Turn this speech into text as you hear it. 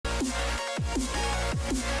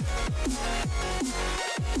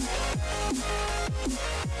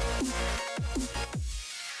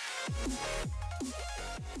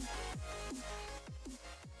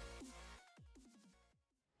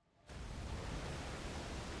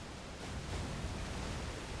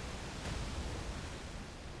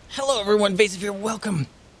Hello everyone, Vaesive here. Welcome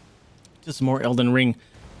to some more Elden Ring.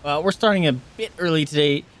 We're starting a bit early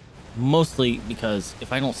today, mostly because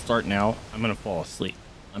if I don't start now, I'm gonna fall asleep.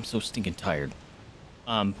 I'm so stinking tired.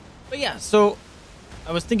 But yeah, so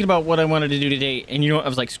I was thinking about what I wanted to do today, and you know what? I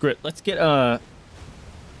was like, screw it. Let's get I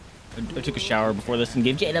took a shower before this and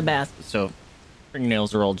gave Jade a bath, so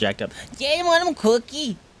fingernails are all jacked up. Jade, want a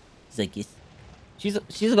cookie? He's like, yes.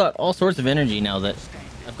 She's got all sorts of energy now that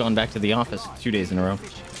I've gone back to the office 2 days in a row.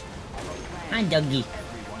 Hi, Dougie.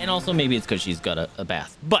 And also maybe it's because she's got a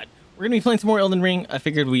bath. But we're going to be playing some more Elden Ring. I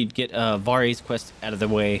figured we'd get Vari's quest out of the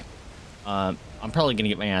way. I'm probably going to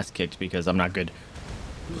get my ass kicked because I'm not good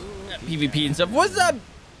at PvP and stuff. What's up,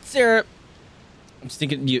 Sarah? I'm just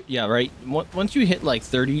thinking, yeah, right? Once you hit like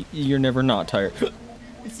 30, you're never not tired.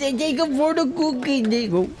 Say, take a for the cookie,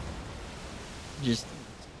 Diego. Just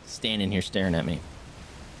standing here staring at me.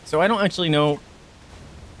 So I don't actually know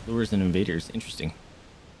lures and invaders. Interesting.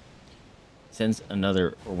 Sends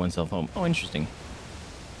another or oneself home. Oh, interesting.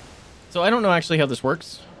 So I don't know actually how this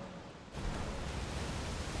works.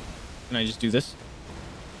 Can I just do this?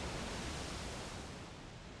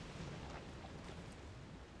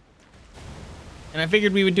 And I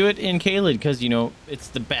figured we would do it in Caelid because, you know, it's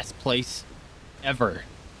the best place ever.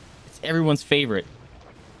 It's everyone's favorite.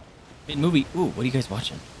 Movie. Ooh, what are you guys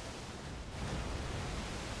watching?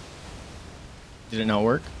 Did it not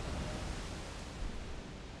work?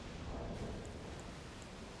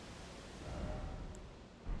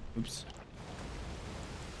 Oops.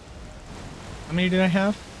 How many did I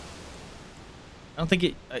have? I don't think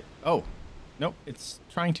it... oh. Nope, it's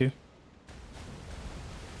trying to.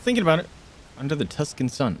 Thinking about it. Under the Tuscan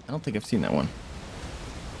Sun. I don't think I've seen that one.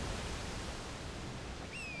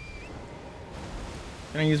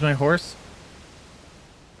 Can I use my horse?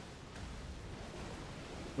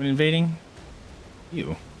 When invading?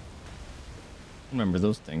 Ew. Remember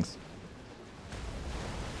those things.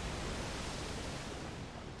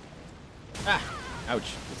 Ah!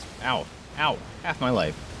 Ouch. Ow. Ow. Half my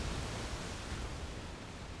life.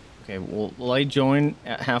 Okay, well, will I join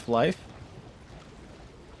at half life?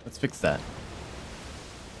 Let's fix that.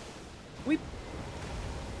 Weep.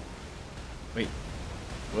 Wait.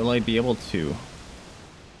 Will I be able to?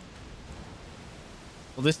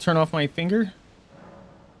 Will this turn off my finger?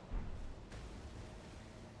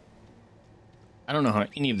 I don't know how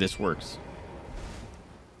any of this works.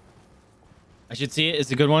 I should see it.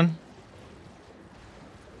 It's a good one.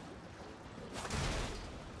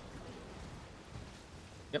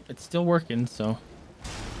 Yep, it's still working, so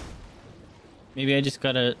maybe I just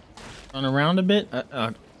gotta run around a bit.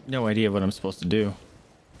 No idea what I'm supposed to do.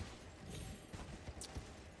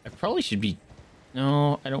 I probably should be...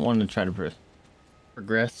 No, I don't want to try to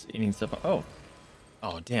progress any stuff. Oh,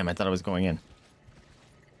 damn, I thought I was going in.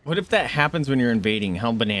 What if that happens when you're invading?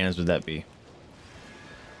 How bananas would that be?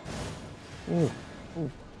 Ooh,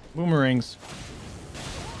 boomerangs.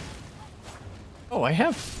 Oh, I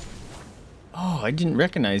have... Oh, I didn't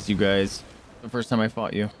recognize you guys the first time I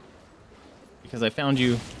fought you. Because I found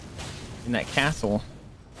you in that castle.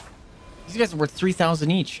 These guys are worth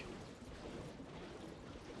 3,000 each.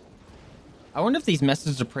 I wonder if these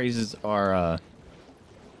messages of praises are,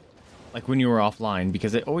 like when you were offline.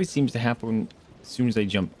 Because it always seems to happen as soon as I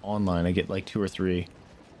jump online. I get like 2 or 3.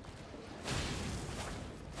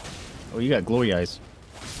 Oh, you got glowy eyes.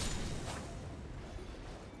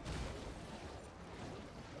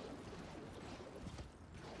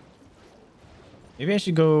 Maybe I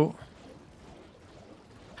should go...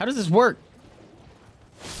 How does this work?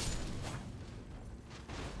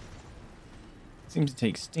 Seems to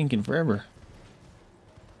take stinking forever.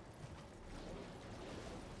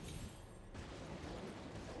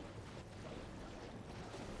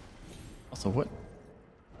 Also, what?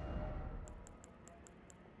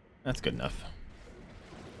 That's good enough.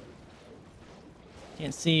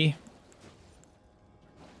 Can't see.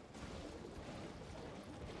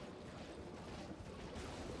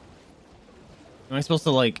 Am I supposed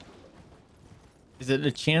to, like... Is it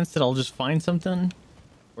a chance that I'll just find something?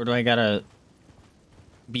 Or do I gotta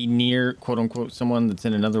be near, quote-unquote, someone that's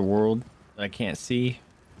in another world that I can't see?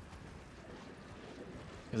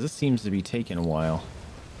 Because this seems to be taking a while.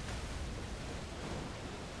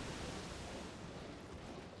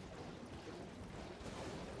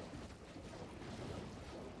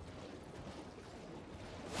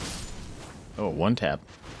 Oh, one tap.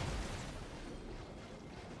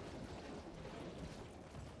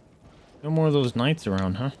 No more of those knights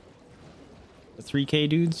around, huh? The 3K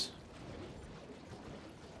dudes?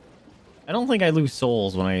 I don't think I lose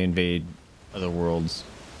souls when I invade other worlds.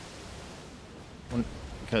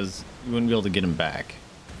 Because you wouldn't be able to get them back.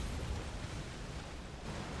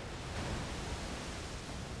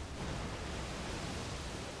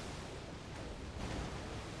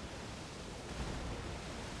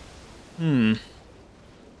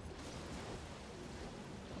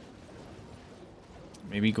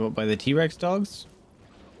 Maybe go up by the T-Rex dogs?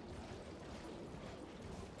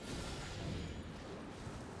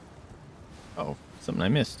 Oh, something I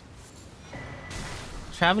missed.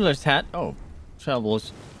 Traveler's hat. Oh,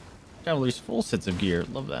 travelers full sets of gear.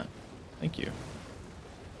 Love that. Thank you.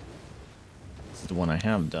 This is the one I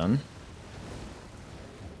have done.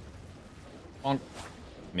 Bonk.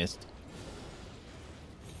 Missed.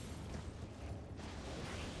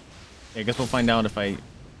 I guess we'll find out if I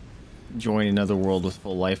join another world with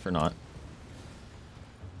full life or not.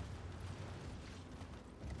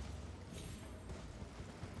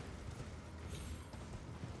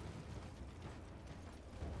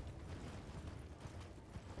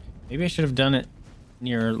 Maybe I should have done it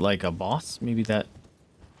near like a boss. Maybe that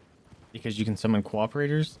because you can summon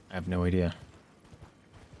cooperators. I have no idea.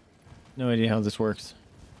 No idea how this works.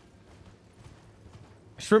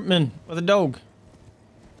 A shrimpman with a dog.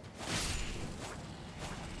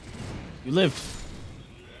 You lived.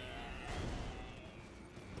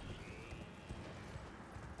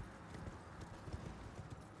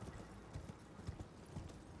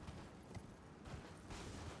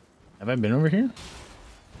 Have I been over here?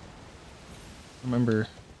 I remember.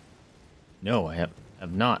 No, I have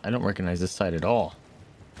not. I don't recognize this side at all.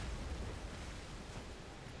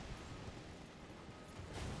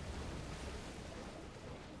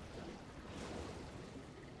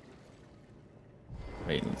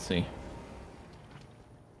 Wait, let's see.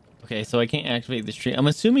 Okay, so I can't activate this tree. I'm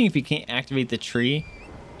assuming if you can't activate the tree,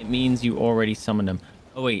 it means you already summoned him.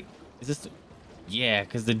 Oh, wait. Is this... Yeah,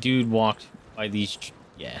 because the dude walked by these...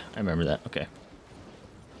 Yeah, I remember that. Okay.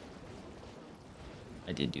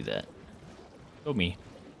 I did do that. Go me.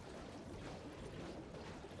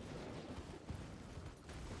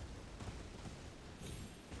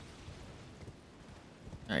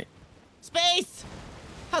 Alright. Space!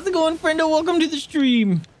 How's it going, friendo? Welcome to the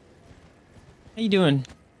stream. How you doing?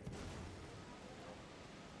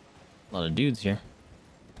 A lot of dudes here.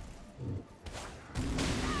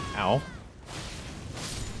 Ow.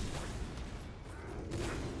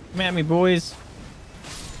 Come at me, boys.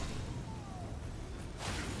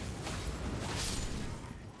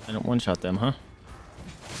 I don't one-shot them, huh?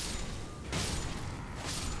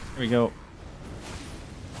 There we go.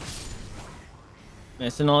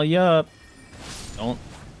 Messing all you up. Don't.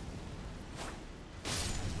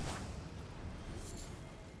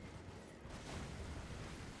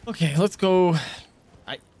 Okay, let's go.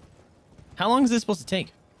 How long is this supposed to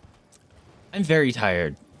take? I'm very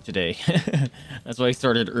tired today. That's why I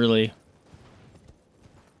started early.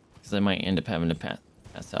 Because I might end up having to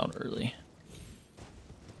pass out early.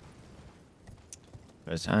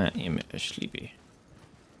 Because I am sleepy.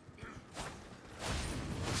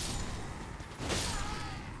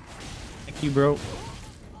 Thank you, bro.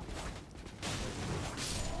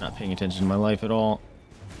 Not paying attention to my life at all.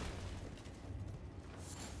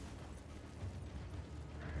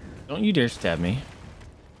 Don't you dare stab me.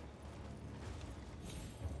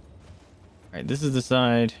 Alright, this is the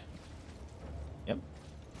side. Yep.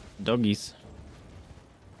 Doggies.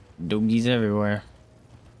 Doggies everywhere.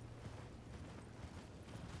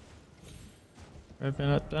 Right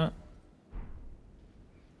about that.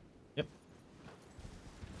 Yep.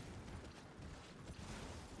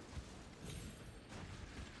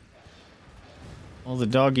 All the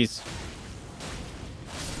doggies.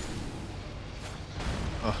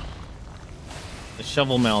 Oh. The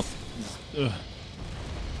shovel mouth is, ugh,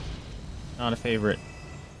 not a favorite.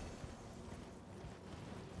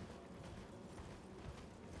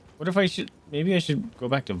 What if I should... Maybe I should go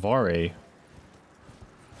back to Vare.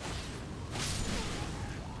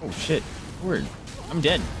 Oh shit. Word. I'm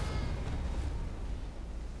dead.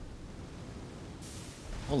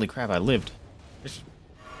 Holy crap, I lived.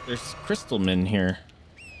 There's crystalmen here.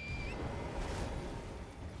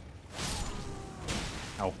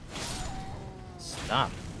 Ow.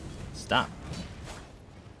 Stop. Stop.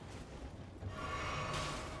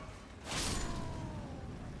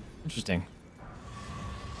 Interesting.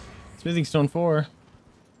 Smithing stone 4.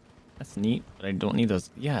 That's neat, but I don't need those.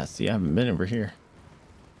 Yeah, see, I haven't been over here.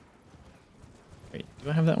 Wait, do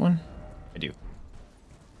I have that one? I do.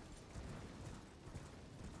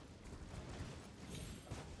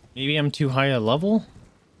 Maybe I'm too high a level?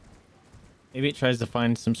 Maybe it tries to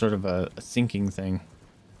find some sort of a sinking thing.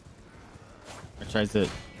 Or tries to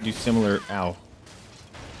do similar, ow,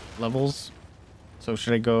 levels. So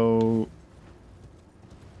should I go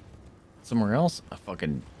somewhere else? I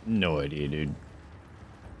fucking no idea, dude.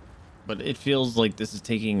 But it feels like this is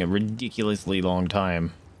taking a ridiculously long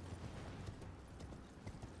time.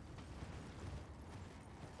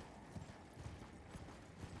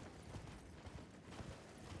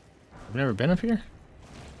 I've never been up here?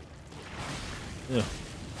 Ugh.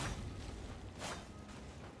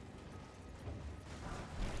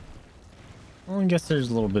 Well, I guess there's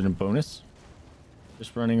a little bit of bonus.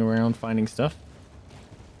 Just running around finding stuff.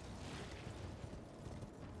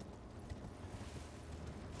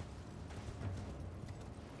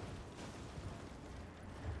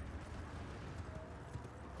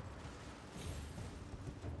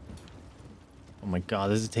 Oh my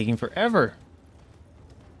god, this is taking forever.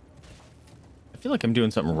 I feel like I'm doing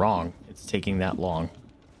something wrong. It's taking that long.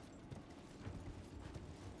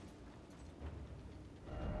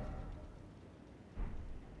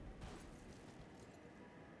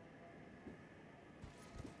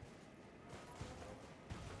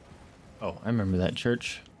 Oh, I remember that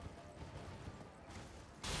church.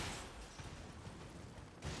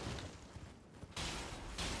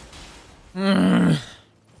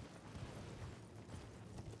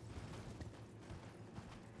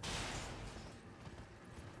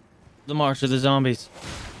 The March of the Zombies.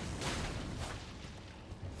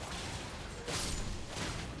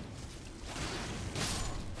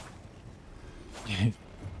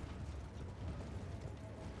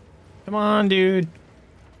 Come on, dude.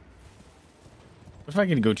 What if I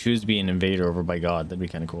could go choose to be an invader over by God? That'd be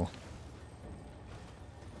kind of cool.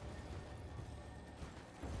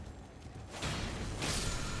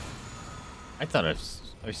 I thought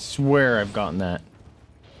I swear I've gotten that.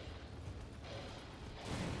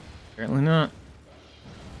 Apparently not.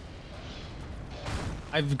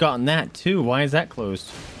 I've gotten that too. Why is that closed?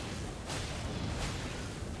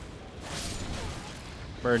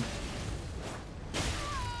 Bird.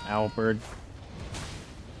 Owl bird.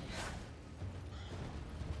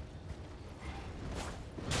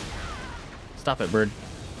 Stop it, bird.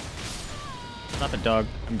 Stop it, dog.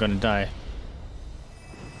 I'm gonna die.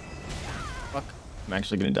 Fuck. I'm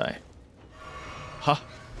actually gonna die. Huh.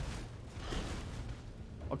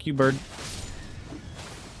 Fuck you, bird.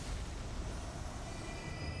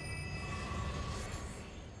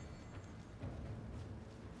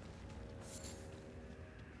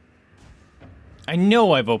 I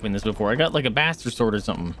know I've opened this before. I got like a bastard sword or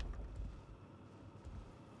something.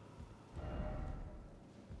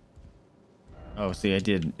 Oh, see, I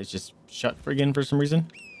did. It's just shut friggin' for some reason.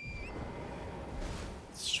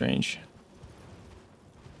 It's strange.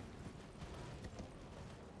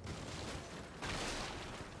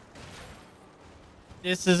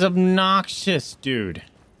 This is obnoxious, dude.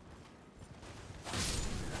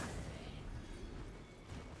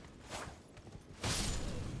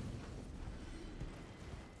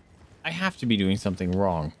 I have to be doing something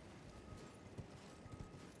wrong.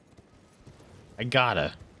 I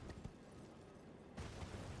gotta.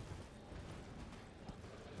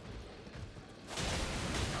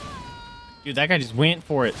 Dude, that guy just went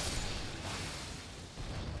for it.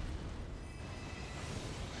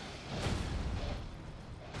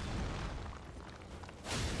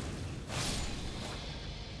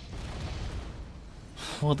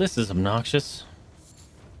 Well, this is obnoxious.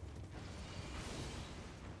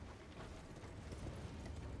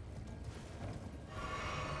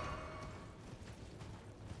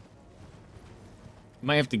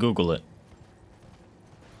 Might have to Google it.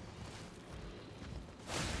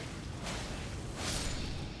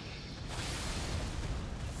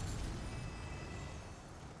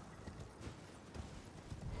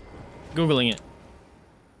 Googling it.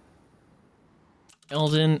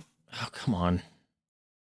 Elden. Oh, come on.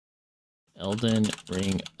 Elden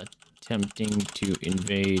Ring attempting to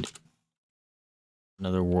invade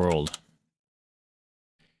another world.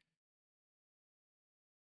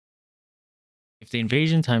 If the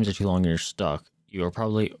invasion times are too long and you're stuck, you are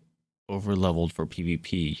probably over leveled for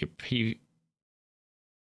PvP. Your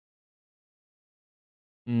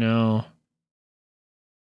No.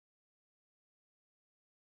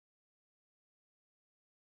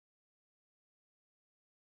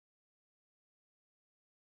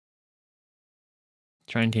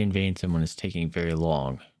 Trying to invade someone is taking very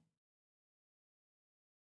long.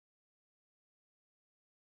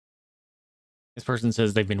 This person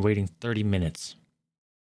says they've been waiting 30 minutes.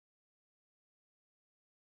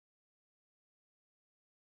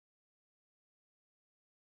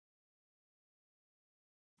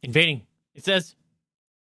 Invading. It says,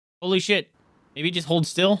 holy shit. Maybe just hold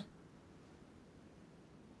still?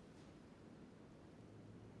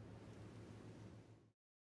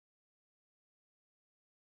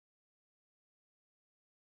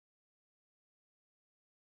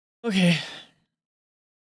 Okay.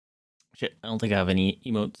 Shit, I don't think I have any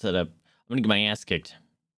emotes set up. I'm gonna get my ass kicked.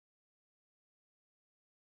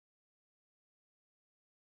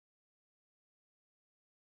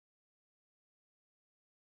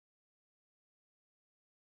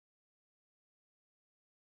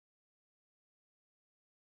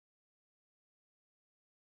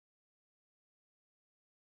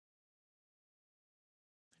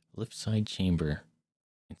 Lift side chamber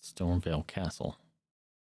in Stormvale Castle.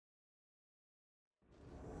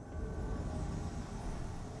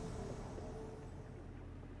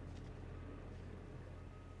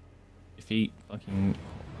 Defeat fucking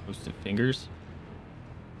hosted fingers.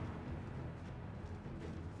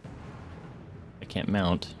 I can't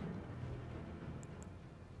mount.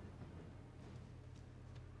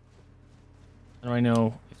 How do I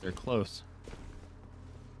know if they're close?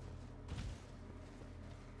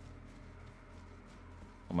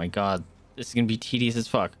 Oh my god, this is gonna be tedious as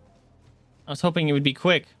fuck. I was hoping it would be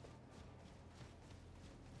quick.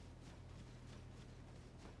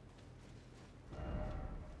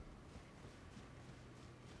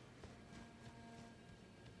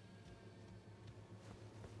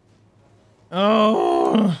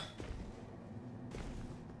 Oh!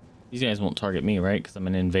 These guys won't target me, right? Because I'm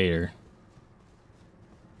an invader.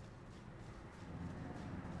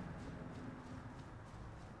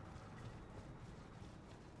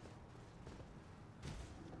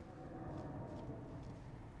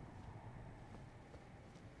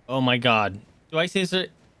 Oh my god. Do I say so?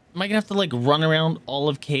 Am I gonna have to like run around all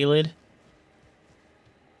of Caelid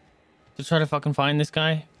to try to fucking find this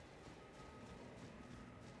guy?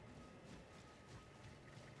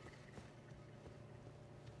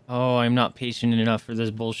 Oh, I'm not patient enough for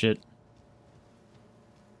this bullshit.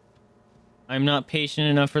 I'm not patient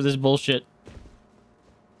enough for this bullshit.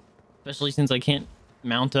 Especially since I can't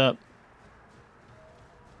mount up.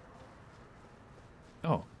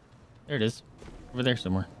 Oh, there it is. Over there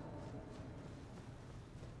somewhere.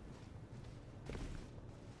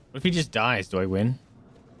 What if he just dies? Do I win?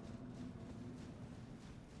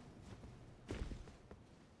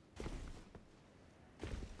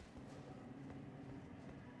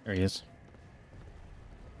 There he is.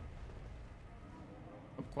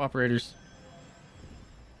 Oh, cooperators.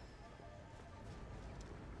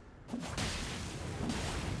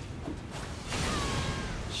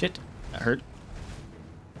 Shit, that hurt.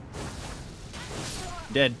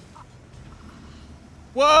 Dead.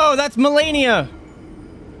 Whoa, that's Melania!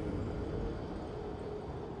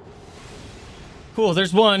 Cool,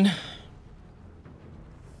 there's one.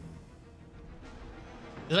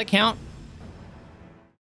 Does that count?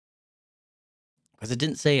 Because it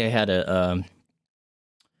didn't say I had a,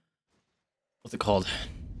 what's it called?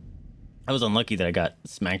 I was unlucky that I got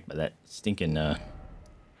smacked by that stinking,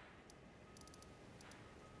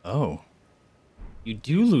 Oh. You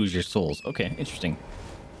do lose your souls. Okay, interesting.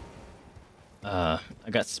 I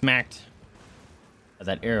got smacked by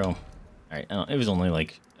that arrow. Alright, it was only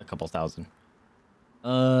like a couple thousand.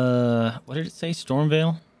 What did it say?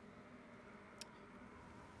 Stormvale?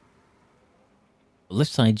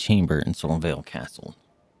 Lift side chamber in Stormvale Castle.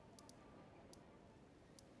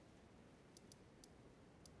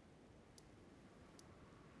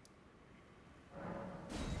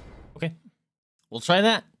 Okay. We'll try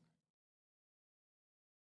that.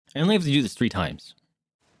 I only have to do this 3 times.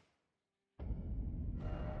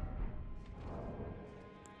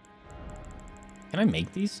 Can I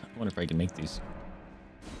make these? I wonder if I can make these.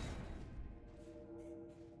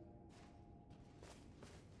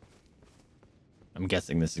 I'm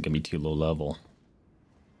guessing this is gonna be too low level.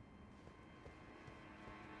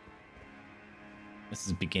 This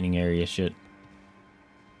is beginning area shit.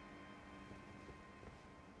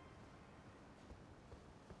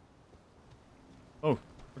 Oh,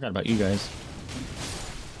 forgot about you guys.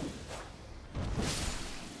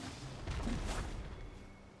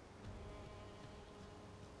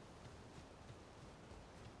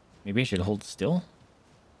 Maybe I should hold still?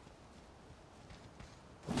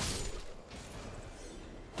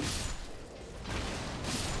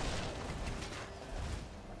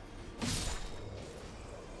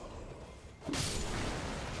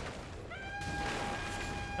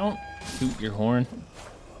 Don't toot your horn.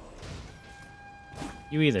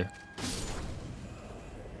 You either.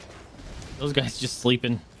 Those guys just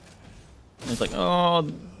sleeping. And it's like, oh,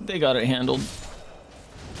 they got it handled.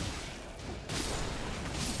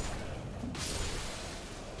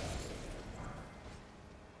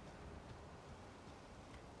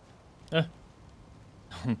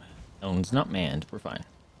 Stone's not manned. We're fine.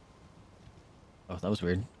 Oh, that was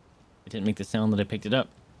weird. It didn't make the sound that I picked it up.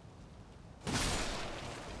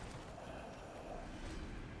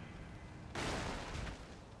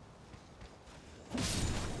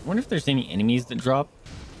 I wonder if there's any enemies that drop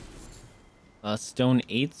stone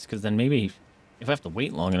 8s, because then maybe if I have to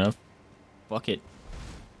wait long enough, fuck it.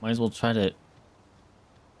 Might as well try to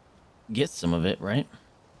get some of it, right?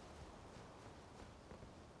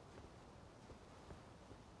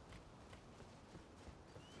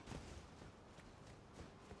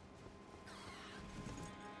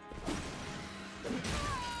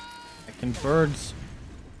 Heckin' birds.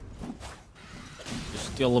 They're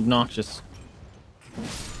still obnoxious.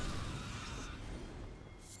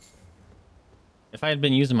 If I had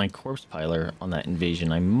been using my corpse piler on that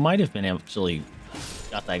invasion, I might have been actually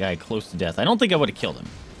got that guy close to death. I don't think I would have killed him,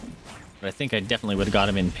 but I think I definitely would have got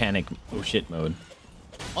him in panic oh shit mode.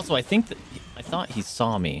 Also, I thought he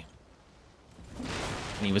saw me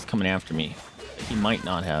and he was coming after me. He might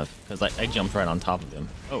not have, because I jumped right on top of him.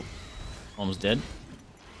 Oh, almost dead.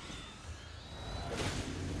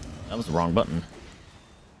 That was the wrong button.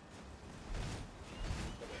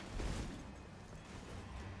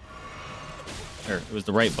 Or it was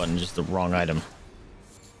the right button, just the wrong item.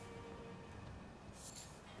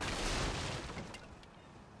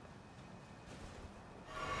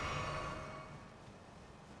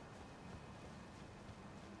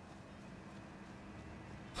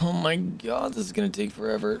 Oh my god, this is gonna take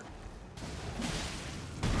forever.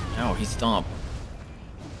 Ow, he stopped.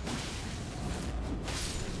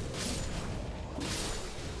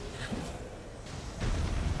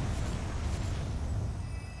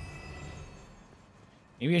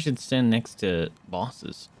 Maybe I should stand next to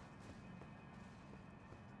bosses.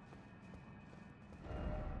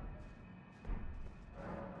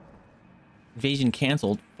 Invasion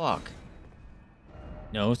canceled. Fuck.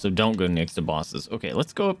 No, so don't go next to bosses. Okay,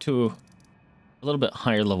 let's go up to a little bit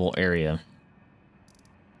higher level area.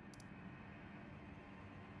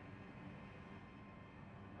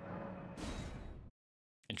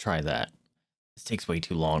 And try that. This takes way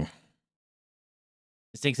too long.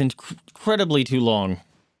 This takes incredibly too long.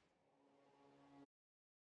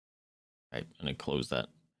 Alright, I'm gonna close that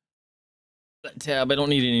tab. I don't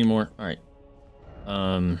need it anymore. Alright.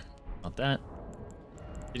 Not that.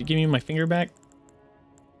 Did it give me my finger back?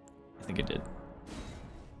 I think it did. I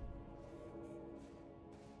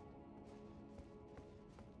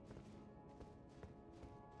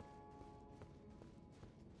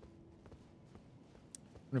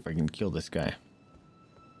wonder if I can kill this guy.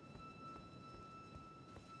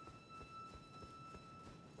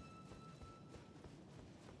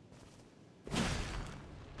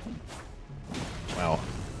 Wow.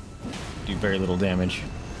 Do very little damage.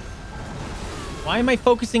 Why am I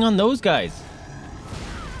focusing on those guys?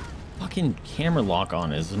 Fucking camera lock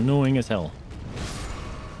on is annoying as hell.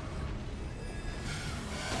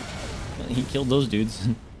 He killed those dudes.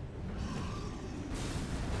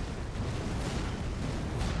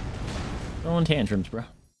 Throwing tantrums, bro.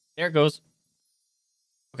 There it goes.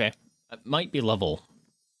 Okay. That might be level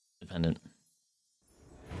dependent.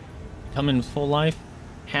 Come in full life.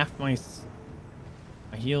 Half my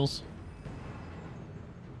heals.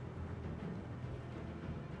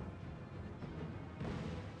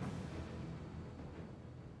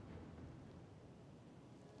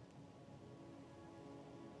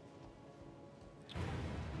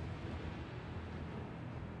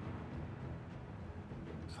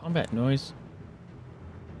 Combat noise.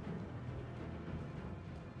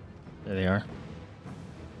 There they are.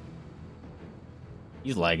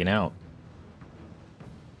 He's lagging out.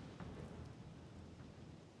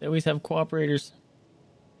 They always have cooperators.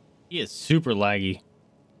 He is super laggy.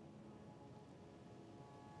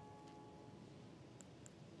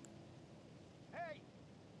 Hey.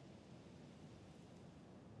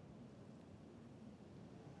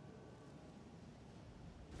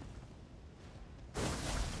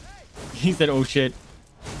 He said, oh shit.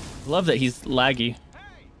 Love that he's laggy.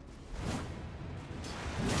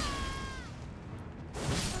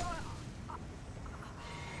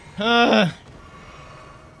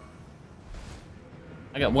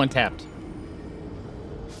 I got one tapped.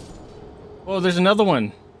 Oh, there's another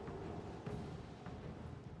one.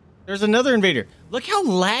 There's another invader. Look how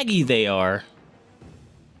laggy they are.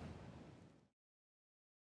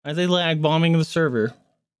 Are they lag bombing the server?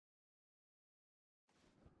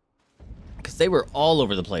 Because they were all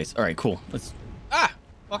over the place. All right, cool. Let's... Ah!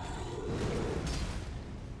 Fuck.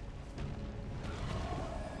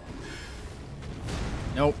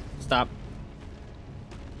 Nope. Stop.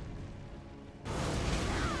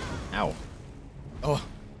 Ow. Oh.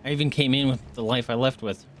 I even came in with the life I left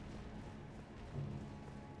with.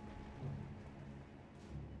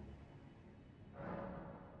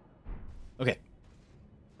 Okay.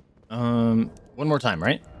 One more time,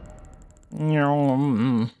 right?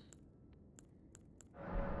 One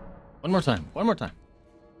more time. One more time.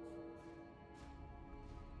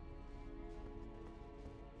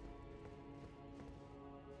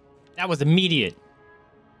 That was immediate.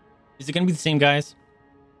 Is it gonna be the same guys?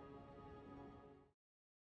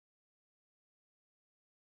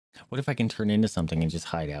 What if I can turn into something and just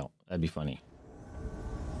hide out? That'd be funny.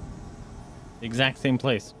 The exact same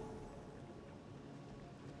place.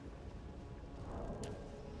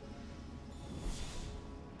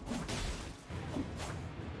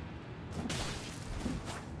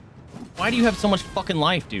 Why do you have so much fucking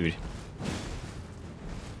life, dude?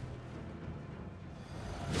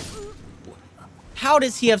 How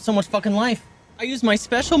does he have so much fucking life? I used my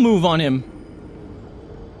special move on him.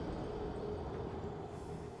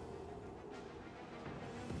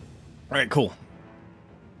 All right, cool.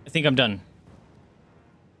 I think I'm done.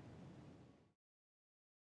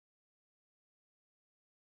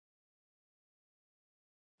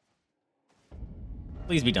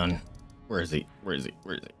 Please be done. Where is he? Where is he?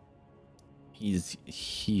 Where is he? He's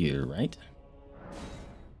here, right?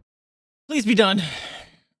 Please be done.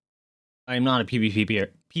 I am not a PvPer.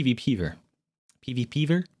 PvPer.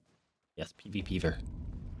 PvPer? Yes, PvPer.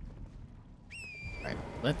 Alright,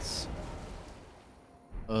 let's...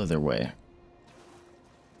 other way.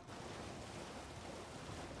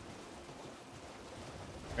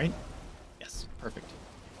 Right? Yes, perfect.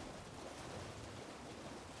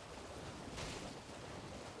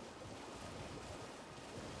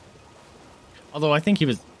 Although I think he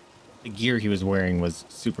was... the gear he was wearing was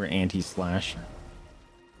super anti-slash.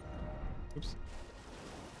 Oops.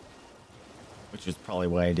 Which was probably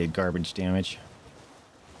why I did garbage damage.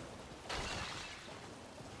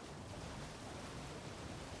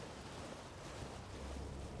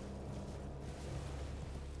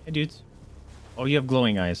 Hey, dudes. Oh, you have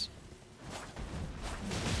glowing eyes.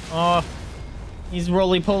 Oh, he's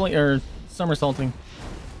roly-poly, or somersaulting.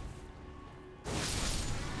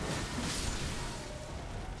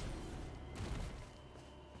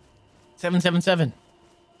 $777.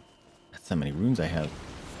 That's how many runes I have.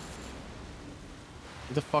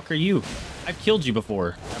 Who the fuck are you? I've killed you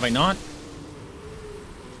before, have I not?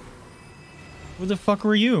 Who the fuck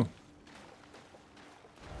were you?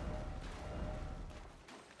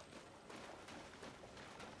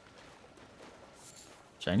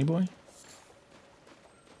 Shiny boy?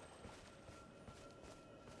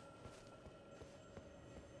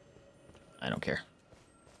 I don't care.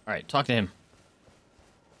 All right, talk to him.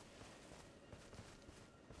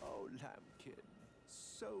 Oh, Lambkin,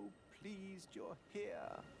 so pleased you're here.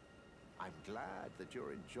 I'm glad that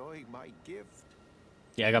you're enjoying my gift.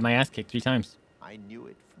 Yeah, I got my ass kicked 3 times. I knew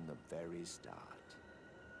it from the very start.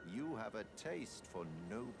 You have a taste for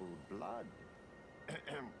noble blood.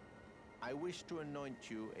 I wish to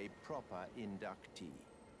anoint you a proper inductee.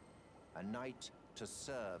 A knight to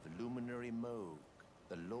serve Luminary Moog,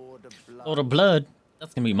 the Lord of Blood. Lord of Blood?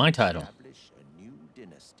 That's gonna be my title. Establish a new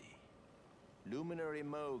dynasty. Luminary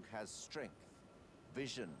Moog has strength,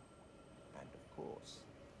 vision, and of course,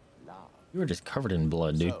 love. You were just covered in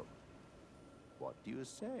blood, dude. So, what do you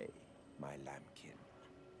say, my lambkin?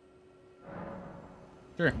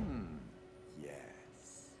 Sure.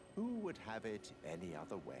 Yes. Who would have it any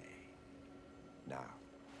other way? Now,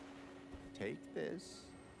 take this.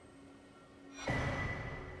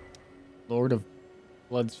 Lord of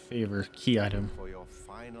Blood's favor, key item. For your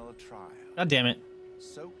final trial. God damn it.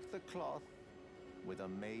 Soak the cloth with a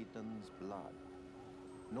maiden's blood.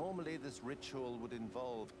 Normally, this ritual would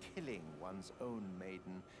involve killing one's own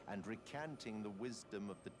maiden and recanting the wisdom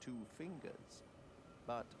of the 2 fingers.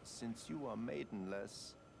 But since you are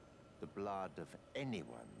maidenless, the blood of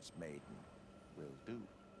anyone's maiden will do.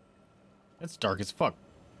 That's dark as fuck.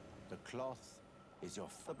 The cloth is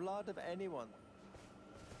the blood of anyone.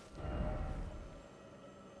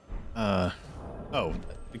 Oh,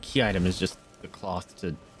 the key item is just the cloth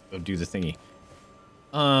to go do the thingy.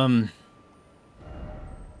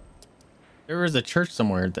 There was a church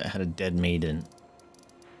somewhere that had a dead maiden.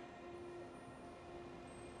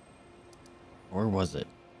 Or was it?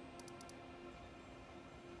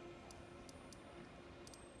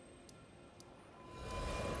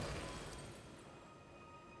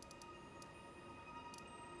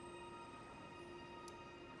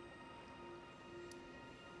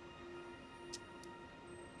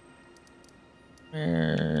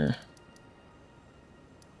 Where?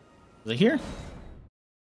 Was it here?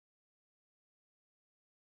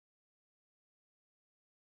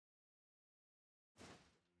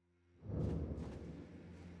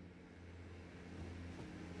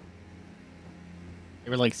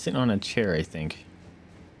 like sitting on a chair, I think.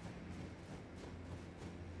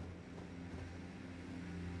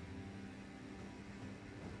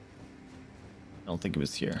 I don't think it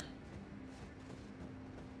was here.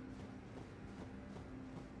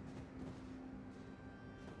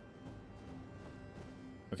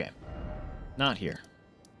 Okay. Not here.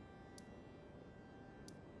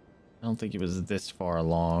 I don't think it was this far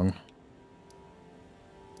along.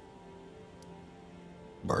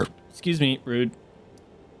 Burp. Excuse me, rude.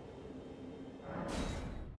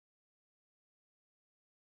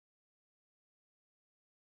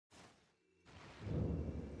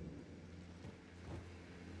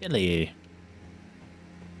 Billy.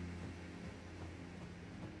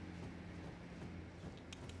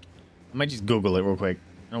 I might just Google it real quick.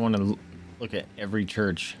 I don't want to look at every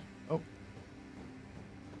church. Oh.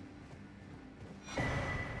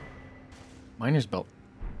 Miner's belt.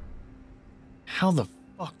 How the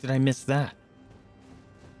fuck did I miss that?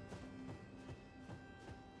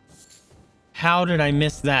 How did I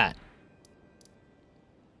miss that?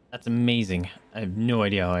 That's amazing. I have no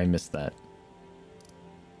idea how I missed that.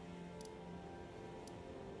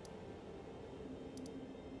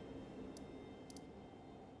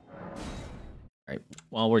 All right,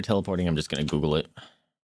 while we're teleporting, I'm just gonna Google it.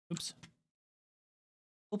 Oops.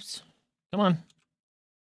 Oops. Come on.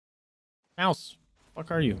 Mouse.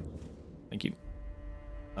 Fuck are you? Thank you.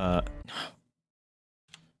 Wasn't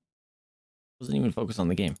even focused on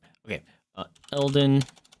the game. Okay. Elden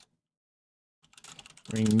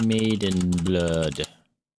Ring Maiden Blood.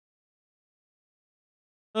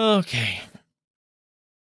 Okay.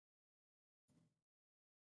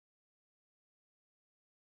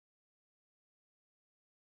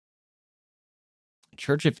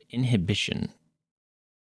 Church of Inhibition.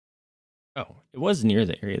 Oh, it was near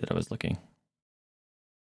the area that I was looking.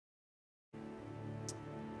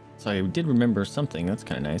 So I did remember something. That's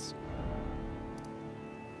kind of nice.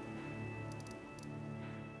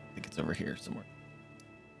 I think it's over here somewhere.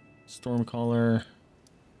 Stormcaller.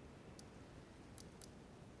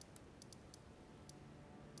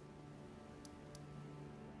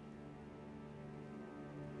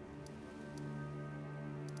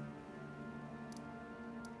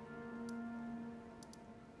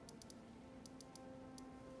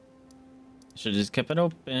 Should have just kept it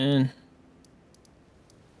open.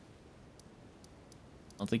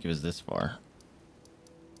 I don't think it was this far.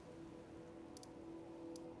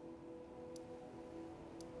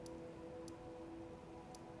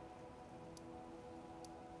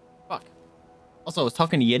 Fuck. Also, I was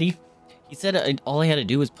talking to Yeti. He said all I had to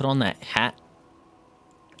do was put on that hat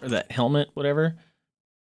or that helmet, whatever,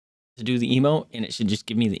 to do the emote, and it should just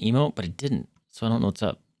give me the emote, but it didn't. So I don't know what's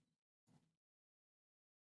up.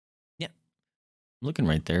 Yeah, I'm looking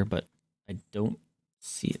right there, but I don't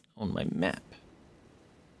see it on my map.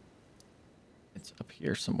 It's up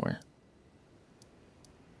here somewhere.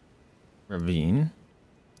 Ravine.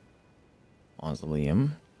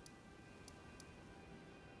 Mausoleum.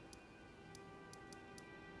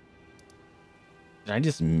 Did I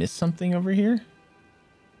just miss something over here?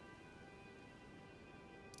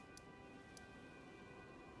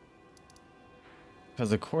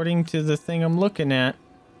 Because according to the thing I'm looking at,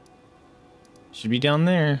 it should be down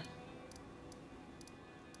there.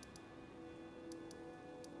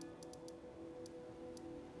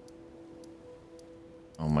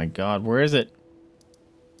 Oh my god, where is it?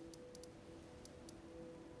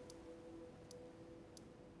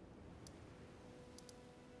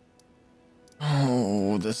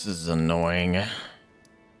 Oh, this is annoying. I'm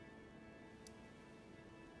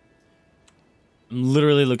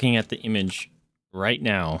literally looking at the image right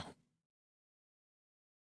now.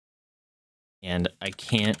 And I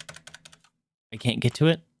can't get to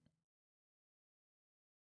it.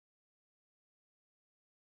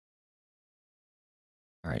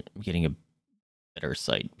 All right, I'm getting a better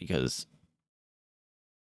sight because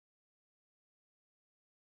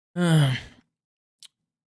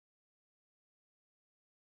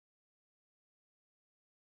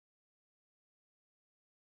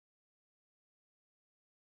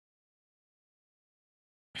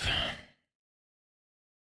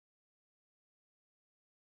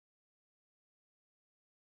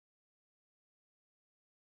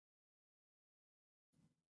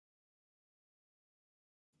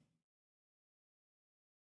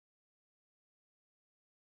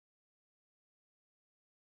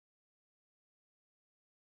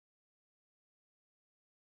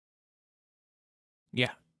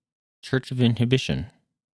yeah, Church of Inhibition.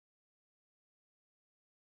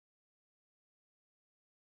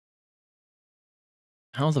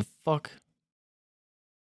 How the fuck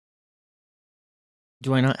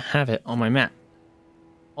do I not have it on my map?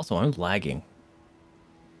 Also, I'm lagging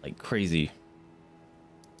like crazy.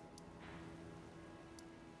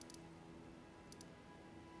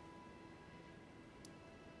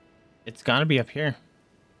 It's gotta be up here.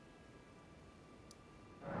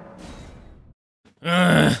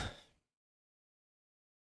 Ugh.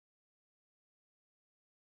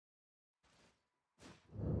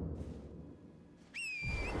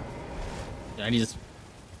 Did I just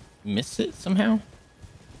miss it somehow?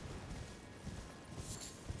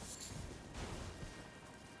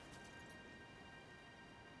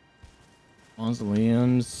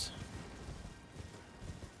 Mausoleums.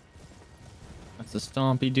 That's the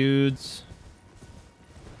stompy dudes.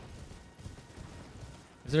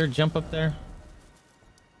 Is there a jump up there?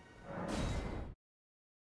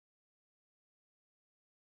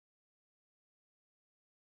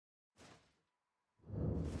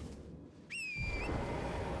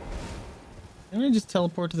 Can I just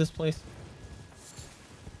teleport to this place?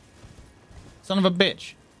 Son of a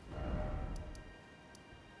bitch.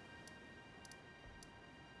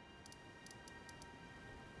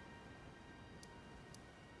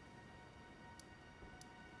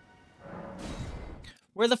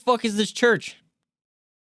 Where the fuck is this church?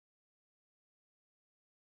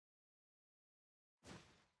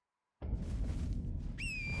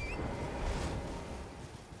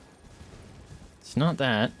 It's not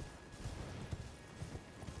that.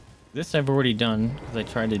 This I've already done because I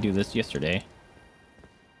tried to do this yesterday.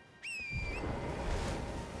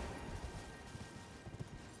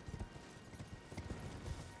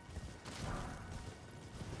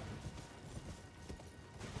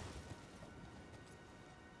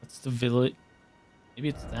 What's the village? Maybe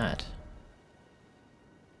it's that.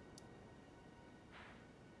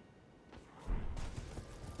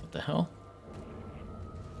 What the hell?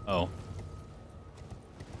 Oh.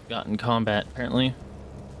 Got in combat, apparently.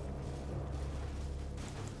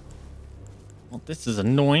 Well, this is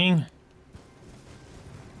annoying.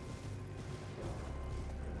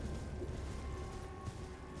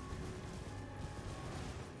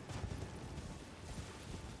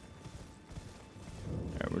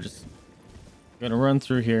 Alright, we're just gonna run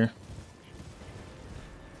through here.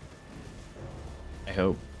 I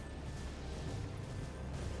hope.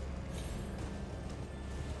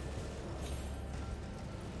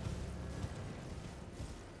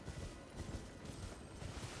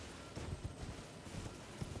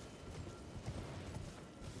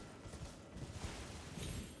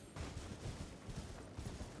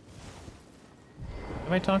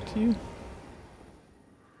 Have I talked to you?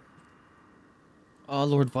 Oh,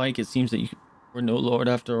 Lord Vyke, it seems that you were no lord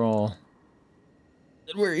after all.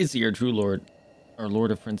 Then where is he, our true lord? Our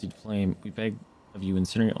lord of frenzied flame. We beg of you,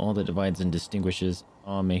 incinerate all that divides and distinguishes.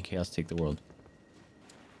 Ah, may chaos take the world.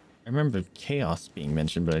 I remember chaos being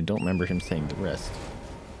mentioned, but I don't remember him saying the rest. Is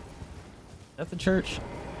that the church?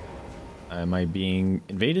 Am I being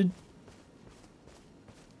invaded?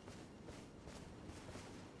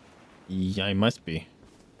 Yeah, I must be.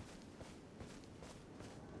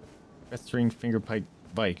 Festering Fingerprint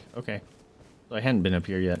Vyke. Okay. So I hadn't been up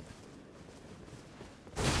here yet.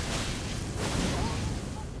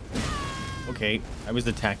 Okay, I was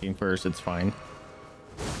attacking first. It's fine.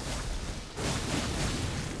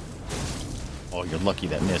 Oh, you're lucky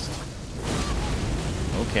that missed.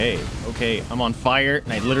 Okay, okay. I'm on fire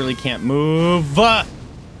and I literally can't move. That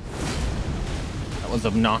was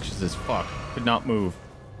obnoxious as fuck. Could not move.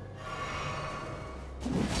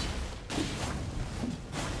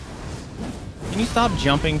 Can you stop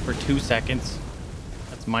jumping for 2 seconds?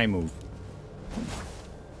 That's my move.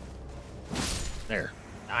 There.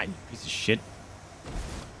 Ah, you piece of shit.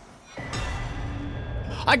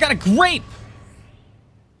 I got a grape!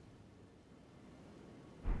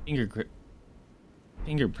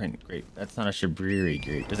 Fingerprint grape. That's not a Shabriri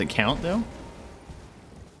grape. Does it count, though?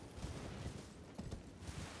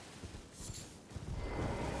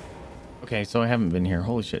 Okay, so I haven't been here.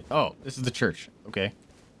 Holy shit. Oh, this is the church. Okay.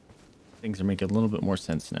 Things are making a little bit more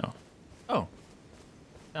sense now. Oh.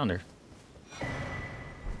 Found her.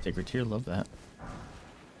 Sacred tear. Love that.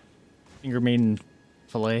 Finger maiden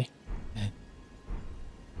fillet.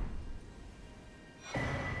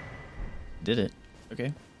 Did it.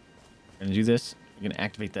 Okay. Gonna do this. I'm gonna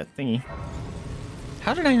activate that thingy.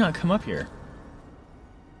 How did I not come up here?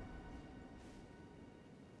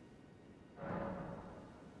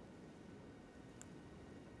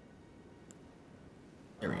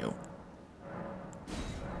 There we go.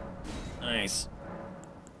 Nice.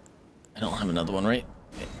 I don't have another one, right?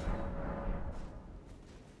 Okay.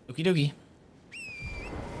 Okie dokie.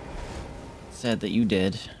 Sad that you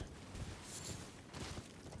did.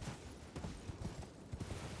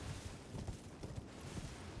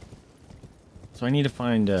 So I need to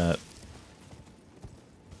find what's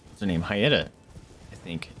her name? Hyetta, I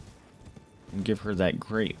think. And give her that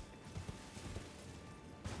grape.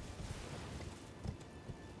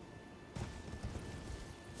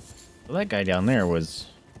 Well, that guy down there was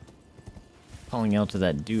calling out to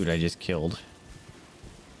that dude I just killed.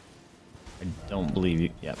 I don't believe you.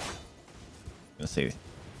 Yep. Gonna say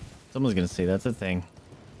someone's gonna say that's a thing.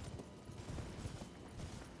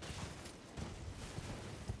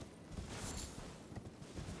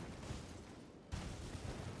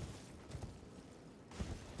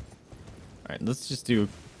 All right, let's just do a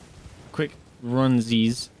quick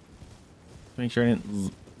runsies. Make sure I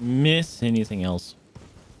didn't miss anything else.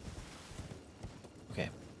 Okay.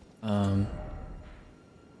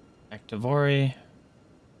 Activore.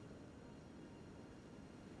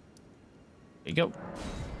 There you go.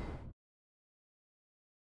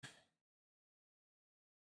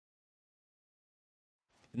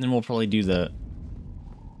 And then we'll probably do the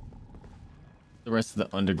rest of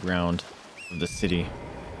the underground of the city.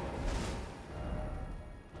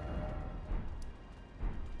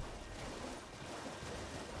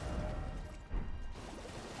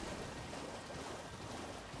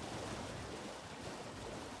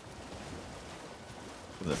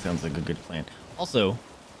 That sounds like a good plan. Also,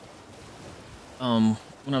 when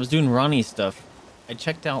I was doing Ronnie's stuff, I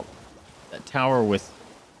checked out that tower with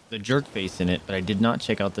the jerk face in it, but I did not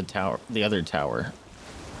check out the other tower.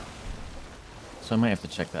 So I might have to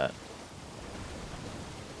check that.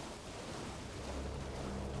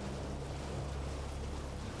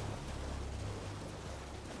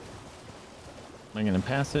 Am I gonna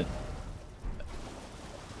pass it?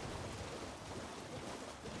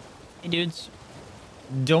 Hey dudes,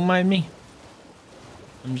 don't mind me.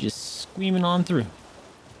 I'm just screaming on through.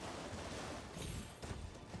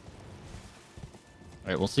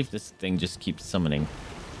 Alright, we'll see if this thing just keeps summoning.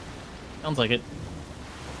 Sounds like it.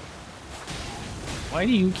 Why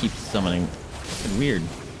do you keep summoning? It's weird.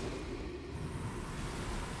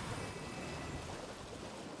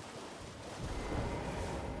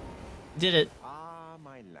 Did it. Ah,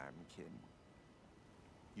 my lambkin.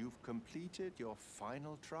 You've completed your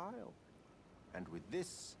final trial. And with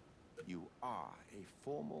this, you are a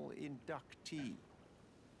formal inductee.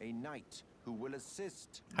 A knight who will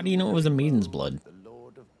assist. How do you know it was a maiden's blood? The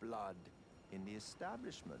Lord of Blood in the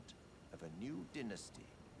establishment of a new dynasty.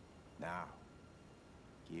 Now,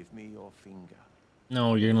 give me your finger.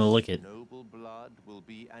 No, you're gonna lick it. Noble blood will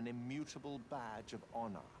be an immutable badge of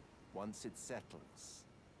honor once it settles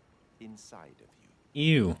inside of you.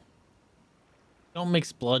 Ew. Don't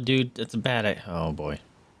mix blood, dude. That's a bad idea. Oh boy.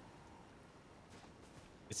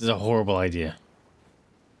 This is a horrible idea.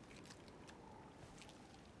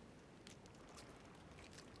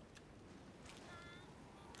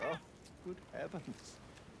 Oh, good heavens.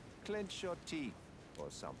 Clench your teeth or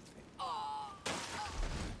something.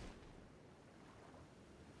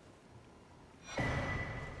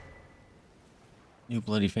 New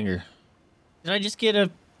bloody finger. Did I just get a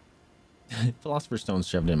Philosopher's Stone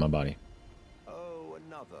shoved in my body? Oh,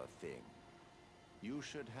 another thing. You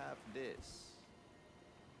should have this.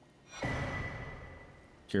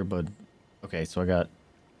 Pure Bud. Okay, so I got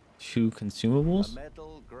 2 consumables. A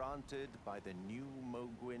medal granted by the new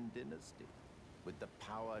Mohgwyn dynasty, with the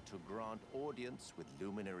power to grant audience with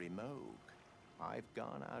Luminary Mohg. I've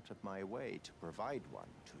gone out of my way to provide one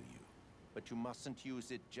to you, but you mustn't use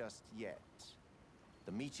it just yet.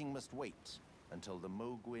 The meeting must wait until the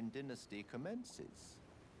Mohgwyn dynasty commences.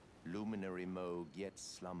 Luminary Mohg yet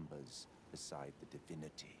slumbers beside the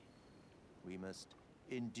divinity. We must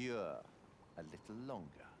endure a little longer.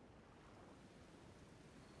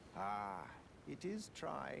 Ah, it is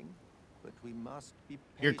trying, but we must be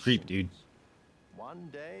patient. You're a creep, dude. One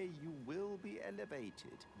day you will be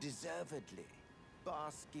elevated, deservedly,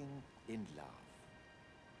 basking in love.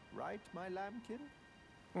 Right, my lambkin?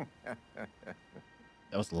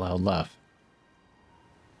 That was a loud laugh.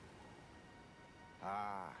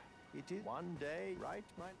 Ah, it is one day, right,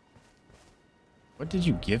 my... What did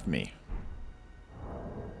you give me?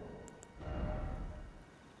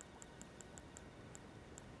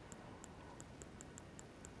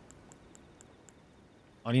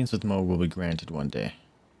 Audience with Mohg will be granted one day.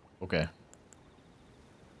 Okay.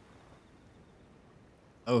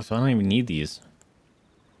 Oh, so I don't even need these.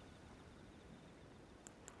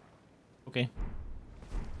 Okay.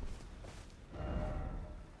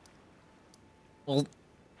 Well,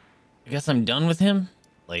 I guess I'm done with him?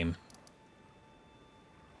 Lame.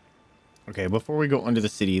 Okay, before we go under the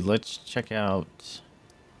city, let's check out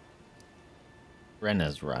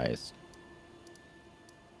Brenna's Rise.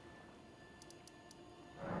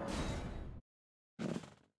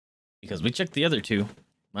 Because we checked the other two.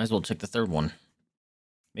 Might as well check the third one.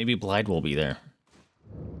 Maybe Blyde will be there.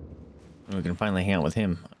 And we can finally hang out with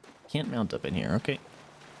him. Can't mount up in here. Okay.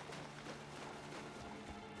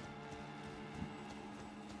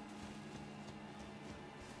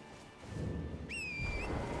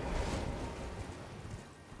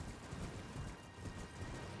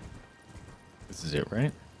 This is it,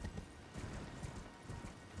 right?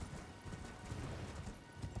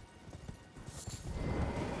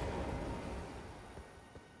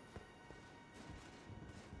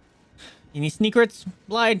 Any secrets,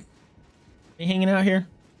 Blyde? You hanging out here?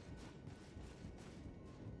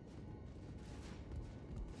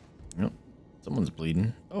 Nope. Someone's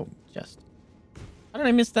bleeding. Oh, chest. How did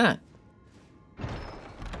I miss that?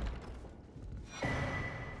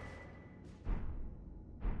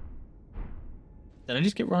 Did I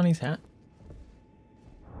just get Ronnie's hat?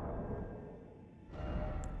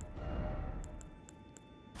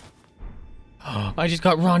 I just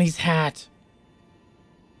got Ronnie's hat.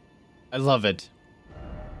 I love it.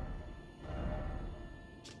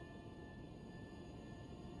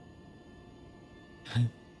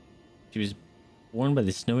 She was born by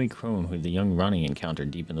the snowy crone who the young Ronnie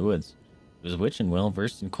encountered deep in the woods. She was a witch and well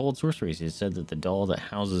versed in cold sorceries. It is said that the doll that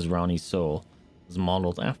houses Ronnie's soul was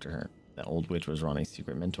modeled after her. That old witch was Ronnie's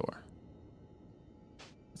secret mentor.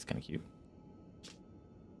 That's kind of cute.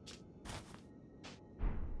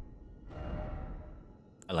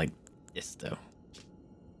 I like this though.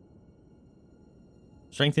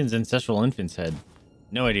 Strengthens ancestral infant's head.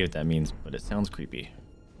 No idea what that means, but it sounds creepy.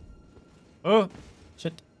 Oh,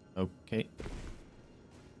 shit. Okay.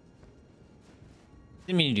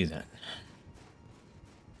 Didn't mean to do that.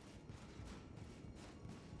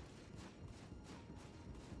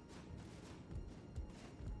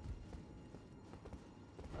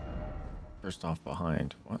 First off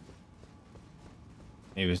behind. What?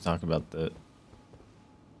 Maybe let's talk about the...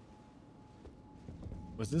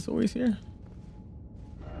 Was this always here?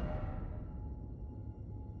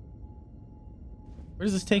 Where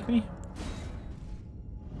does this take me?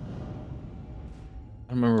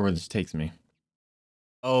 I don't remember where this takes me.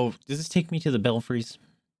 Oh, does this take me to the belfries?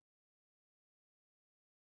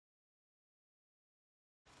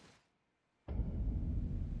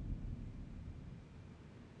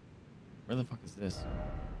 Where the fuck is this?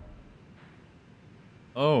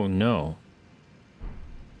 Oh, no.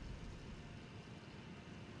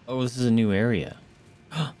 Oh, this is a new area.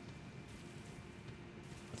 There's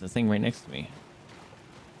a thing right next to me.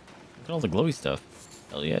 Look at all the glowy stuff.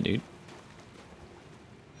 Hell yeah, dude.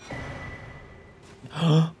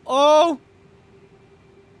 Oh!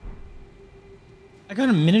 I got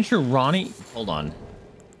a miniature Ronnie. Hold on.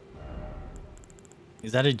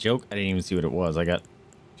 Is that a joke? I didn't even see what it was. I got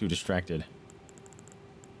too distracted.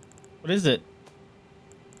 What is it?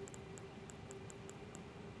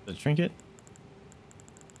 The trinket?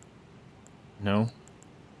 No.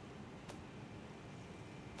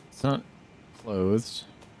 It's not clothes.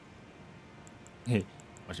 Hey,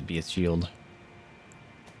 watch it be a shield.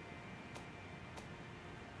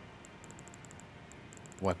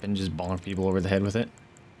 Weapon, just bonk people over the head with it.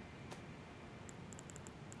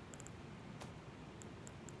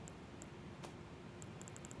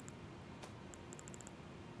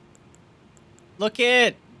 Look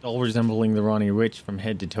it! Doll resembling the Ronnie witch from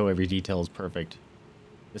head to toe. Every detail is perfect.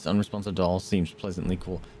 This unresponsive doll seems pleasantly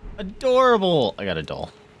cool. Adorable! I got a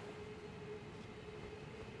doll.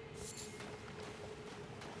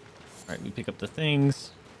 Alright, we pick up the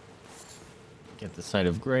things. Get the Sight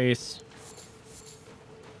of Grace.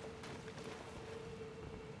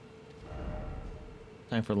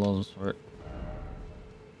 Time for levels for it.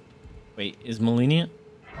 Wait, is Melania?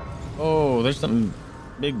 Oh, there's something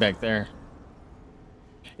big back there.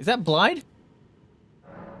 Is that Blyde?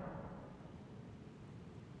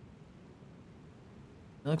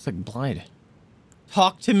 That looks like Blyde.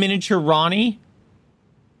 Talk to miniature Ronnie?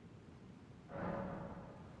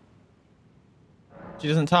 She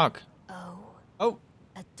doesn't talk. Oh.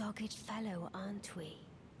 A dogged fellow, aren't we?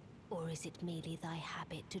 Or is it merely thy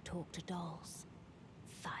habit to talk to dolls?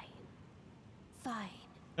 Fine.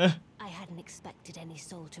 I hadn't expected any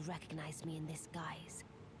soul to recognize me in this guise.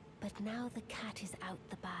 But now the cat is out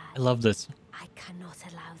the bag. I love this. I cannot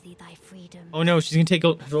allow thee thy freedom. Oh no, she's gonna take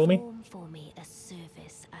control of me? Perform for me a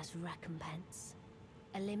service as recompense.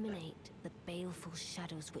 Eliminate the baleful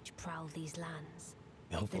shadows which prowl these lands.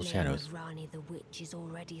 Baleful shadows. The name of Rani the witch is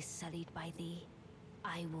already sullied by thee.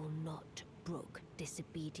 I will not brook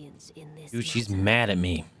disobedience in this Dude, she's matter. mad at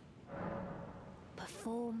me.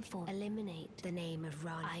 Perform for eliminate the name of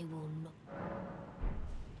Rani. I will not.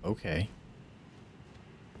 Okay.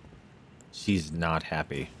 She's not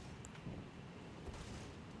happy.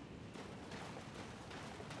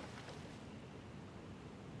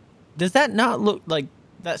 does that not look like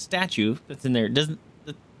that statue that's in there? Doesn't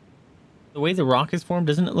the way the rock is formed,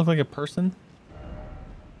 doesn't it look like a person?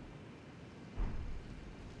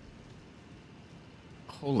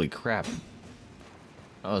 Holy crap.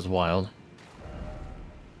 That was wild.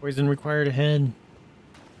 Poison required ahead.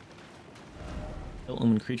 Don't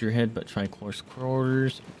lumen creature head, but try close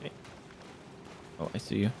quarters. Okay. Oh, I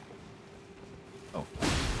see you. Oh.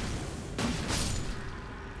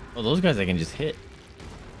 Oh, those guys I can just hit.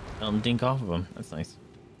 Dink off of them. That's nice.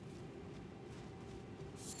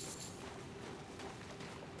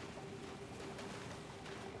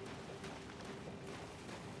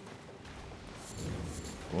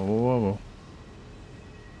 Whoa, whoa, whoa, whoa.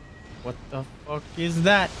 What the fuck is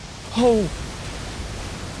that? Oh!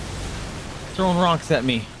 Throwing rocks at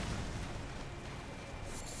me.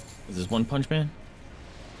 Is this One Punch Man?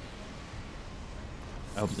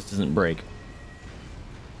 I hope this doesn't break.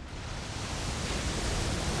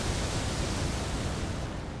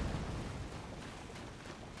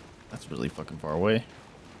 That's really fucking far away.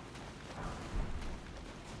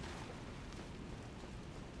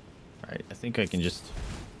 Alright, I think I can just...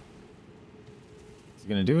 Is he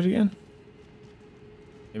gonna do it again?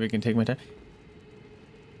 Maybe I can take my time.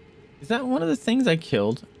 Is that one of the things I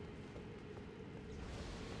killed?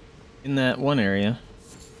 In that one area?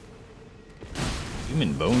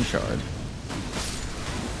 Human bone shard.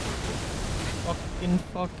 Fucking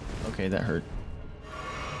fuck. Okay, that hurt.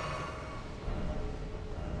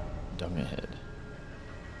 Dung ahead.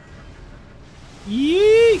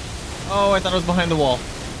 Yee! Oh, I thought I was behind the wall.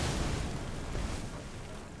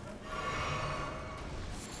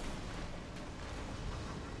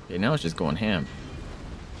 Okay, now it's just going ham.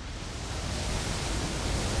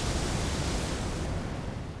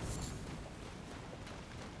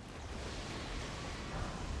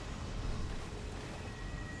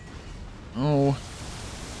 Oh.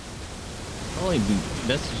 Probably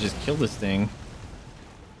best to just kill this thing.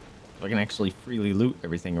 So I can actually freely loot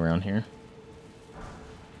everything around here.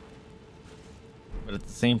 But at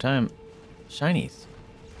the same time, shinies.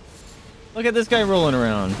 Look at this guy rolling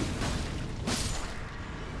around.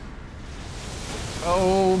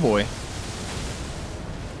 Oh boy.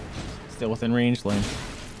 Still within range lane.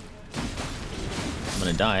 I'm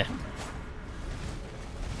gonna die.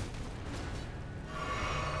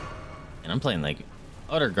 And I'm playing like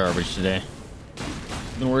utter garbage today.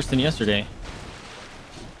 It's been worse than yesterday.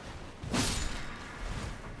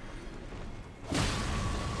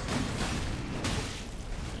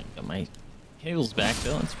 Got my heals back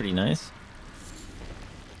though, that's pretty nice.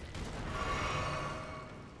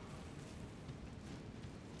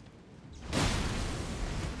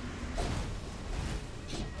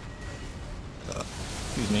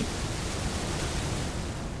 Excuse me.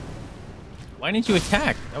 Why didn't you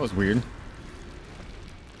attack? That was weird.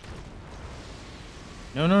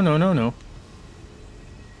 No, no, no, no, no.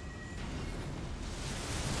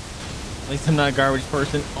 At least I'm not a garbage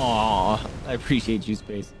person. Aw, I appreciate you,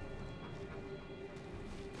 Space.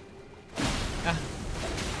 Ah.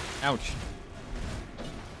 Ouch.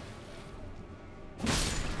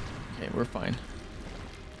 Okay, we're fine.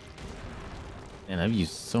 Man, I've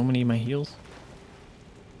used so many of my heals.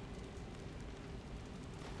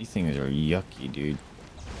 These things are yucky, dude.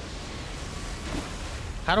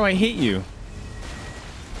 How do I hit you?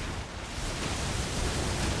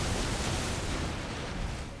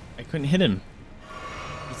 I couldn't hit him.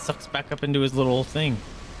 He sucks back up into his little thing.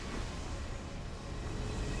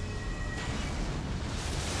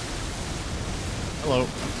 Hello.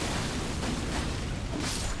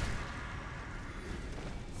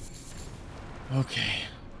 Okay.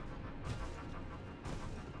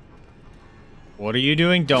 What are you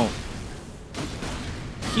doing? Don't.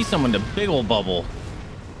 He summoned a big old bubble.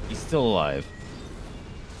 He's still alive.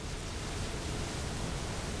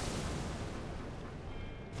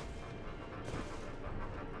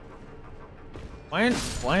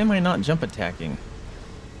 Why am I not jump attacking?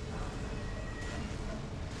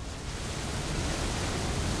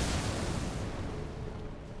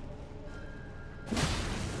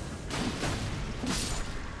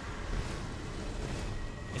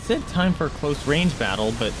 It said time for a close range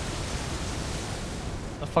battle, but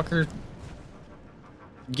the fucker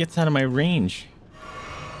gets out of my range.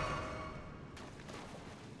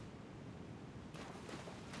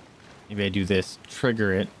 Maybe I do this,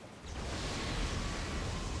 trigger it.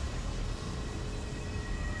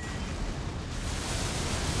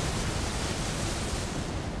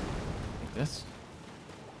 Like this.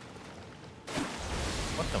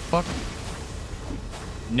 What the fuck?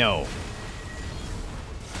 No.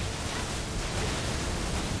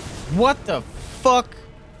 What the fuck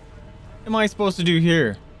am I supposed to do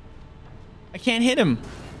here? I can't hit him.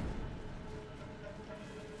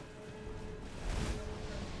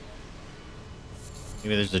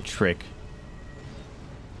 Maybe there's a trick.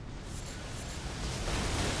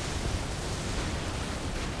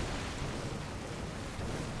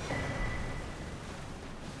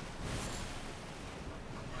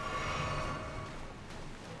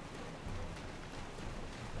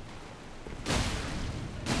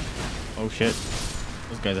 Oh shit.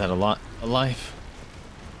 Those guys had a lot of life.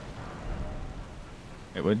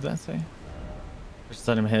 Wait, what did that say? Just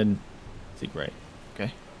let him head. Seek right.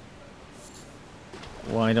 Okay.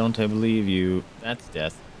 Why don't I believe you? That's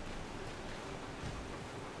death.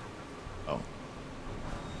 Oh.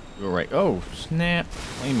 You were right. Oh, snap.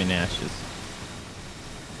 Flaming ashes.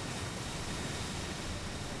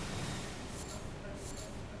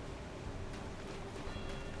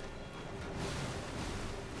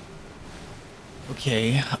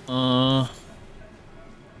 Okay, I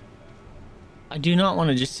do not want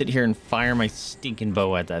to just sit here and fire my stinking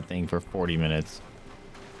bow at that thing for 40 minutes.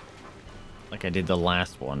 Like I did the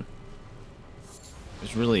last one.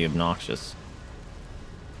 It's really obnoxious.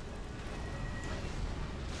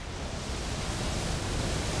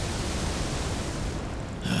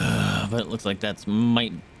 But it looks like that's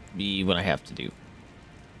might be what I have to do.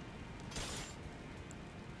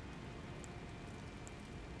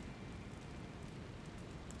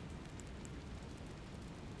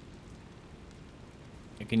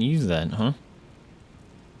 I can use that, huh?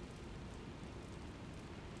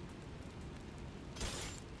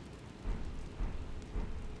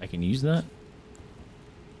 I can use that?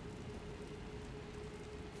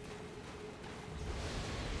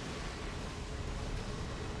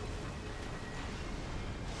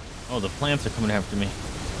 Oh, the plants are coming after me.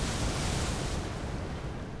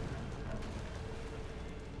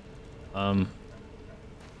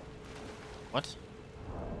 What?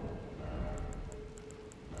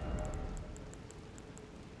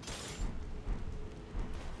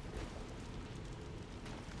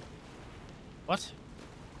 What?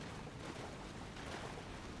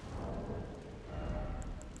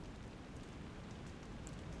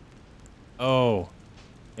 Oh,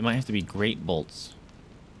 it might have to be great bolts.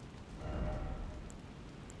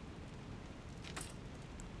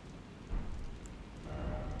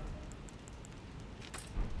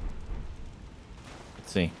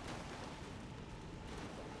 Let's see.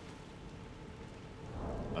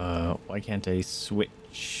 Why can't I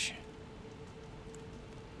switch?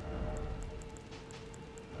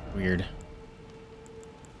 Weird.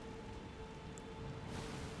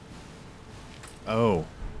 Oh,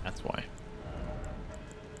 that's why.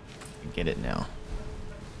 I get it now.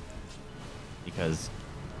 Because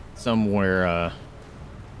somewhere,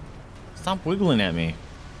 stop wiggling at me.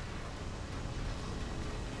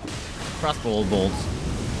 Crossbow bolts.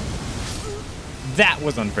 That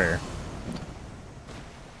was unfair.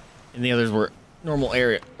 And the others were normal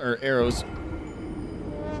arrows.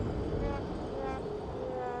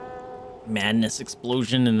 Madness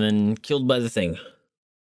explosion and then killed by the thing.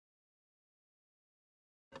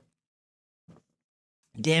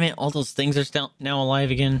 Damn it, all those things are still now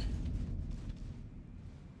alive again.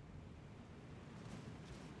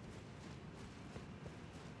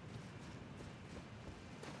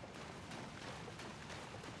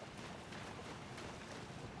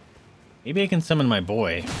 Maybe I can summon my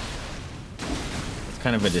boy. It's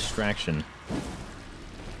kind of a distraction.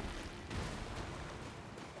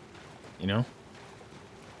 You know?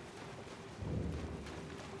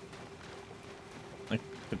 That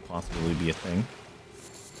could possibly be a thing.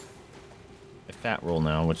 A fat roll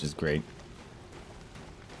now, which is great.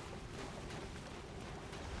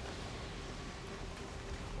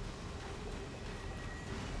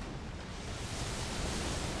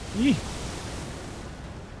 Yee.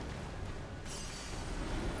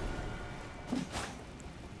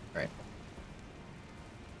 All right.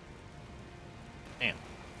 Damn.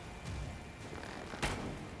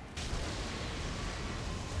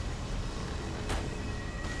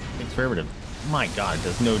 Takes forever to... My god, it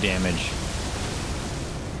does no damage.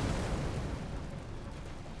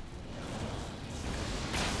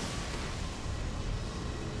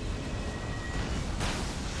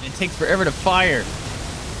 It takes forever to fire.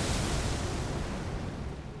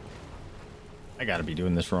 I gotta be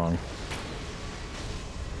doing this wrong.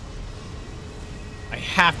 I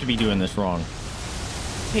have to be doing this wrong.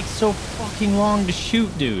 It takes so fucking long to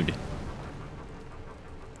shoot, dude.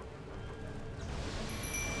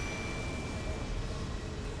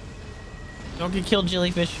 Don't get killed,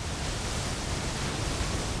 jellyfish.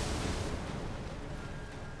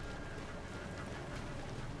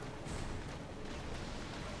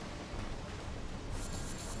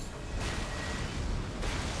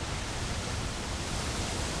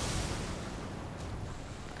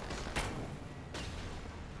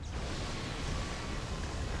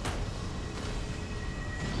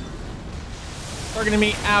 Targeting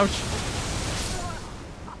me. Ouch.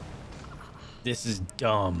 This is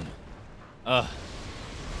dumb. Ugh.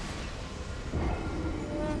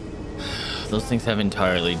 Those things have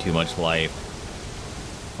entirely too much life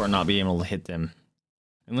for not being able to hit them.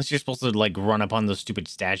 Unless you're supposed to like run up on those stupid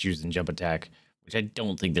statues and jump attack, which I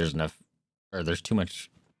don't think there's enough, or there's too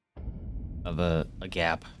much of a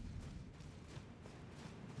gap.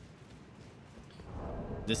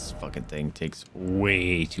 This fucking thing takes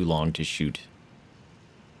way too long to shoot.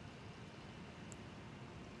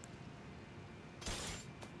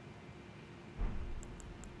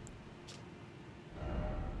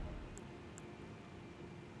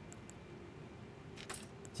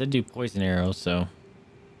 It said do poison arrows, so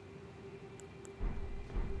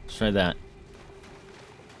let's try that.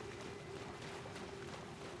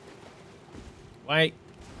 Why?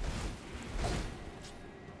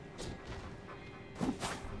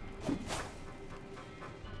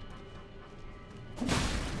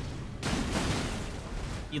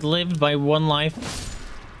 He lived by one life.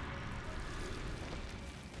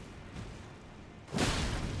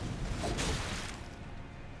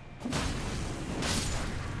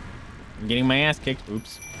 I'm getting my ass kicked.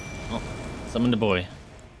 Oops. Oh, summoned a boy.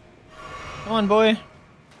 Come on, boy.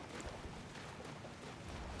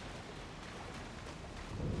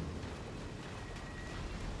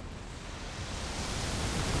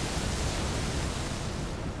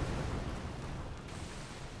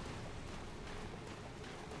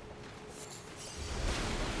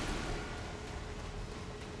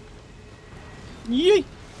 Yay!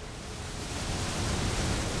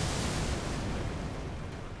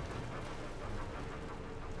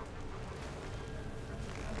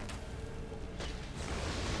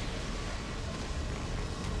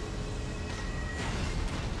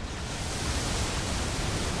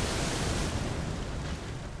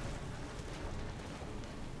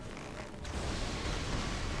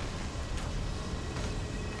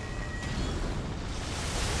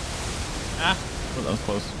 Ah, well, that was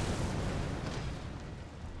close.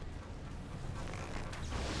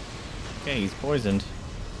 Okay, he's poisoned.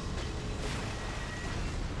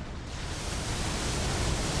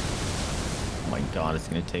 Oh my god, it's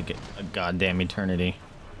gonna take a goddamn eternity.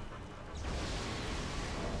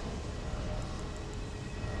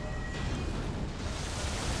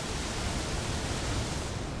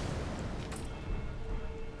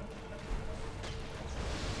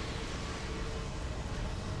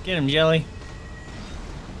 Get him, Jelly.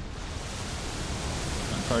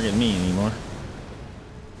 Not targeting me anymore.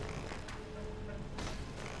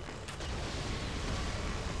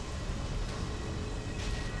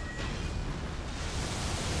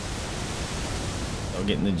 So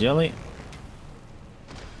getting the jelly.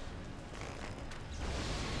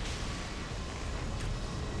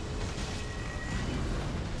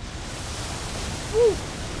 Woo.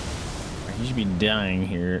 He should be dying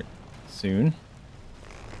here soon.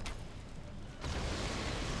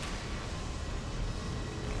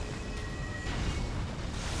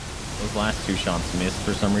 Those last two shots missed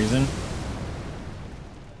for some reason.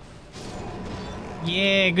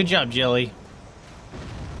 Yeah, good job, Jelly.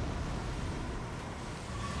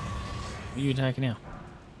 Who are you attacking now?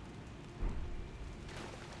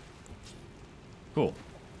 Cool.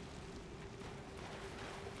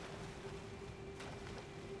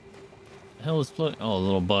 The hell is floating? Oh, a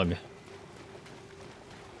little bug.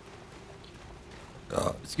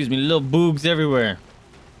 Excuse me, little boogs everywhere.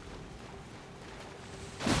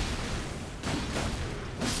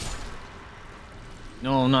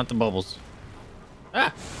 No, not the bubbles.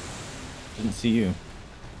 Ah! Didn't see you.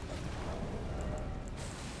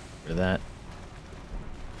 For that.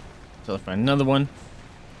 So I'll find another one.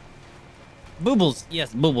 Boobles!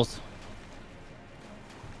 Yes, boobles.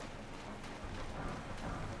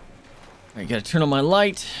 Alright, gotta turn on my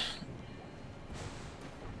light.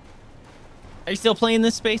 Are you still playing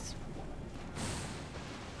this space?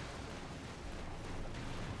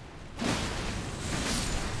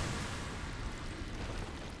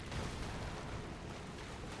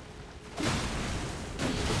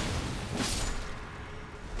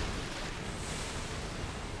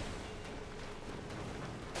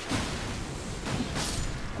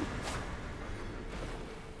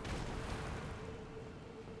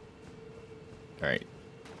 Alright.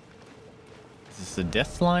 Is this a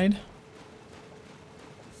death slide?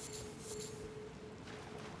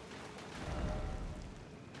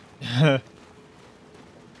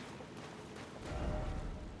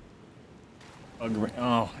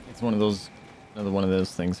 Oh, it's one of those, another one of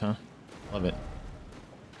those things, huh? Love it.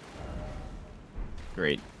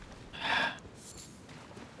 Great.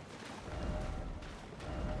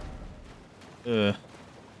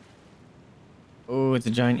 Oh, it's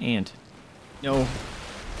a giant ant. No. I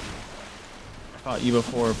fought you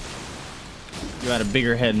before. You had a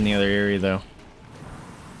bigger head in the other area, though.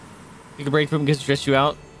 Take a break from it, stress you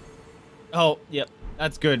out. Oh, yep.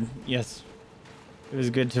 That's good. Yes. It was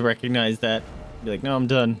good to recognize that. Be like, no, I'm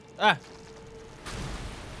done. Ah!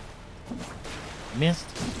 Missed.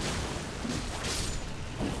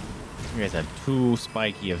 You guys have too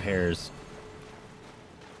spiky of hairs.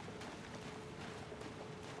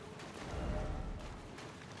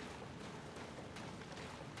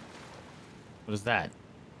 What is that?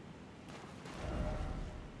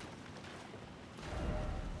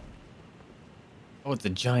 Oh, it's a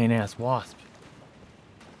giant ass wasp.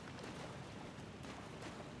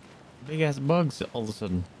 Big ass bugs all of a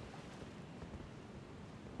sudden.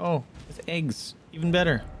 Oh, it's eggs. Even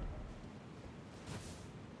better.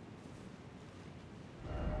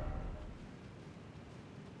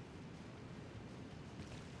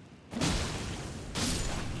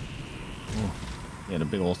 Oh, he had a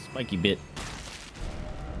big old spiky bit.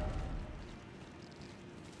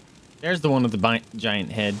 There's the one with the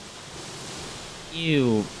giant head.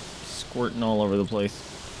 Ew. Squirting all over the place.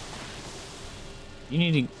 You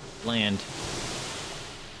need to land.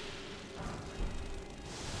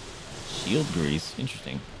 Shield grease.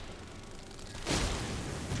 Interesting.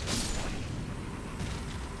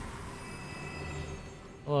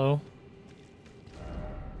 Hello.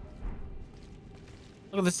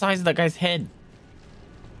 Look at the size of that guy's head.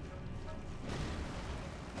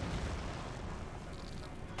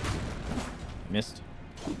 Missed.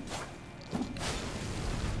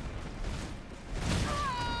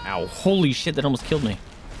 Ow. Holy shit, that almost killed me.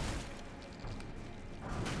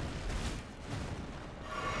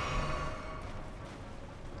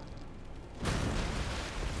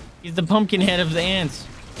 He's the pumpkin head of the ants.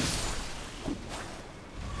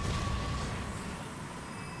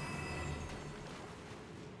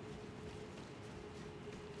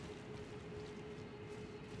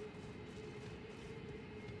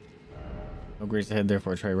 No grace ahead,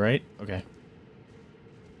 therefore try right. Okay.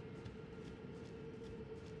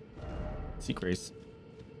 See grace.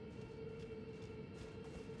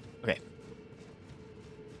 Okay. I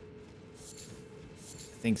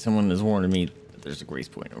think someone has warned me that there's a grace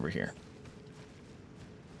point over here.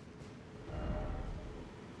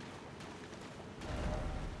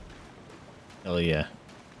 Hell yeah.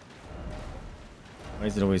 Why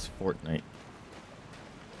is it always Fortnite?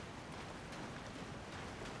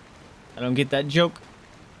 I don't get that joke.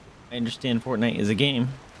 I understand Fortnite is a game,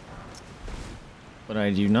 but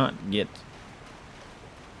I do not get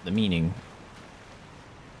the meaning.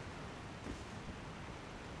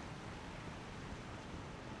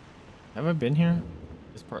 Have I been here?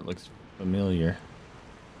 This part looks familiar.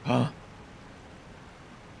 Huh?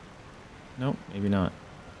 Nope, maybe not.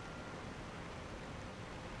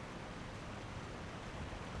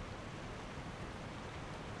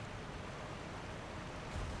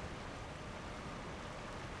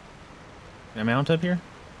 Can I mount up here?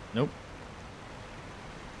 Nope.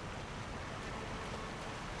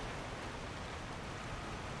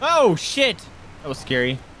 Oh, shit! That was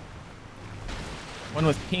scary. One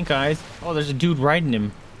with pink eyes. Oh, there's a dude riding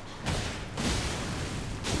him.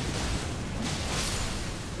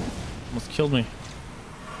 Almost killed me.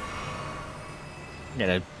 Got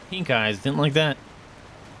a pink eyes. Didn't like that.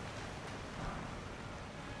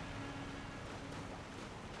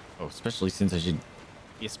 Oh, especially since I should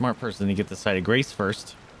be a smart person to get the side of grace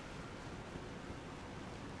first.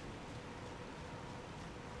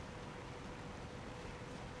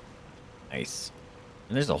 Nice.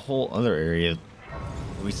 And there's a whole other area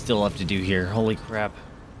we still have to do here. Holy crap.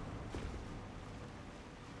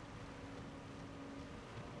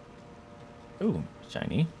 Ooh,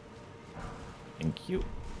 shiny. Thank you.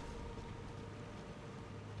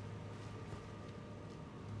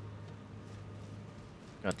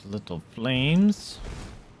 Got little flames.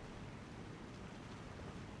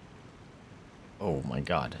 Oh my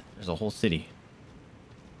god. There's a whole city.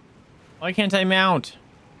 Why can't I mount?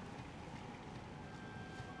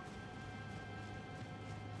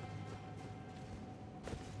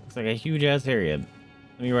 Looks like a huge ass area.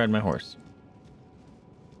 Let me ride my horse.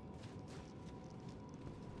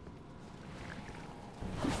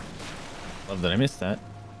 Love that I missed that.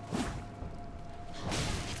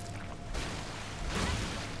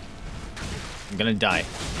 I'm gonna die.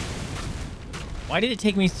 Why did it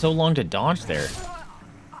take me so long to dodge there?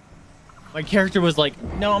 My character was like,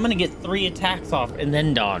 no, I'm gonna get 3 attacks off and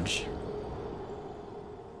then dodge.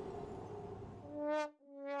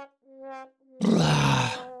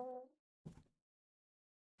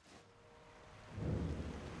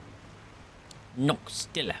 No,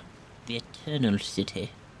 still. The Eternal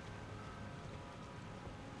City.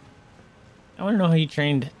 I want to know how you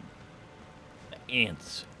trained the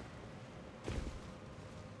ants.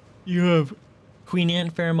 You have queen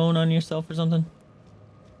ant pheromone on yourself or something?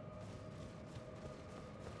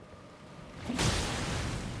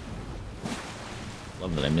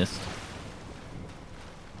 Love that I missed.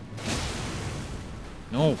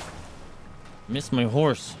 No. Missed my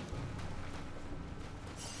horse.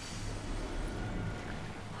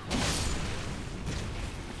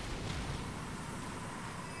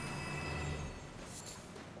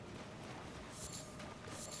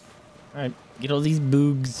 Alright, get all these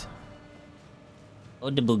boogs. Oh,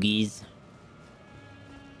 the boogies.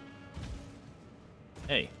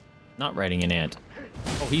 Hey, not riding an ant.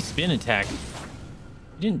 Oh, he spin attacked. You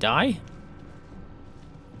didn't die?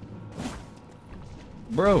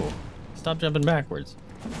 Bro, stop jumping backwards.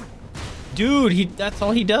 Dude, that's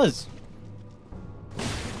all he does.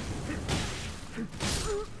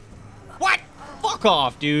 What? Fuck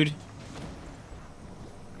off, dude.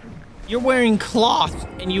 You're wearing cloth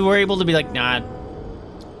and you were able to be like, nah.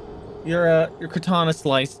 Your katana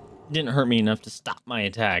slice didn't hurt me enough to stop my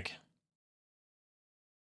attack.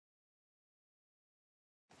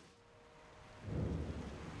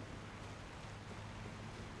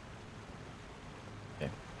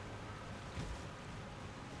 Okay.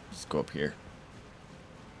 Just go up here.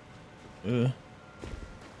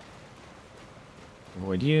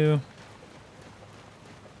 Avoid you.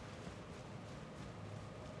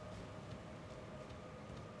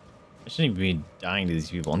 I shouldn't even be dying to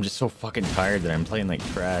these people. I'm just so fucking tired that I'm playing like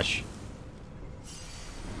trash.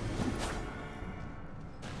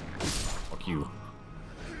 Fuck you.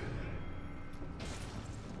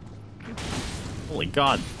 Holy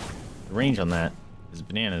god. The range on that is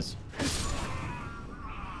bananas.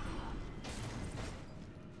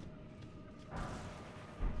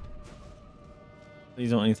 Please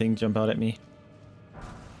don't anything jump out at me.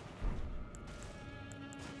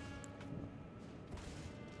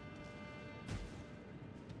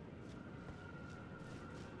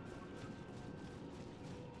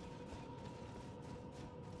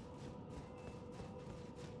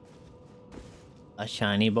 A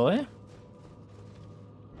shiny boy.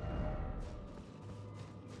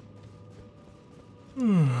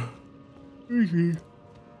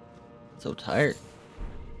 So tired.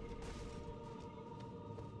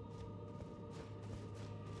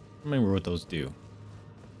 I remember what those do.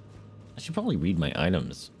 I should probably read my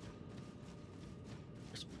items.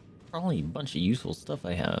 There's probably a bunch of useful stuff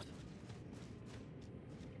I have.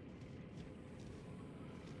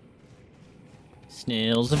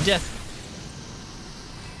 Snails of death.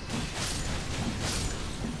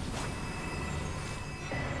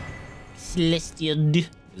 Celestial. Is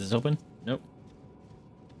this open? Nope.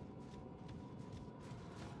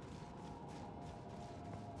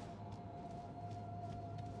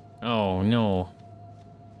 Oh no.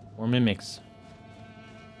 More mimics.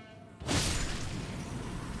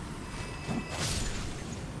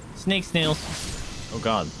 Snake snails. Oh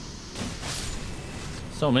god.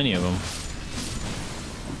 So many of them.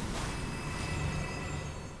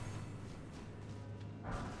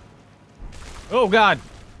 Oh god.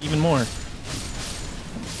 Even more.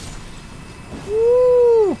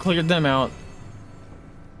 Woo! Cleared them out.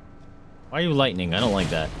 Why are you lightning? I don't like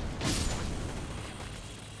that.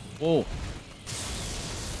 Whoa.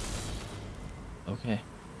 Okay.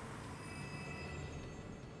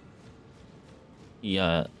 He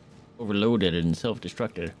overloaded and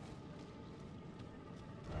self-destructed.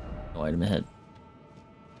 No item ahead.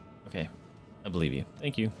 Okay. I believe you.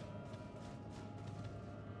 Thank you.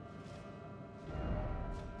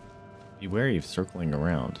 Be wary of circling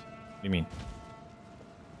around. What do you mean?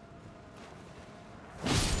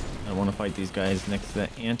 I want to fight these guys next to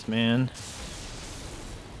that Ant-Man.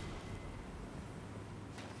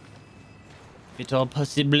 If at all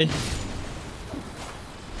possible. Come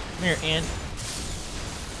here, Ant.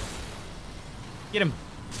 Get him.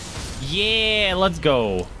 Yeah, let's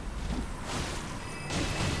go.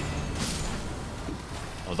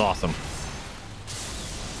 That was awesome.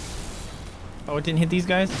 Oh, it didn't hit these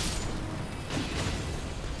guys?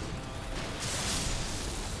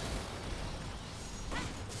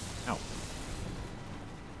 Ow.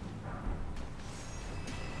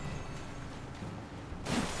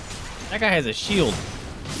 That guy has a shield.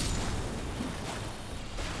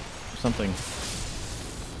 Or something.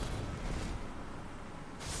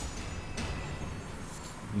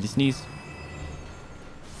 Need to sneeze.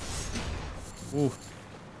 Ooh.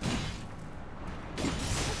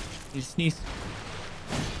 Need to sneeze.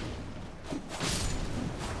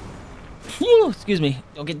 Whew, excuse me.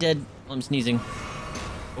 Don't get dead while I'm sneezing.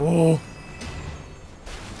 Oh!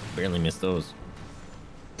 Barely missed those.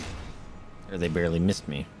 Or they barely missed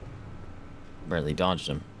me. Barely dodged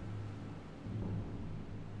them.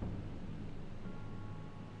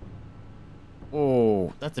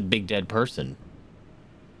 Oh, that's a big dead person.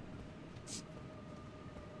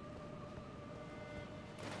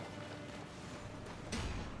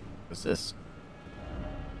 What's this?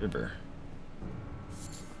 River.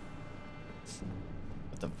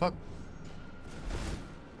 What the fuck?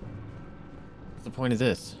 What's the point of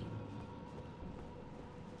this?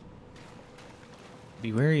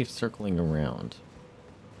 Be wary of circling around.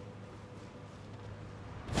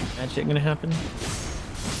 That shit gonna happen?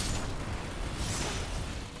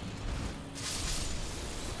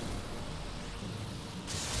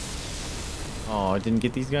 Oh, I didn't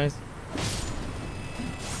get these guys?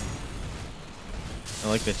 I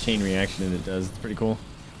like the chain reaction that it does. It's pretty cool.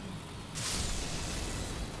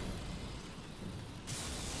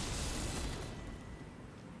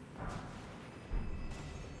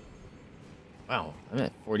 Wow, I'm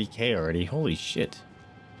at 40k already. Holy shit.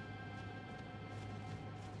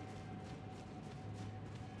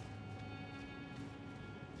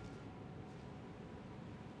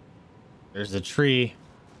 There's a tree.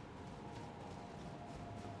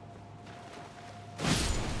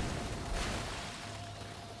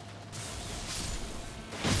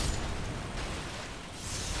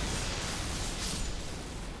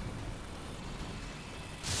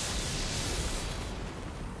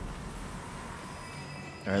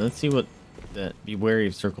 All right, let's see what that be wary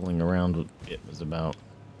of circling around it was about.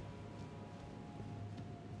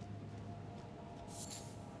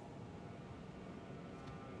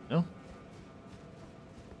 No?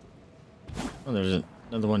 Oh, there's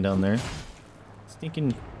another one down there.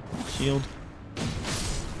 Stinking shield.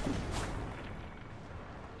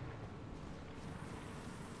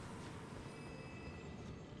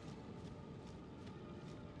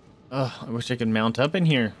 Oh, I wish I could mount up in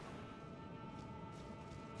here.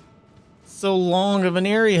 So long of an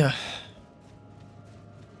area.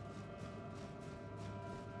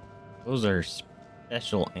 Those are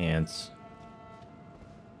special ants.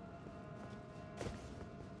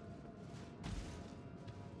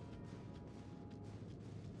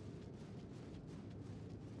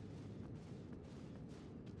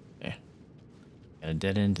 Okay. Got a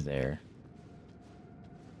dead end there.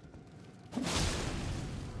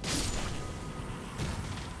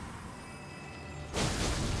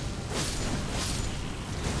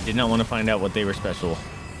 Did not want to find out what they were special.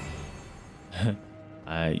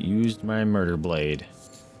 I used my murder blade.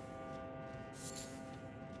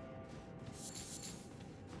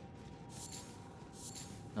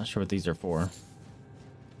 Not sure what these are for.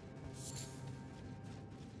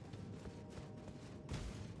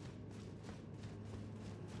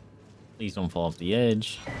 Please don't fall off the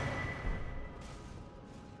edge.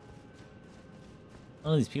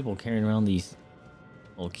 All these people carrying around these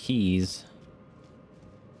little keys.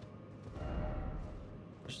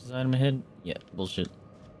 Item ahead? Yeah, bullshit.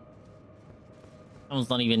 That one's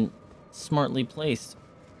not even smartly placed.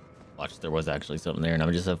 Watch, there was actually something there and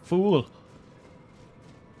I'm just a fool.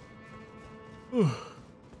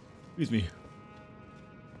 Excuse me.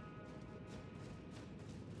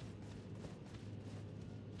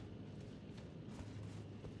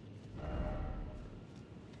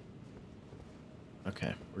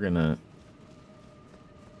 Okay, we're gonna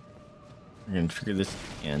trigger this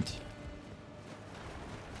ant.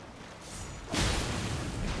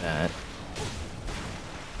 That.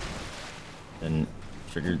 Then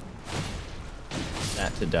triggered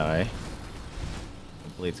that to die.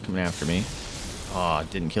 Hopefully it's coming after me. Oh,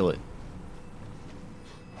 didn't kill it.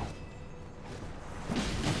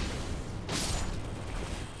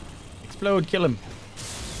 Explode, kill him.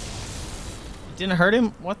 It didn't hurt him?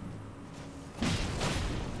 What?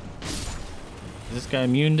 Is this guy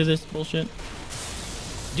immune to this bullshit?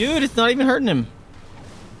 Dude, it's not even hurting him.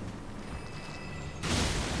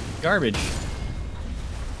 Garbage.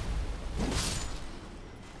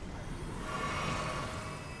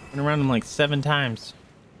 Went around him like 7 times.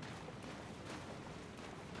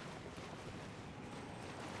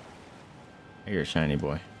 You're a shiny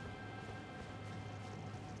boy.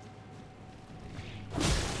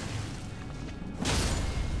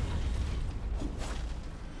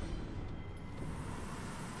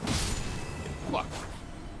 Fuck.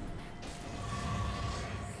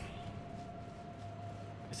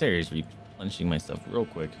 This area is replenishing myself real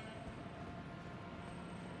quick.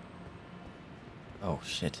 Oh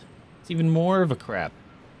shit. It's even more of a crap.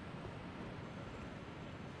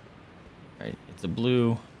 Alright, it's a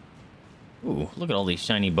blue. Ooh, look at all these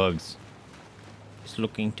shiny bugs. Just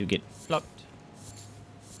looking to get plucked.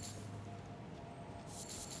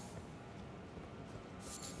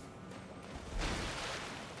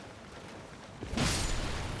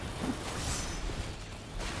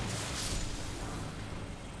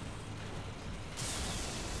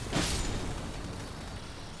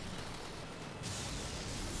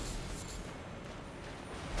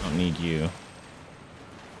 need you.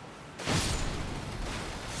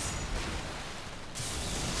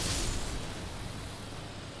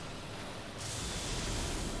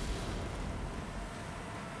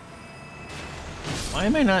 Why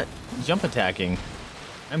am I not jump attacking?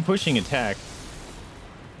 I'm pushing attack.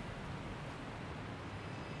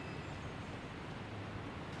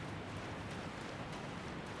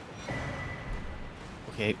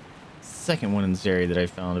 Okay, second one in this area that I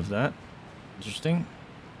found of that. Interesting.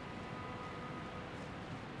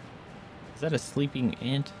 Is that a sleeping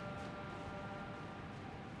ant?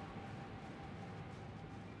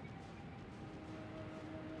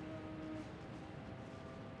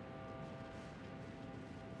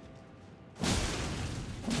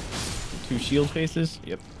 Two shield faces?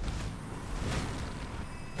 Yep.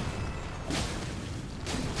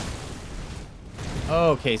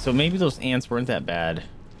 Okay, so maybe those ants weren't that bad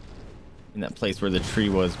in that place where the tree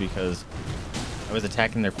was because I was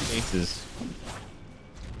attacking their faces.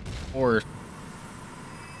 Or it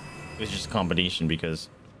was just a combination because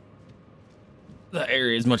the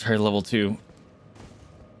area is much higher level too.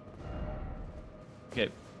 Okay.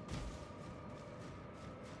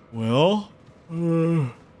 Well,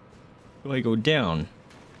 do I go down?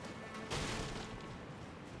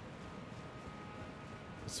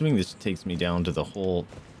 Assuming this takes me down to the whole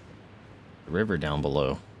river down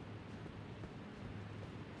below.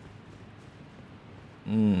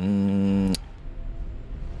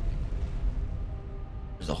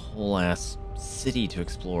 There's a whole ass city to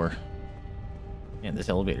explore. Man, this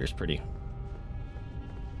elevator is pretty.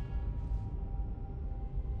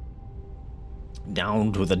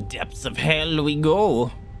 Down to the depths of hell we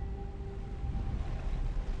go.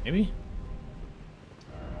 Maybe?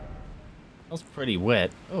 Smells pretty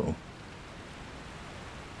wet. Oh.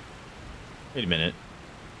 Wait a minute.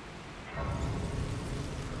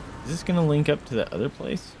 Is this gonna link up to the other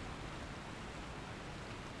place?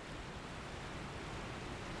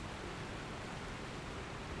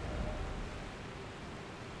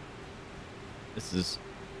 This is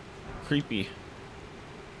creepy.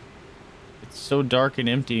 It's so dark and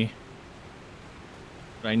empty.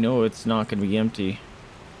 But I know it's not gonna be empty.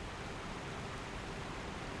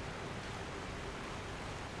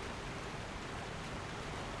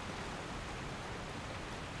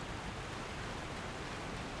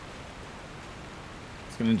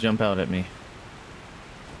 Gonna jump out at me.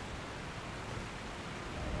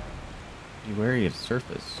 Be wary of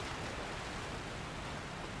surface.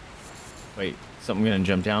 Wait, something gonna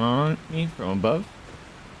jump down on me from above?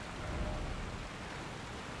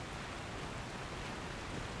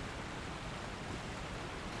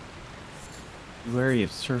 Be wary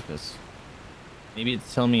of surface. Maybe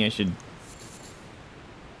it's telling me I should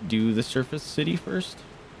do the surface city first?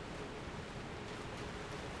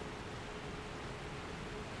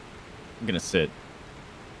 I'm gonna sit.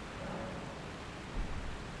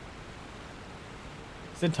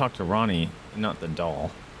 I said talk to Ronnie, not the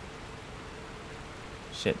doll.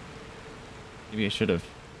 Shit. Maybe I should have.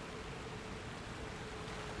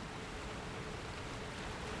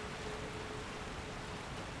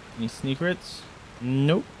 Any secrets?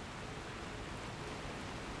 Nope.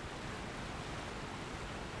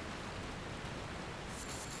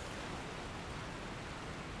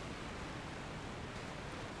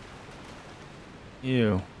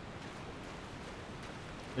 Ew.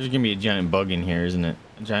 There's gonna be a giant bug in here, isn't it?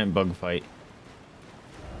 A giant bug fight.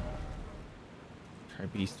 Try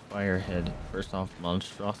beast firehead. First off,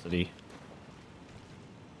 monstrosity.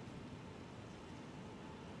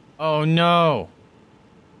 Oh no!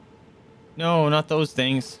 No, not those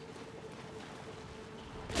things.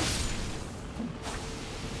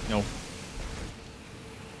 No.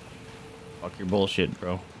 Fuck your bullshit,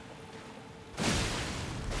 bro.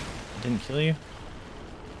 Didn't kill you?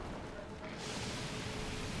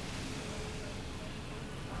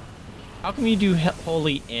 How come you do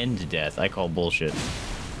holy end death? I call bullshit.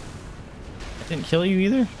 That didn't kill you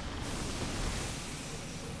either?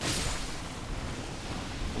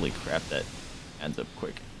 Holy crap, that adds up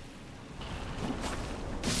quick.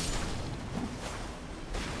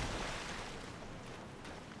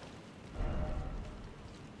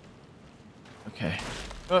 Okay.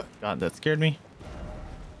 Oh, God, that scared me.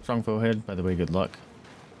 Strong foe ahead. By the way, good luck.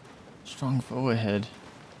 Strong foe ahead.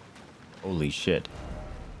 Holy shit.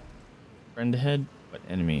 Friend ahead? What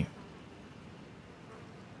enemy?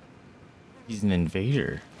 He's an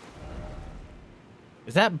invader.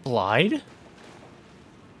 Is that Blide?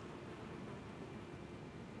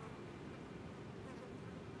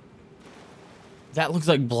 That looks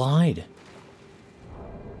like Blide.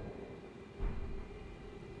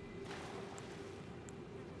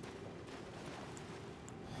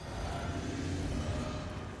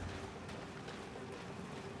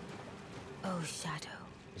 Baleful Shadow.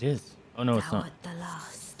 It is. Oh no, it's Thou not. art the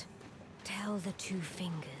last. Tell the two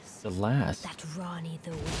fingers The last. that Rani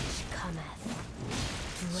the Witch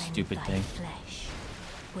cometh. Rend Stupid thy thing. flesh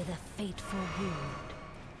with a fateful wound,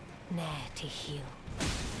 ne'er to heal.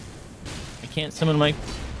 I can't summon my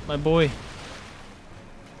boy.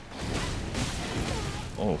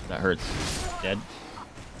 Oh, that hurts. Dead.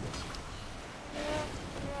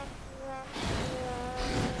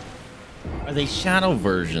 Are they shadow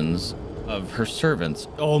versions of her servants?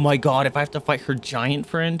 Oh my god, if I have to fight her giant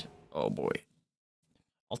friend? Oh boy.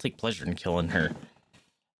 I'll take pleasure in killing her.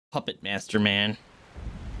 Puppet master man.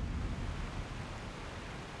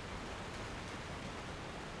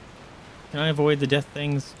 Can I avoid the death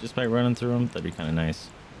things just by running through them? That'd be kind of nice.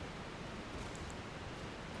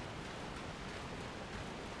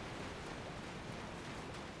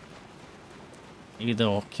 Maybe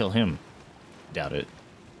they'll kill him. Doubt it.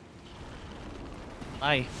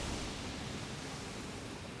 Bye.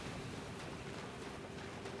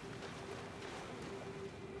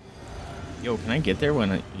 Yo, can I get there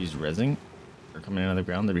when he's rezzing? Or coming out of the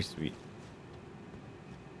ground? That'd be sweet.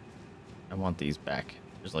 I want these back.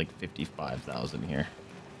 There's like 55,000 here.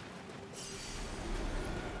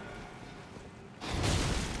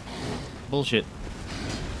 Bullshit.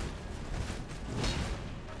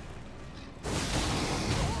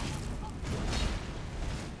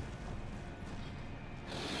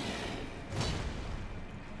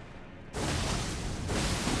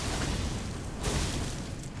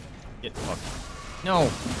 Get fucked. No.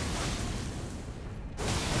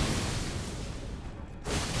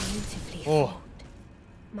 Beautifully Oh. fought.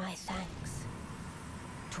 My thanks.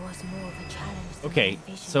 'Twas more of a challenge than Okay, my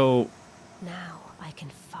vision. so Now I can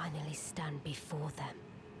finally stand before them.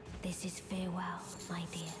 This is farewell, my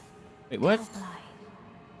dear. wait, what? Tell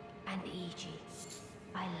Blythe and Eg.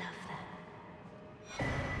 I love them.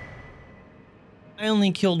 I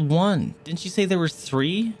only killed one. Didn't you say there were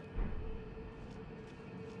 3?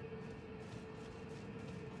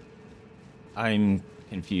 I'm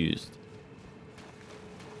confused.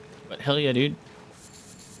 But hell yeah, dude.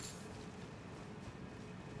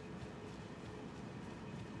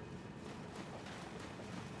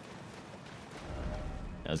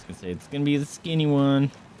 I was gonna say it's gonna be the skinny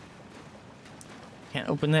one. Can't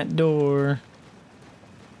open that door.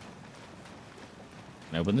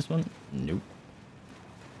 Can I open this one? Nope.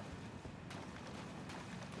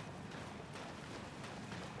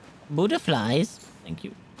 Buddha flies. Thank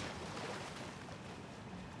you.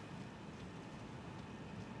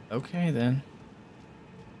 Okay then.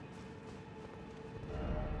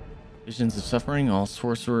 Visions of suffering, all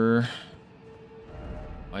sorcerer.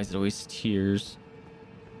 Why is it always tears?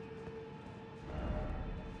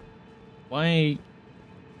 Why?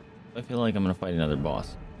 I feel like I'm gonna fight another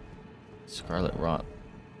boss. Scarlet Rot.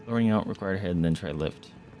 Lowering out required head and then try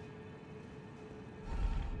lift.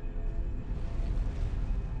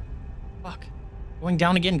 Fuck. Going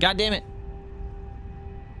down again, god damn it.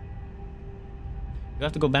 You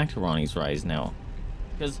have to go back to Ronnie's Rise now.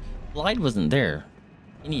 Because Blythe wasn't there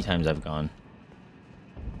any times I've gone.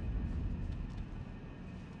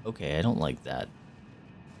 Okay, I don't like that.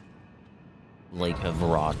 Lake of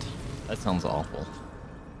Rot. That sounds awful.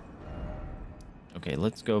 Okay,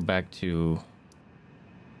 let's go back to...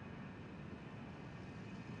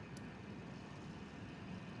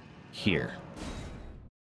 here.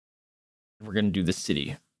 We're gonna do the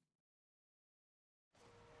city.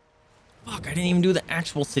 Fuck, I didn't even do the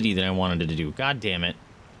actual city that I wanted to do. God damn it.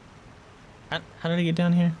 How did I get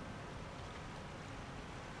down here?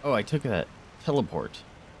 Oh, I took that teleport.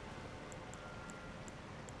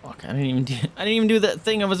 Fuck, I didn't even do that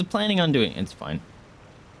thing I was planning on doing. It's fine.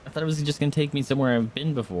 I thought it was just gonna take me somewhere I've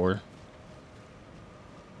been before.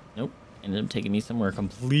 Nope. Ended up taking me somewhere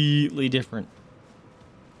completely different.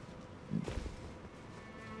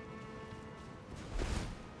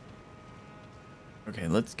 Okay,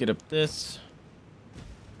 let's get up this.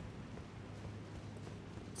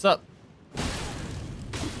 What's up?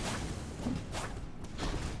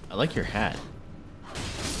 I like your hat.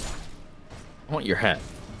 I want your hat.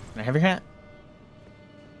 Can I have your hat?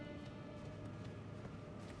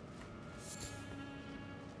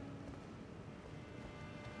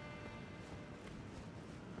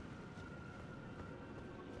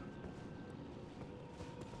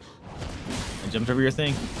 I jumped over your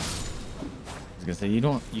thing. I was gonna say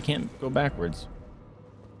you can't go backwards.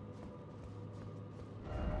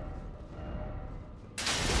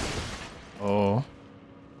 Oh.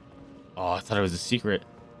 Oh, I thought it was a secret.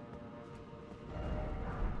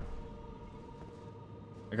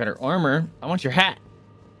 I got her armor. I want your hat.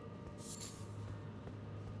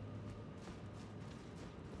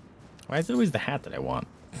 Why is it always the hat that I want?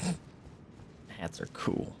 Hats are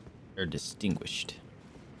cool. They're distinguished.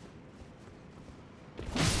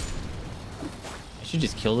 I should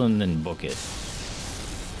just kill them and then book it.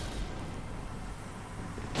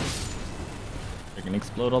 They're gonna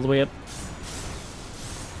explode all the way up.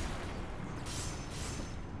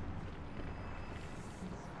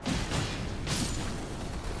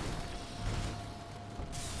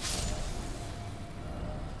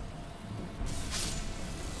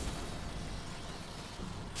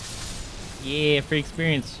 Yeah, free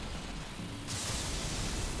experience.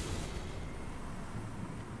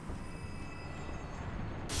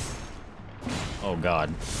 Oh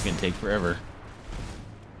god, it's gonna take forever.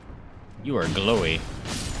 You are glowy.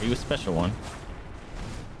 Are you a special one?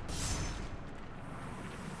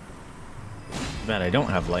 Too bad I don't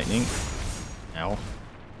have lightning. Ow.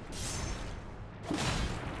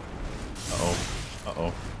 Uh-oh.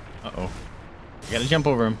 Uh-oh. Uh-oh. I gotta jump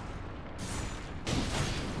over him.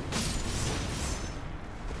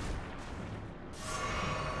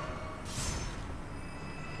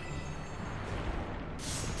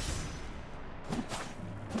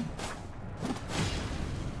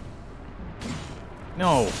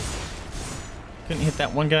 No. Couldn't hit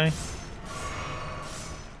that one guy.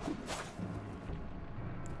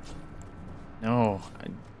 No.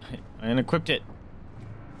 I unequipped it.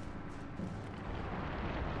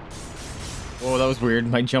 Whoa, that was weird.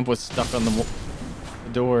 My jump was stuck on the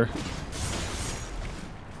door.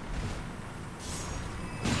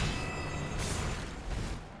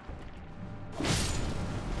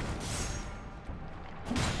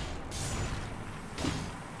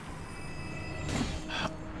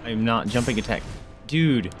 I'm not jumping attack.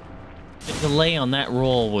 Dude, the delay on that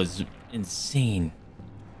roll was insane.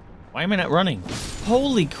 Why am I not running?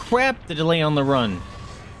 Holy crap, the delay on the run.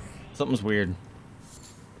 Something's weird.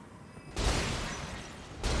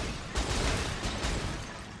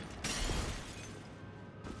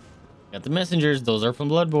 Got the messengers. Those are from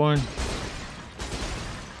Bloodborne.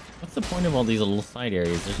 What's the point of all these little side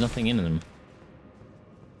areas? There's nothing in them.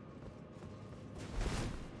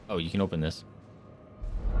 Oh, you can open this.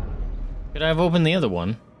 Could I have opened the other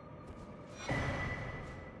one?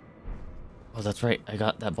 Oh, that's right. I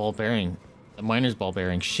got that ball bearing. The miner's ball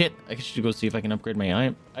bearing. Shit. I should go see if I can upgrade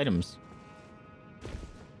my items.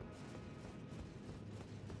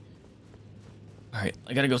 Alright.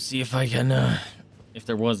 I gotta go see if I can, if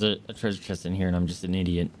there was a treasure chest in here and I'm just an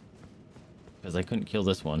idiot. Because I couldn't kill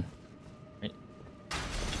this one. Right?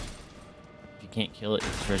 If you can't kill it,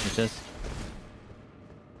 it's a treasure chest.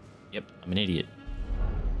 Yep. I'm an idiot.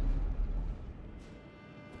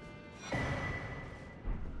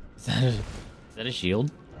 Is that a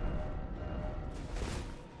shield?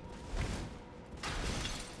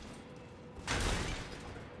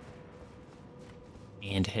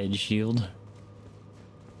 And head shield.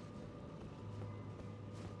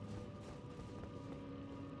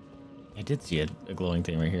 I did see a glowing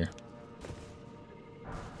thing right here.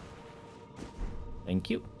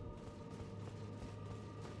 Thank you.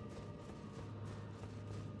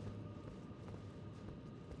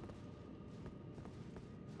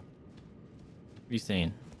 What are you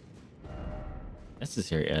saying?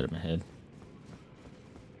 Necessary item ahead.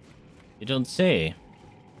 You don't say.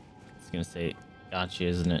 It's gonna say gotcha,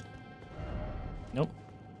 isn't it? Nope.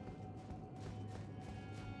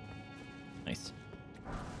 Nice.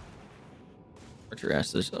 Archer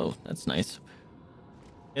ashes. Oh, that's nice.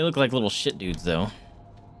 They look like little shit dudes, though.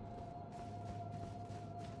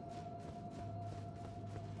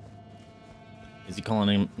 Is he calling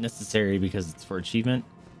him necessary because it's for achievement?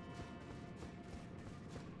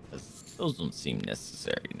 Those don't seem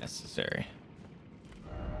necessary.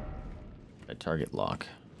 A target lock.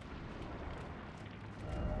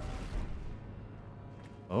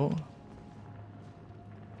 Oh.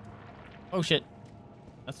 Oh shit.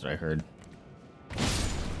 That's what I heard.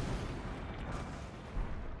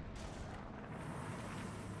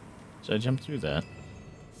 Should I jump through that?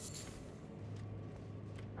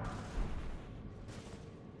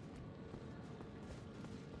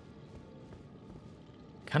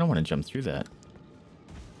 Kind of want to jump through that.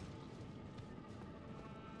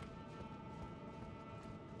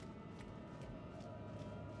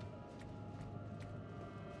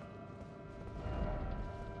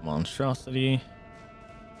 Monstrosity.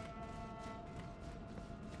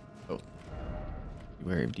 Oh.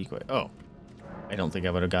 Beware of decoy. Oh. I don't think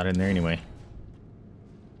I would have got in there anyway.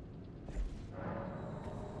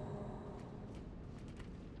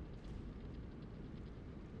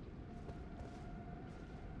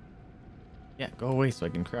 Yeah, go away so I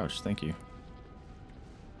can crouch. Thank you.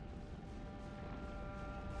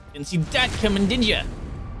 Didn't see that coming, did ya?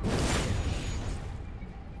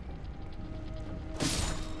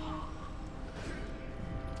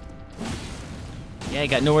 Yeah, I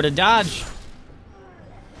got nowhere to dodge.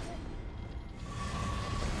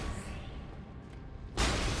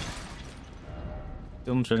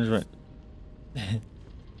 Film turns right.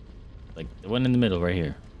 Like the one in the middle right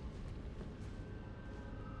here.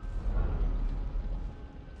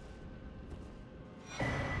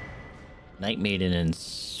 Night Maiden and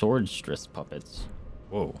Swordstress puppets.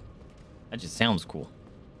 Whoa. That just sounds cool.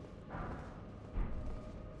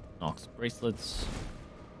 Nox bracelets.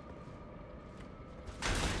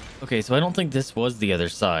 Okay, so I don't think this was the other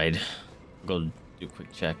side. I'll go do a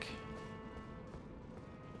quick check.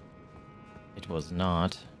 It was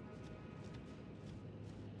not.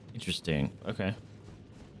 Interesting. Okay. I'm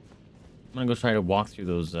gonna go try to walk through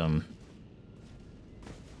those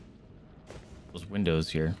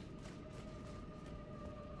windows here.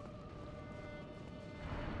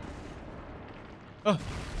 Oh!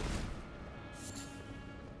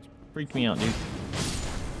 Freaked me out, dude.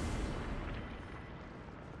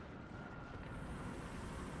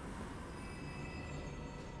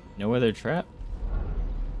 No other trap?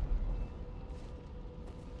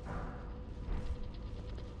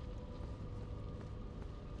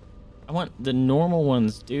 I want the normal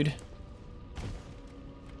ones, dude.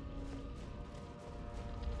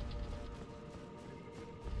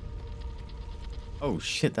 Oh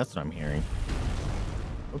shit, that's what I'm hearing.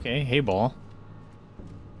 Okay, hey ball.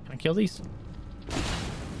 Can I kill these?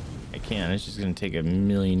 I can, it's just gonna take a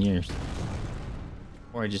million years.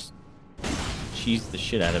 Or I just cheese the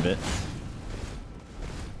shit out of it.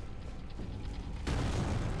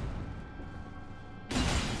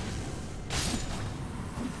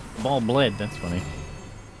 Ball bled, that's funny.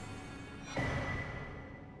 Did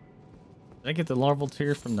I get the larval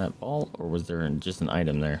tear from that ball, or was there just an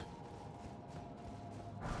item there?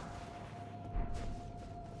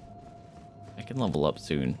 I can level up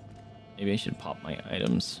soon. Maybe I should pop my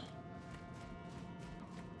items.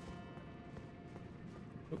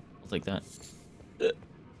 Oh, I'll take that.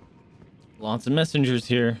 Lots of messengers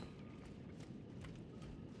here.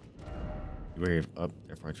 Be wary of up,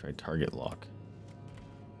 therefore I tried target lock.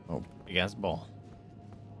 Oh, big ass ball.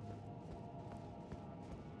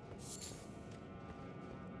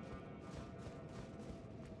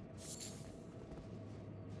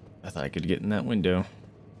 I thought I could get in that window.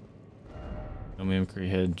 No mimicry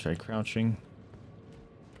head, try crouching.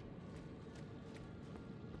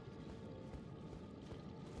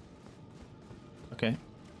 Okay.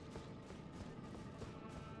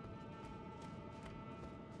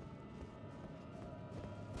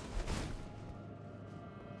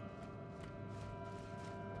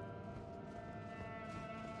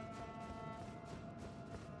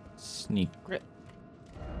 Sneak grip.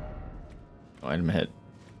 Oh, item ahead.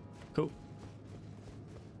 Cool.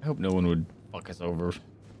 I hope no one would fuck us over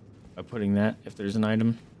by putting that if there's an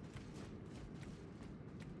item.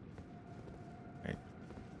 Alright.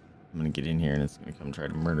 I'm gonna get in here and it's gonna come try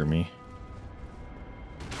to murder me.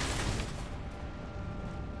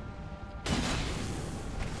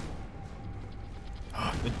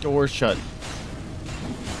 The door shut.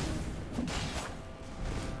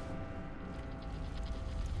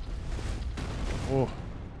 Oh.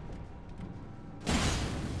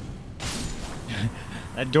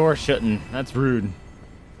 That door shutting. That's rude.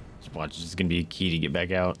 Just watch, this is gonna be a key to get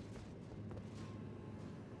back out.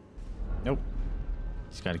 Nope.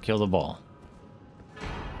 Just gotta kill the ball.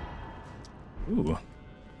 Ooh.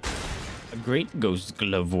 A great ghost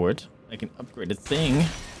glovewort. I can upgrade a thing.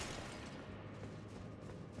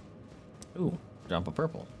 Ooh, drop a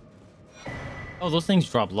purple. Oh, those things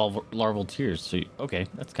drop larval tears. So, okay,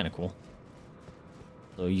 that's kind of cool.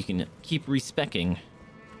 So you can keep respecking.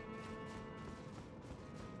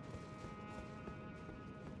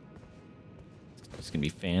 It's gonna be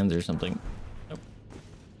fans or something. Nope.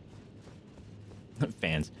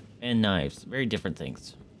 Fans and knives, very different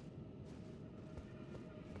things.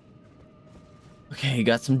 Okay,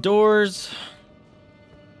 got some doors.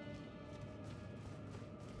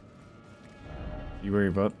 You worry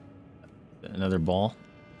about another ball?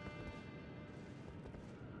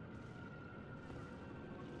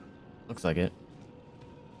 Looks like it.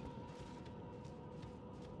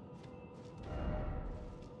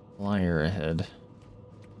 Flyer ahead.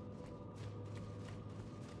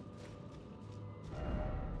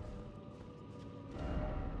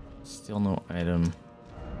 Still no item.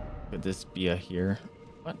 Could this be a here?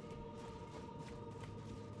 What?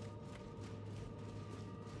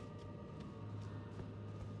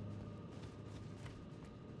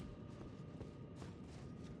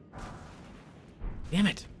 Damn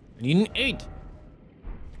it. I need an 8.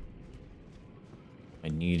 I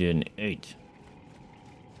need an 8.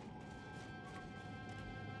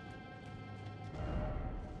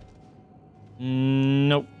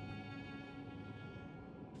 Nope.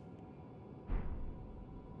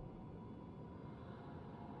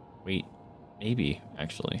 Wait, maybe,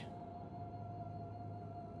 actually.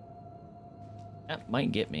 That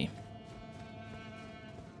might get me.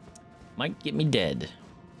 Might get me dead.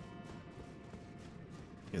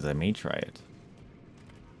 Because I may try it.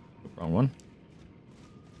 Wrong one.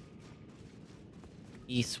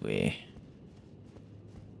 East way.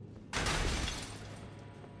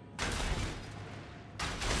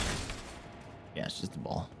 Yeah, it's just a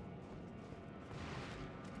ball.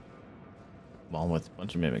 Ball with a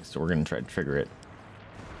bunch of mimics, so we're gonna try to trigger it.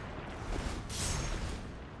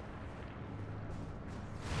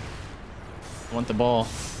 I want the ball.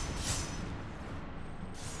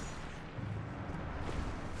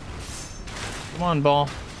 Come on, ball.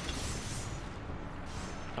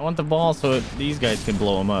 I want the ball so these guys can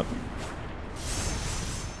blow him up.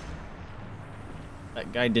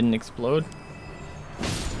 That guy didn't explode.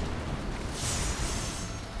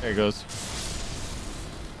 There he goes.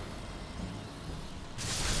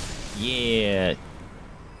 Yeah.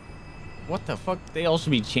 What the fuck? They all should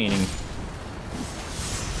be chaining.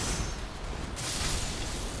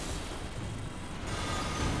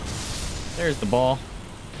 There's the ball.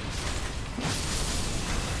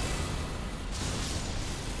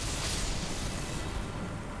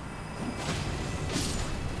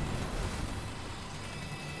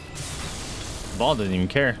 The ball doesn't even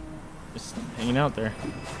care. Just hanging out there.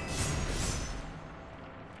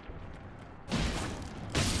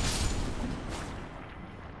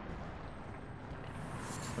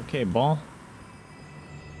 Okay, ball. What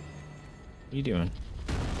are you doing?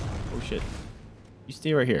 Oh shit. You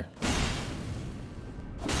stay right here.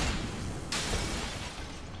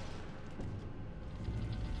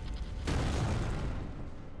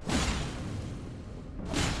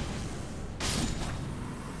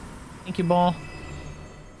 Thank you, ball.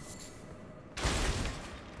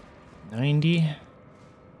 90. I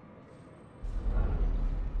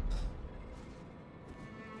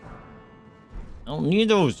don't need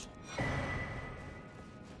those.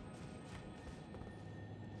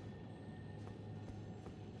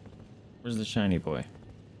 Where's the shiny boy?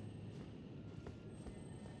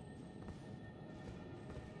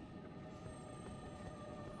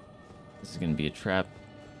 This is gonna be a trap.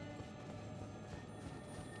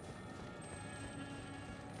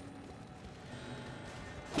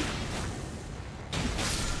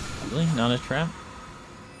 Really? Not a trap?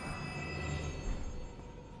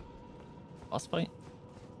 Boss fight?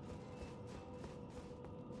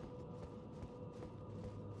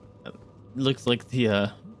 Looks like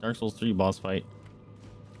the Dark Souls 3 boss fight.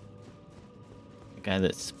 The guy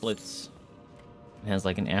that splits and has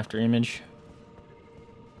like an after image.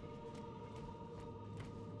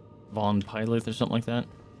 Von Pilot or something like that.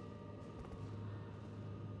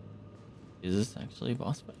 Is this actually a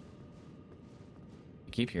boss fight?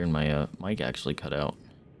 I keep hearing my mic actually cut out.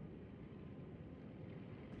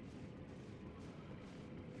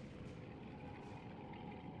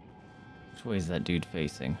 Which way is that dude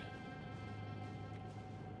facing?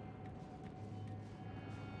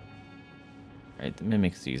 Alright, the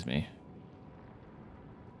mimic sees me.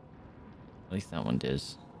 At least that one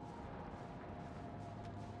does.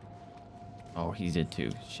 Oh, he did too.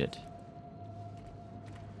 Shit.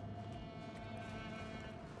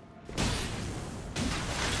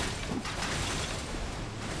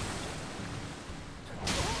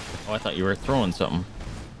 Oh, I thought you were throwing something.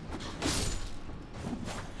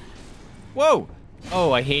 Whoa!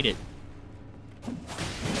 Oh, I hate it.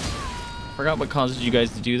 Forgot what causes you guys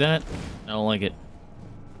to do that. I don't like it.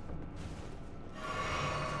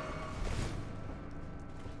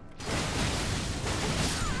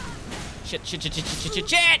 Shit, shit, shit, shit, shit, shit,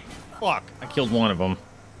 shit! Fuck! I killed one of them.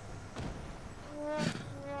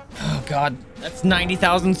 Oh, God. That's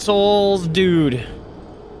 90,000 souls, dude.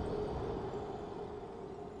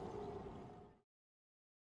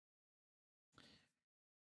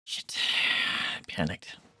 Shit. I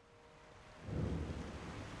panicked.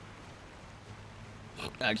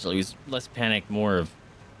 Actually, it was less panic, more of...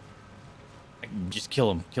 I can just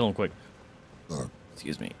kill him. Kill him quick.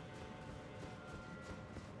 Excuse me.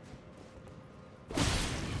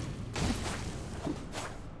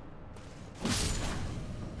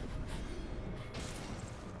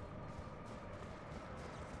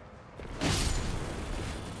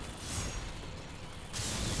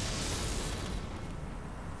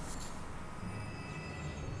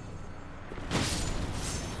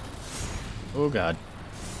 Oh, God.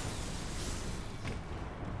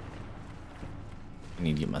 I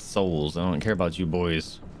need to get my souls. I don't care about you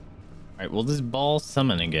boys. Alright, will this ball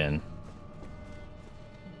summon again?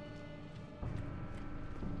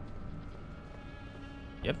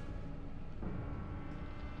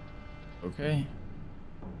 Okay.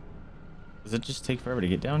 Does it just take forever to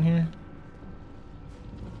get down here?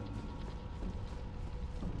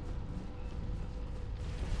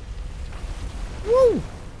 Woo!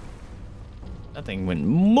 That thing went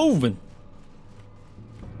moving.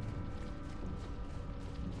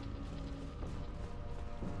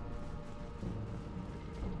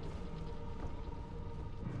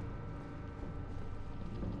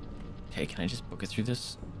 Okay, can I just book it through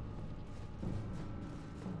this?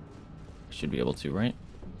 I should be able to, right?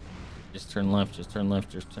 Just turn left, just turn left,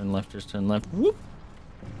 just turn left, just turn left. Whoop!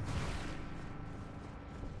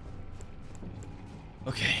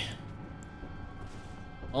 Okay.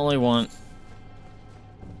 All I want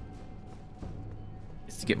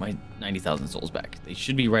is to get my 90,000 souls back. They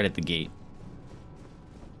should be right at the gate.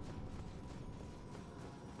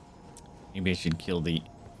 Maybe I should kill the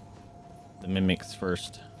mimics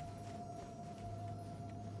first.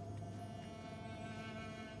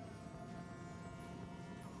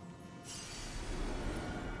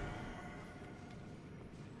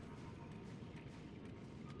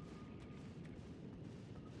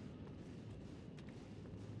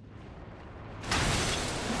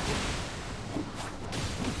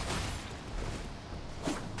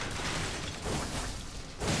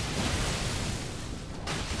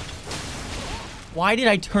 Why did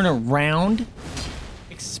I turn around?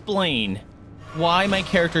 Explain why my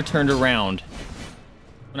character turned around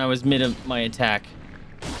when I was mid of my attack.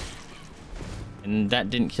 And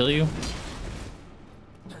that didn't kill you?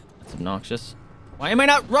 That's obnoxious. Why am I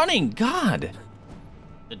not running? God!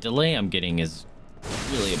 The delay I'm getting is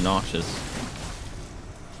really obnoxious.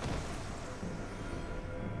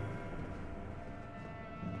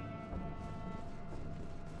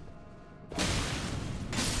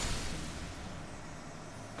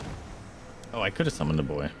 Oh, I could have summoned a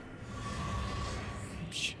boy.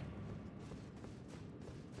 Psh.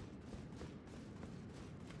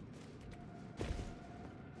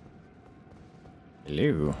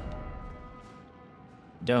 Hello.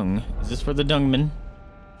 Dung. Is this for the Dungman?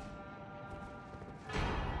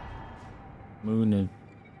 Moon of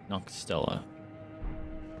Nocstella.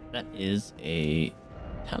 That is a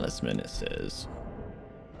talisman, it says.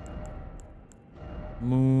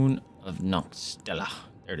 Moon of Nocstella.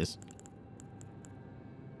 There it is.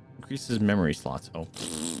 Increases memory slots. Oh.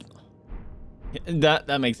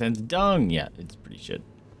 That makes sense. Dung. Yeah, it's pretty shit.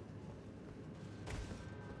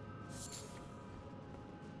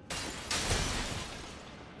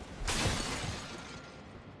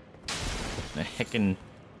 I heckin'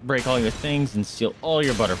 break all your things and steal all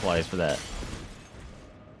your butterflies for that.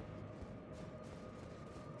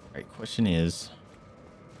 Alright, question is,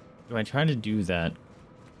 do I try to do that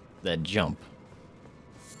jump?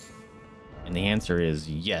 And the answer is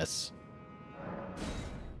yes.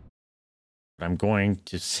 But I'm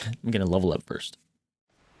gonna level up first.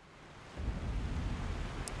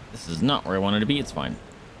 This is not where I wanted to be. It's fine.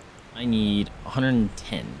 I need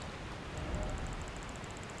 110.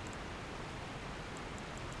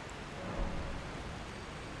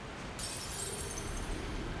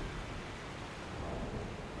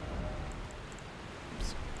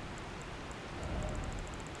 Oops.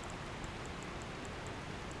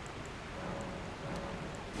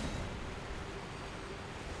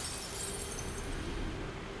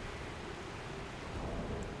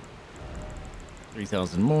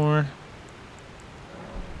 $3,000 more.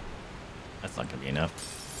 That's not gonna be enough.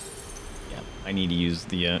 Yeah, I need to use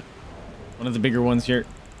the one of the bigger ones here.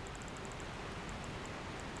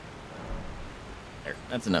 There,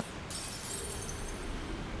 that's enough.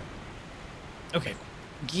 Okay,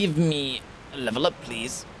 give me a level up,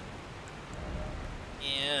 please.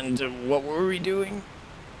 And what were we doing?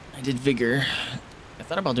 I did vigor. I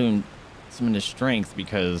thought about doing some into strength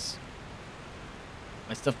because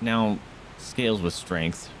my stuff now scales with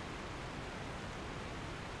strength.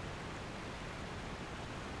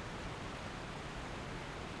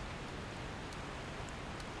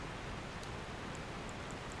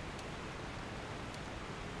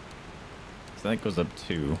 So that goes up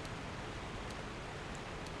 2.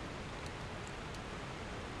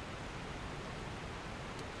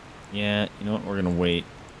 Yeah, you know what? We're gonna wait.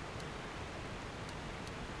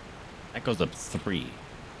 That goes up 3.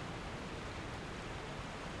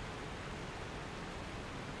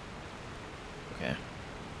 Okay.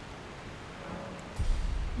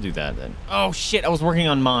 Do that then. Oh shit, I was working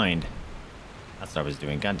on mind. That's what I was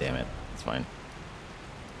doing. God damn it. It's fine.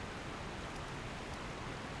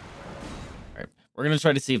 Alright. We're gonna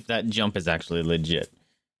try to see if that jump is actually legit.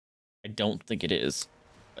 I don't think it is.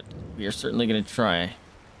 But we are certainly gonna try.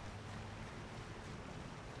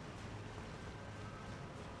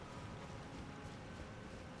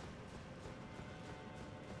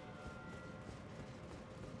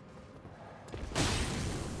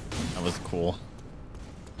 That was cool.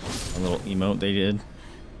 A little emote they did.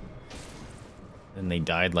 And they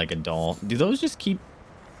died like a doll. Do those just keep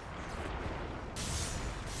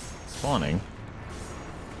spawning?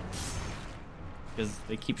 Because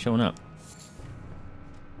they keep showing up.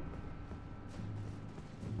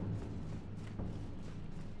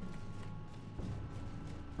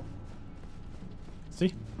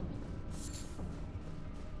 See?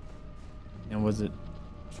 And was it?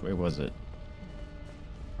 Which way was it?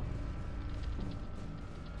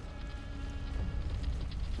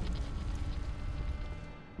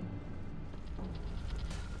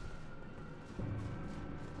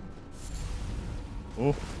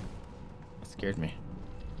 Oh, that scared me.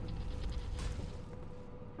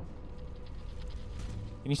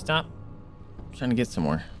 Can you stop? I'm trying to get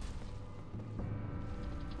somewhere.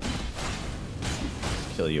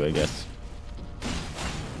 Kill you, I guess.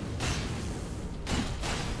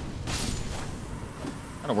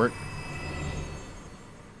 That'll work.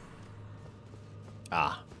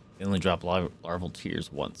 Ah, they only drop larval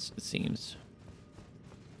tears once, it seems.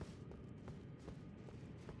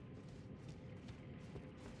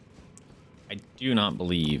 I do not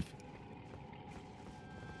believe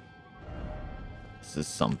this is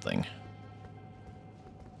something,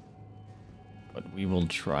 but we will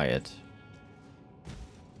try it.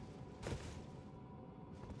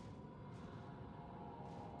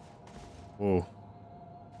 Whoa.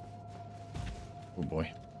 Oh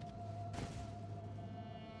boy.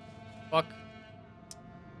 Fuck.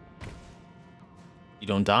 You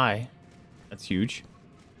don't die. That's huge.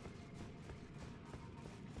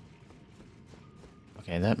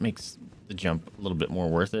 Okay, that makes the jump a little bit more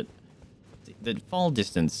worth it. The fall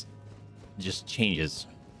distance just changes.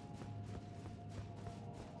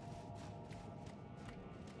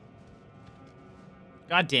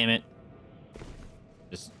 God damn it.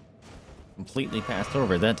 Just completely passed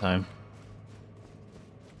over that time.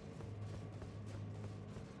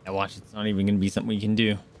 Now watch, it's not even going to be something we can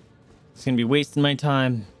do. It's going to be wasting my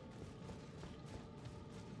time.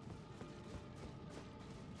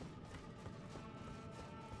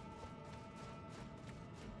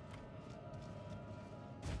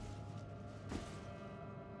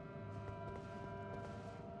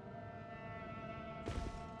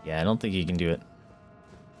 Yeah, I don't think he can do it.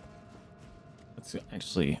 Let's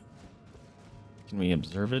actually... Can we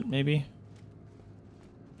observe it, maybe?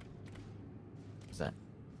 What's that?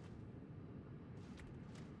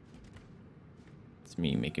 It's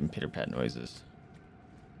me making pitter-pat noises.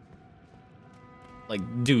 Like,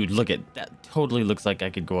 dude, look at that. Totally looks like I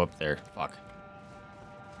could go up there. Fuck.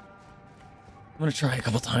 I'm gonna try a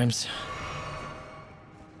couple times.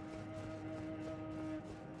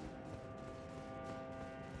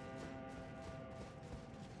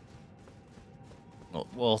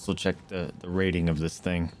 We'll also check the rating of this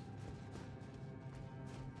thing.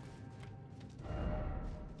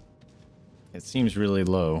 It seems really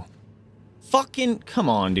low. Fucking come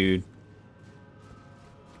on, dude.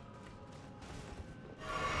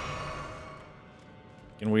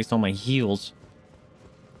 Gonna waste all my heals.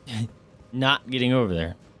 Not getting over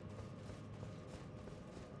there.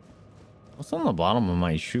 What's on the bottom of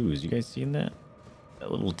my shoes? You guys seen that?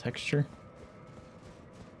 That little texture?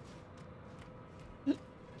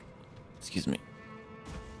 Excuse me.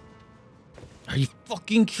 Are you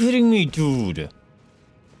fucking kidding me, dude?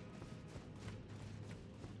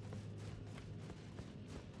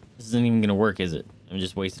 This isn't even gonna work, is it? I'm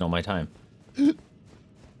just wasting all my time.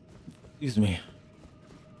 Excuse me.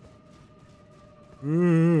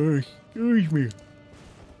 Excuse me.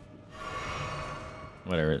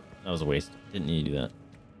 Whatever. That was a waste. Didn't need to do that.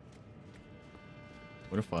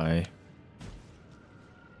 What if I...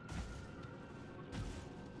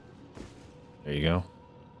 There you go.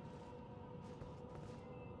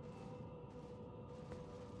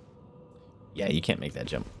 Yeah, you can't make that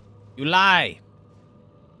jump. You lie!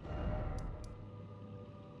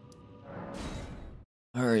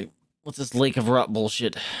 Alright, what's this Lake of Rot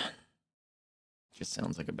bullshit? Just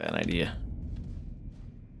sounds like a bad idea.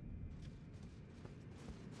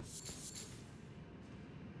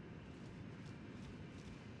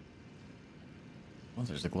 Oh,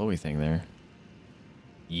 there's a glowy thing there.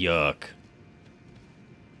 Yuck.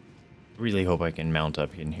 Really hope I can mount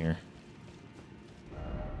up in here.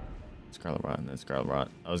 Scarlet Rot and then Scarlet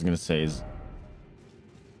Rot. I was gonna say, is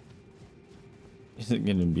it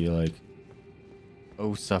gonna be like,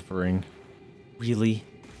 oh, suffering? Really?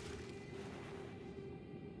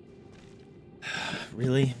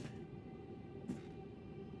 Really?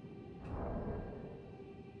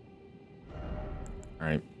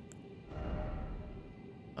 Alright.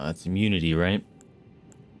 It's immunity, right?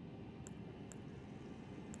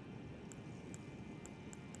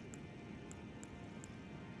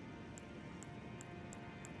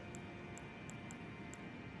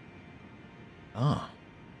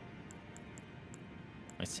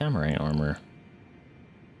 My samurai armor.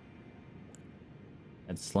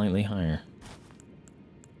 That's slightly higher.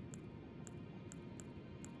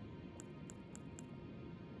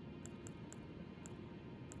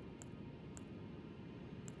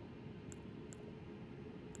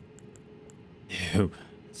 Ew,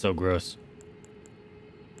 so gross.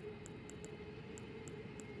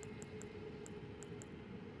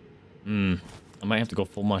 I might have to go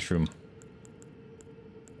full mushroom.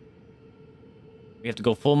 We have to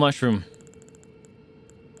go full mushroom.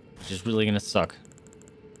 Which is really gonna suck.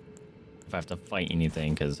 If I have to fight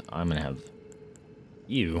anything, because I'm gonna have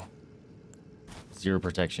you. 0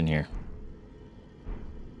 protection here.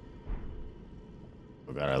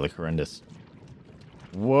 Oh god, I look horrendous.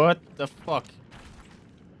 What the fuck?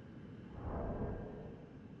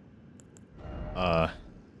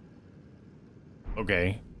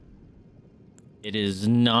 Okay. It is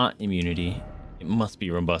not immunity. It must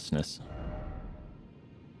be robustness.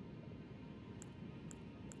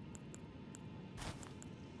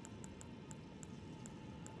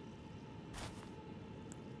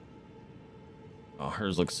 Oh,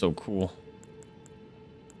 hers looks so cool.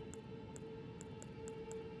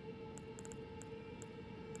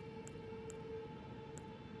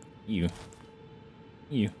 You.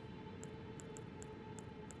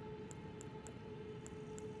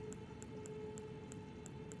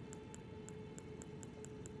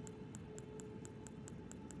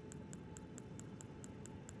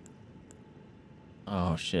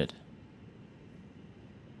 Oh, shit.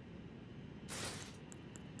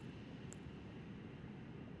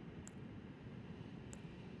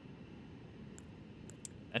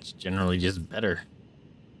 That's generally just better.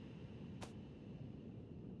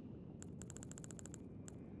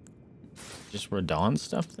 Just Radon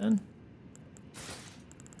stuff then?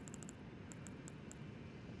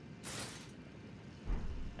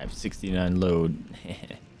 I have 69 load.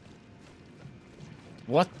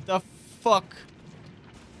 What the fuck?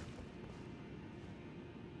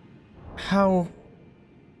 How?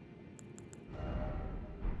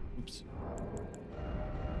 Oops.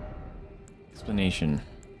 Explanation.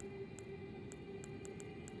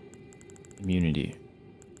 Immunity.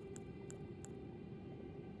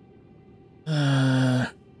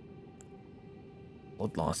 Blood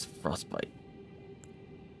loss, frostbite.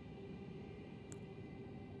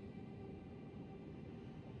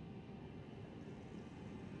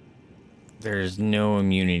 There's no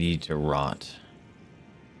immunity to rot.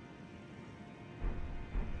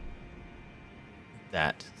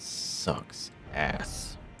 That sucks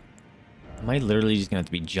ass. Am I literally just gonna have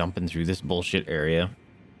to be jumping through this bullshit area?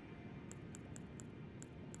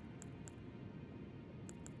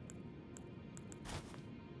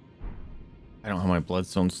 I don't have my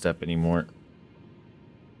bloodstone step anymore.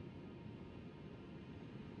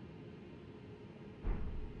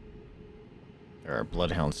 Or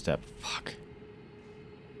bloodhound step. Fuck.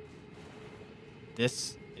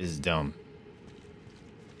 This is dumb.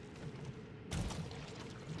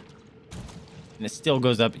 And it still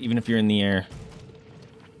goes up even if you're in the air.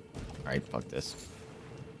 Alright, fuck this.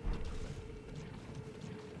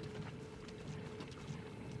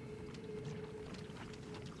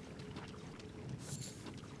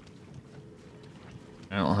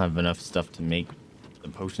 I don't have enough stuff to make the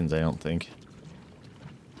potions, I don't think.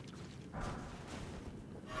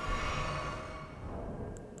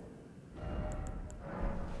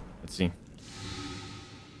 Let's see.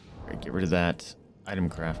 Alright, get rid of that. Item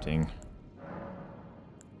crafting.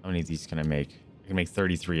 How many of these can I make? I can make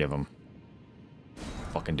 33 of them.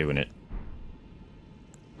 Fucking doing it.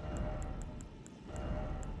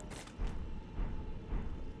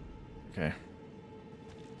 Okay.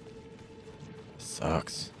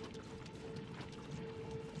 Sucks.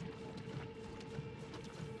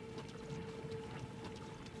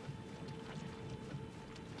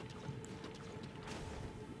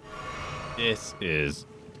 This is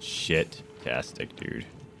shit-tastic, dude.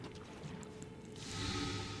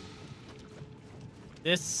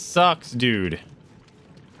 This sucks, dude.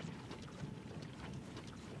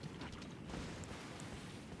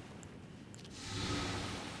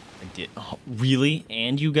 I did. Oh, really?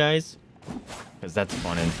 And you guys? Because that's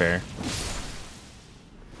fun and fair.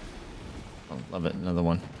 Oh, love it. Another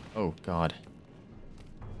one. Oh, God.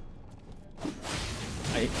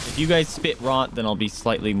 If you guys spit rot, then I'll be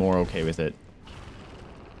slightly more okay with it.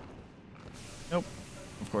 Nope.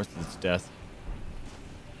 Of course, it's death.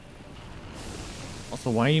 Also,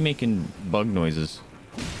 why are you making bug noises?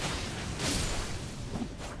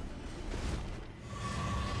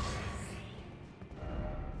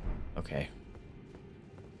 Okay.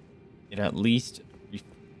 It at least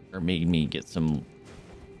made me get some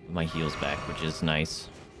my heals back, which is nice.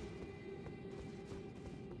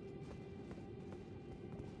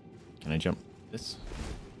 Can I jump this?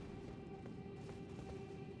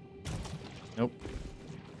 Nope.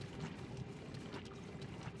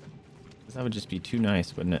 That would just be too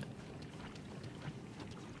nice, wouldn't it?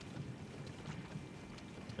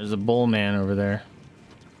 There's a bull man over there.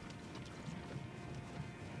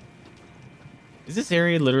 Is this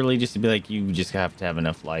area literally just to be like, you just have to have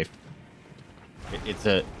enough life? It's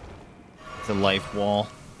a life wall.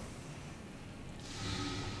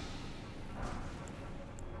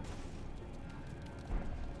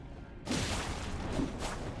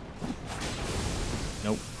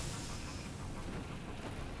 Nope.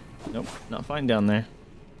 Nope, not fine down there.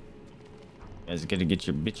 You guys gotta get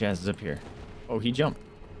your bitch asses up here. Oh, he jumped.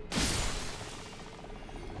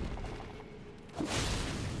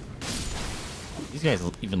 These guys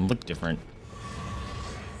even look different.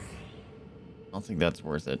 I don't think that's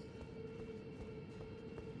worth it.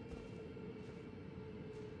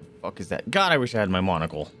 The fuck is that? God, I wish I had my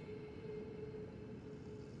monocle.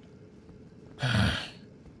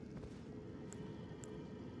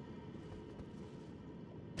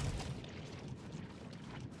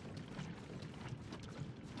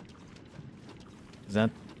 Is that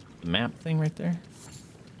the map thing right there?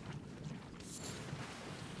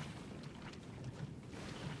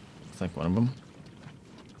 Looks like one of them.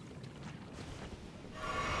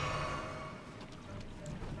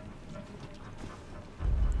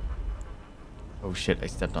 Oh shit, I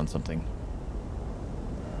stepped on something.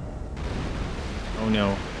 Oh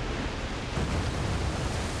no.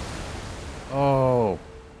 Oh.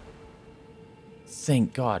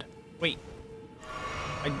 Thank God. Wait.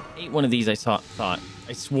 I ate one of these, I thought.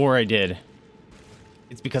 I swore I did.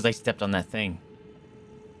 It's because I stepped on that thing.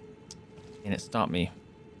 And it stopped me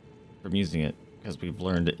from using it. Because we've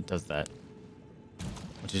learned it does that.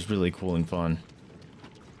 Which is really cool and fun.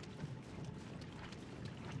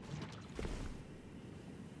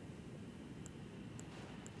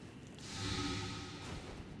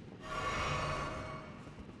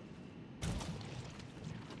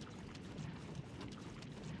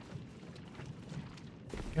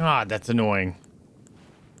 God, that's annoying.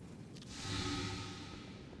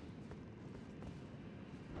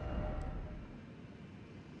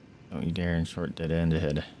 Don't you dare in short dead end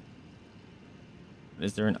ahead.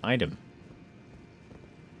 Is there an item?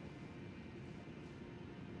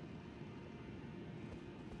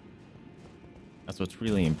 That's what's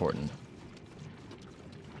really important.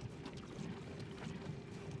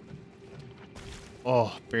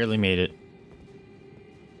 Oh, barely made it.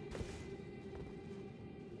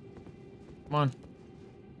 Come on.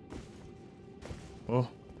 Oh.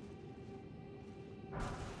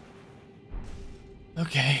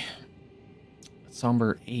 Okay.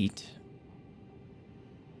 Somber 8.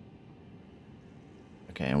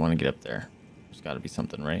 Okay, I want to get up there. There's got to be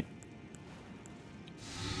something, right?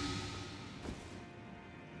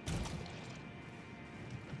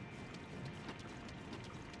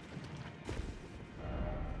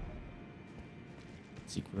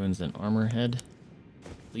 Seek ruins and armor head.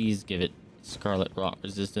 Please give it scarlet rot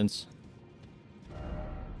resistance.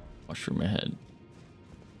 Mushroom ahead.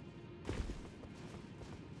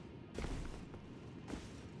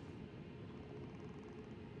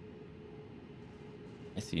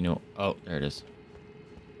 I see no. Oh, there it is.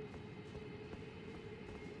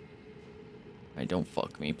 Alright, don't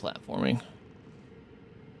fuck me platforming.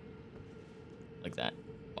 Like that.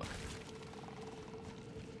 Fuck.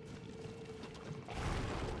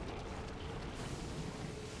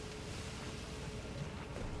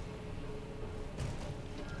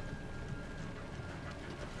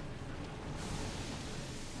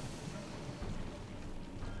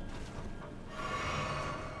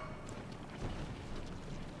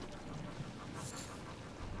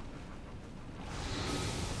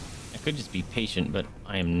 I could just be patient, but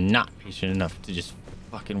I am not patient enough to just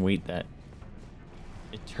fucking wait that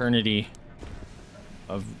eternity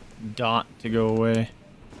of dot to go away.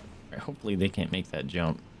 Right, hopefully they can't make that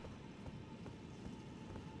jump.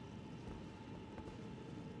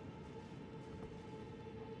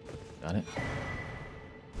 Got it.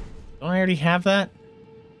 Don't I already have that?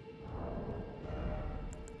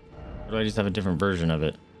 Or do I just have a different version of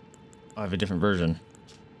it? Oh, I have a different version.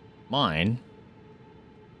 Mine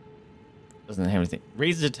doesn't have anything.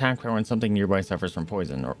 Raises attack power when something nearby suffers from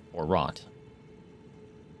poison or rot.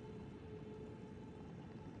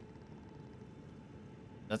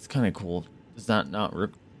 That's kind of cool. Does that not it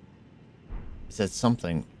says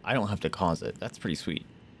something. I don't have to cause it. That's pretty sweet.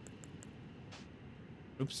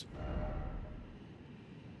 Oops.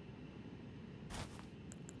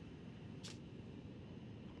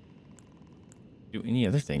 Do any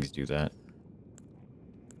other things do that?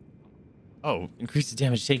 Oh, increases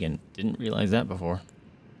damage taken. Didn't realize that before.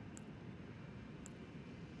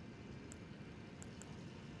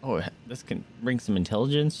 Oh, this can bring some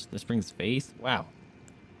intelligence. This brings faith. Wow.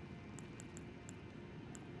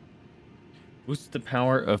 Boosts the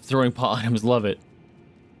power of throwing paw items. Love it.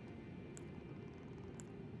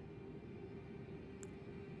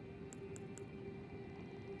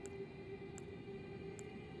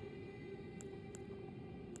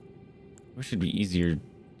 It should be easier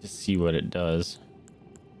to see what it does.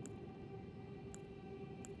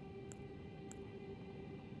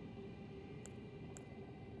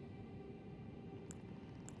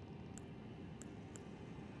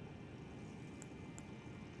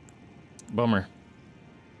 Bummer.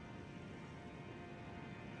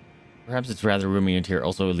 Perhaps it's rather roomy in here.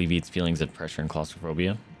 Also alleviates feelings of pressure and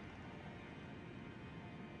claustrophobia.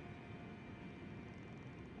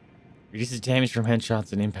 Reduces damage from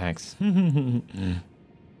headshots and impacts.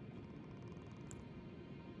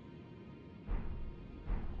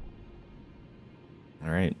 All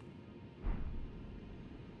right.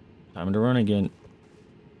 Time to run again.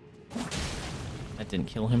 That didn't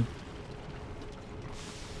kill him.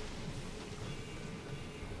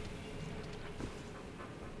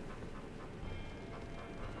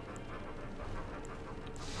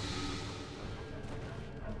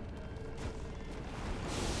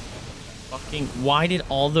 Why did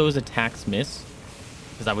all those attacks miss?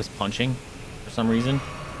 Because I was punching for some reason.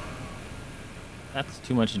 That's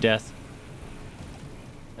too much death.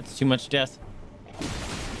 That's too much death.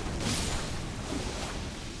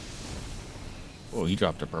 Oh, he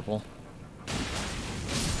dropped a purple.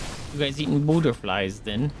 You guys eating butterflies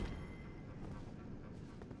then?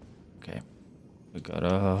 Okay. We got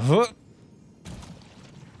a...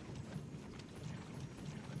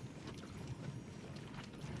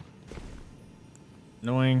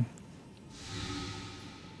 Annoying.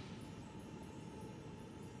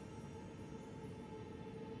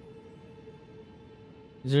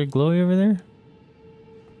 Is there a glowy over there?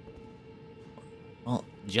 Well,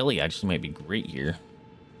 jelly actually might be great here.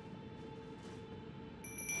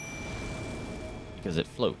 Because it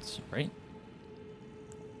floats, right?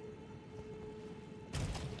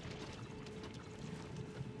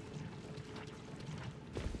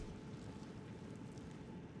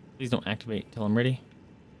 Please don't activate till I'm ready.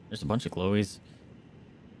 There's a bunch of glowies.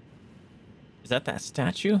 Is that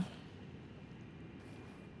statue?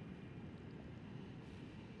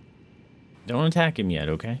 Don't attack him yet,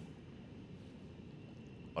 okay?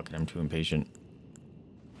 Fuck it, I'm too impatient.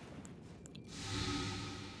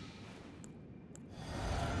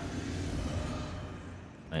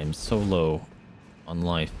 I am so low on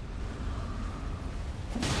life.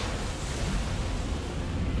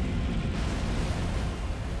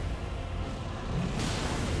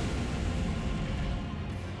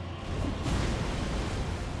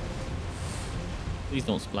 Please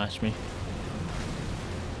don't splash me.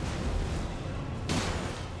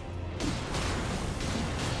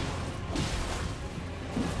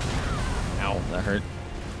 Ow, that hurt.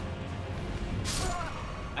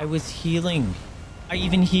 I was healing. I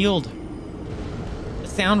even healed. The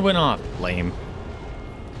sound went off. Lame.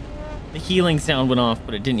 The healing sound went off,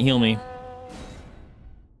 but it didn't heal me.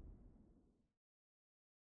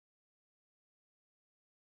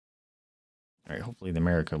 Alright, hopefully the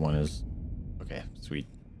America one is... Okay, sweet.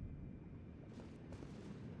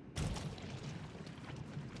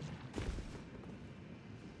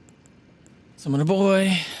 Summon a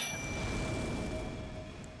boy.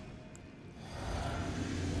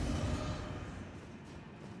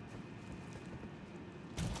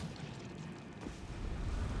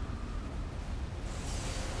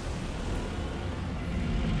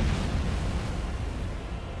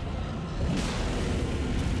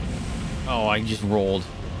 Oh, I just rolled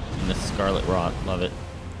in the Scarlet Rot. Love it.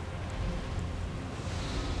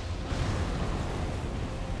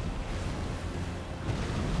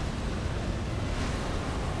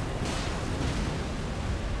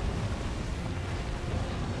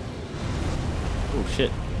 Oh,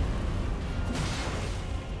 shit.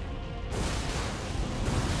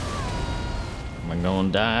 Am I gonna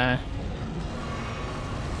die?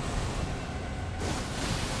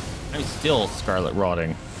 I'm still Scarlet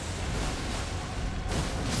Rotting.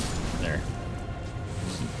 There.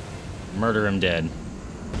 Murder him dead.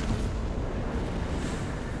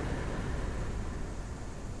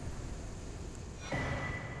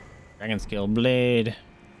 Dragon Scale Blade.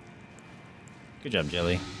 Good job,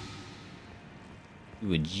 Jelly.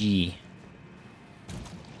 Ooh, a G.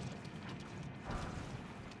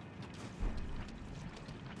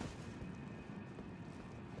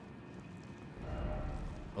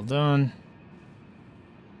 Well done.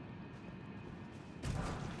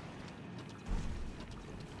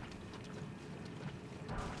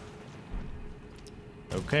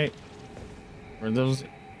 Okay. Were those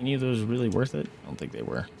any of those really worth it? I don't think they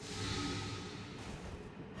were.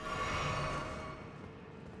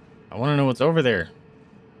 I want to know what's over there.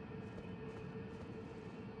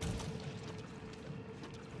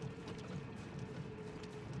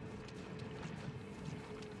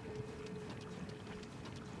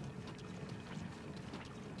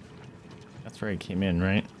 That's where I came in,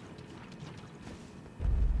 right?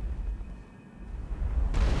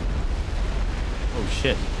 Oh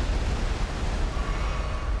shit.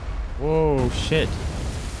 Whoa, shit.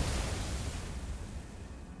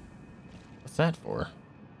 What's that for?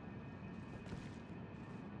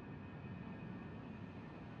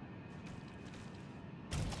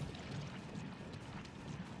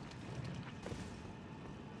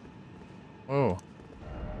 Whoa.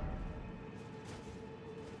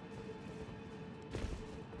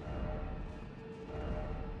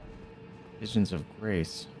 Visions of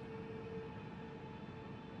Grace.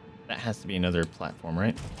 That has to be another platform,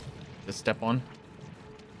 right? To step on.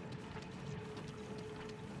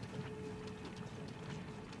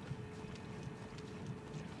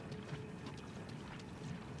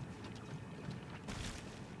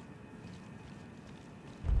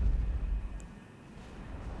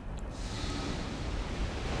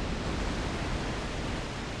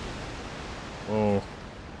 Whoa.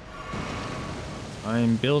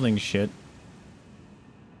 I'm building shit.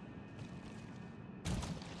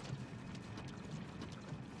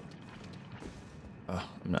 Oh,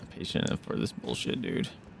 I'm not patient enough for this bullshit, dude.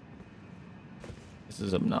 This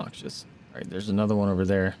is obnoxious. All right, there's another one over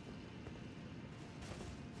there.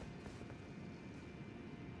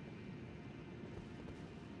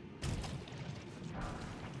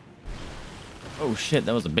 Oh shit,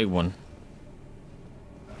 that was a big one.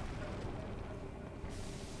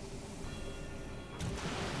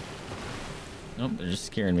 Nope, they're just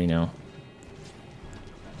scaring me now.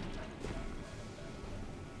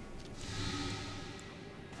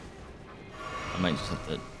 I might just have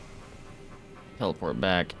to teleport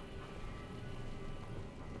back.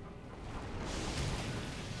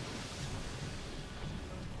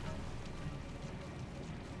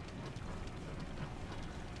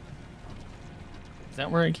 Is that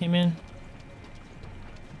where I came in?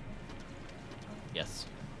 Yes.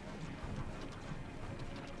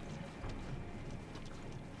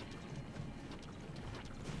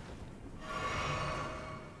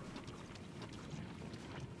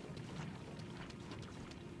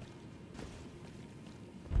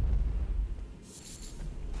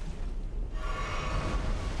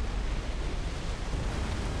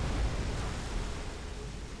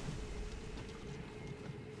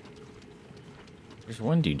 There's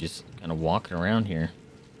one dude just kind of walking around here,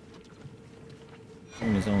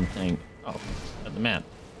 doing his own thing. Oh, got the map.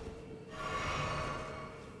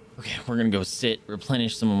 Okay, we're gonna go sit,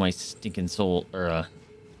 replenish some of my stinking soul, or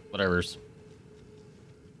whatever's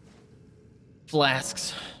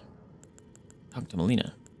flasks. Talk to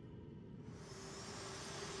Melina.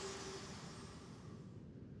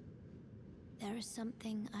 There is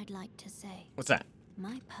something I'd like to say. What's that?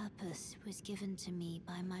 My purpose was given to me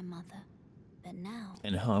by my mother, but now...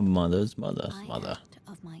 And her mother's mother's I mother. act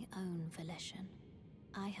of my own volition.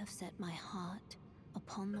 I have set my heart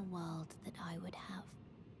upon the world that I would have,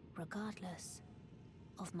 regardless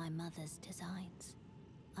of my mother's designs.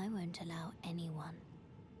 I won't allow anyone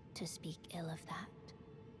to speak ill of that,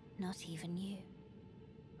 not even you.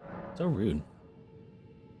 So rude.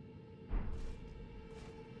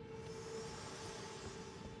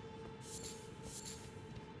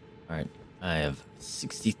 All right, I have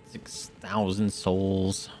 66,000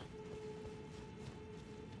 souls.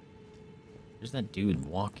 There's that dude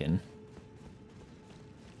walking.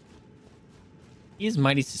 He is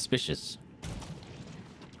mighty suspicious.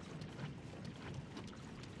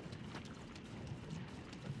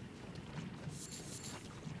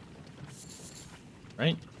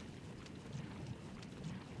 Right?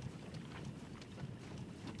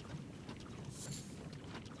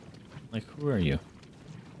 Like, who are you?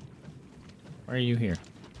 Why are you here?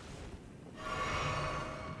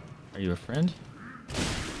 Are you a friend?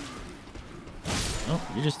 Oh,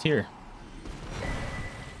 you're just here.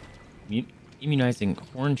 Immunizing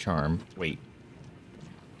horn charm. Wait.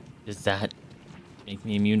 Does that make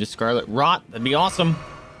me immune to scarlet rot? That'd be awesome.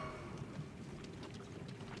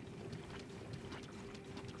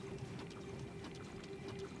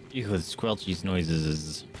 Ew, the squelchy noises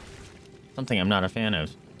is something I'm not a fan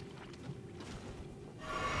of.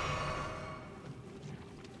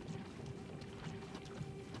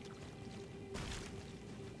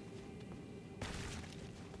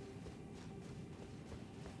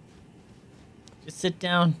 Just sit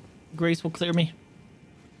down. Grace will clear me.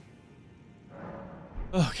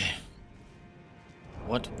 Okay.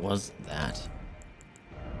 What was that?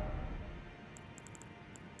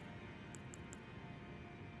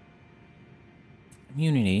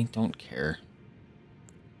 Immunity, don't care.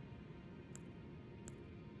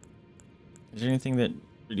 Is there anything that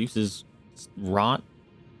reduces rot?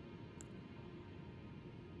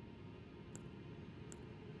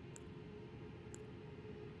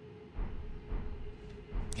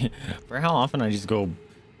 For how often I just go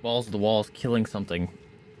balls to the walls killing something,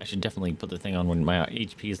 I should definitely put the thing on when my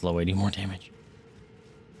HP is low. I do more damage.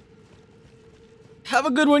 Have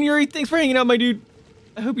a good one, Yuri. Thanks for hanging out, my dude.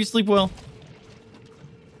 I hope you sleep well.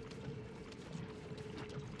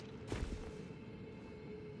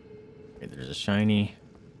 Okay, there's a shiny.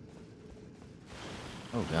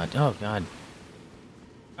 Oh god, oh god.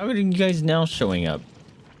 How are you guys now showing up?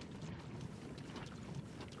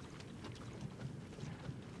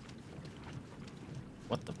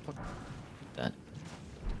 What the fuck? That.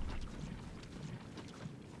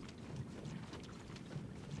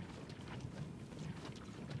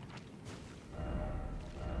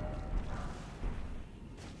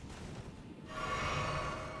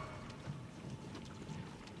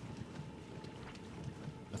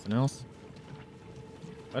 Nothing else?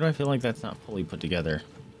 Why do I feel like that's not fully put together?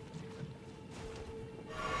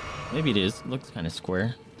 Maybe it is. It looks kind of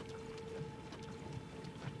square.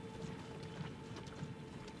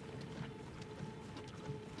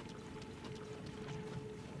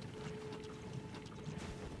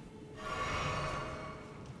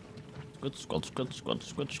 Squelch, squelch, squelch,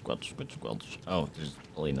 squelch, squelch, squelch, squelch. Oh, there's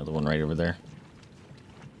probably another one right over there.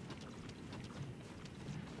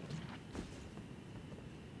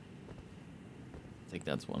 I think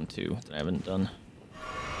that's one too that I haven't done.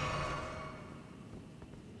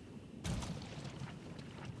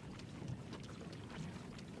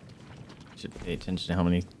 Should pay attention to how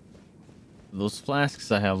many of those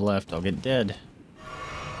flasks I have left. I'll get dead.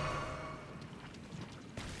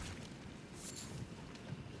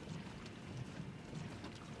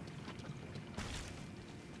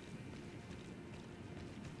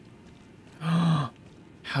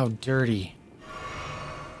 How dirty.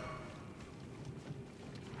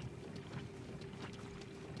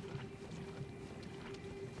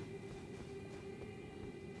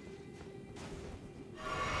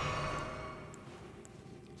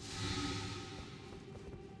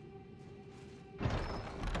 I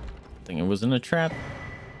think it was in a trap.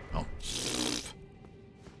 Oh.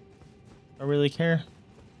 I really care.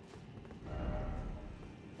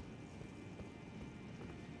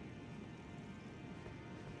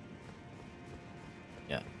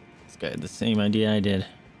 Yeah, this guy had the same idea I did.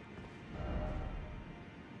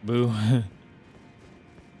 Boo.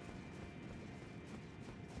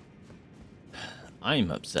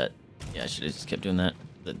 I'm upset. Yeah, I should have just kept doing that.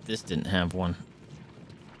 That this didn't have one.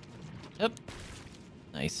 Yep.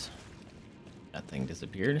 Nice. That thing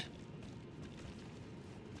disappeared.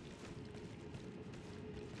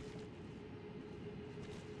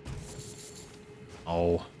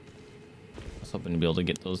 Oh. I was hoping to be able to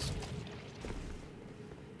get those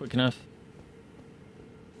quick enough.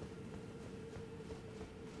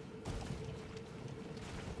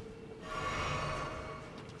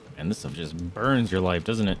 And this stuff just burns your life,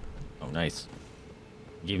 doesn't it? Oh, nice.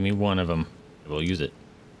 Give me one of them. I will use it.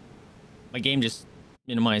 My game just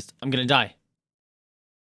minimized. I'm gonna die.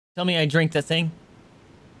 Tell me I drank that thing.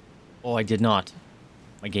 Oh, I did not.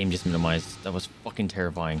 My game just minimized. That was fucking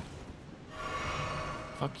terrifying.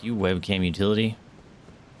 Fuck you, webcam utility.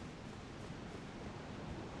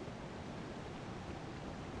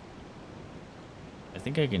 I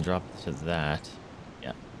think I can drop to that.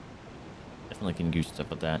 Yeah. Definitely can do stuff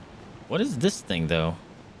with that. What is this thing, though?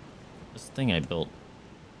 This thing I built.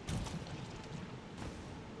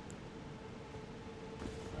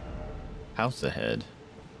 House ahead.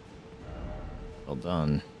 Well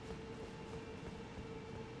done.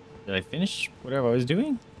 Did I finish whatever I was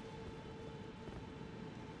doing?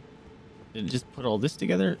 Did it just put all this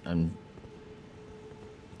together? I'm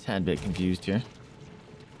a tad bit confused here.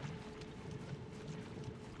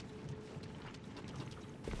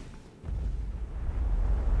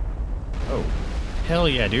 Oh, hell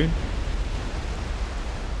yeah, dude.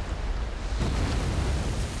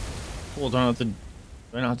 Cool, do I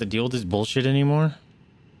don't have to deal with this bullshit anymore?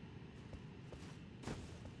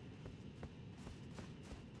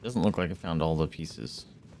 Doesn't look like I found all the pieces.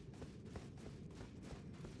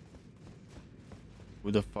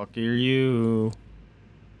 Who the fuck are you?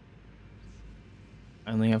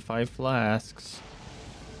 I only have 5 flasks.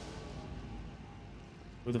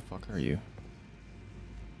 Who the fuck are you?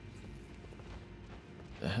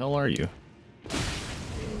 The hell are you?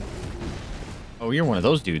 Oh, you're one of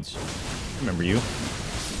those dudes. I remember you.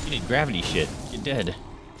 You did gravity shit. You're dead.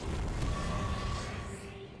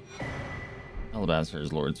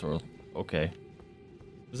 Alabaster's Lord Sorrel. Okay.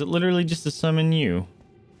 Was it literally just to summon you?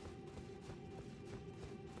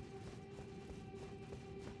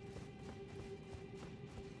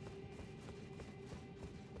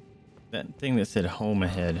 That thing that said home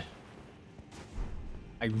ahead.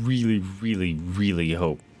 I really, really, really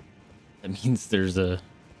hope that means there's a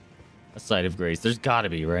site of grace. There's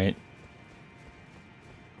gotta be, right?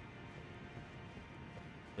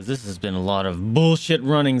 Because this has been a lot of bullshit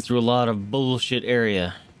running through a lot of bullshit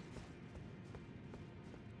area.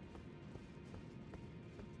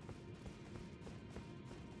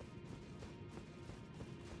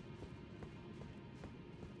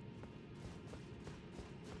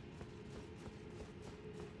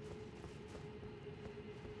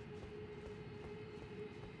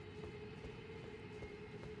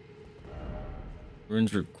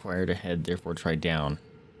 Runes required ahead, therefore try down.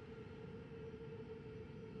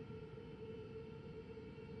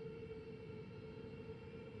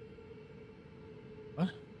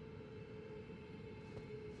 What?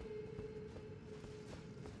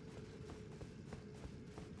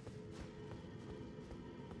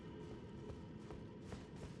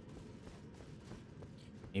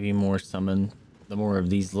 Maybe more summon. The more of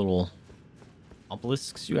these little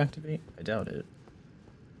obelisks you activate? I doubt it.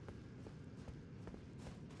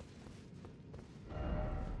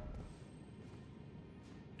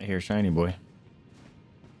 I hear shiny boy.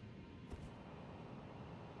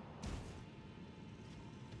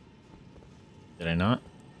 Did I not?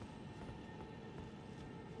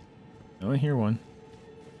 No, I hear one.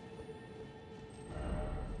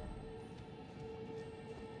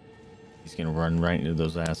 He's gonna run right into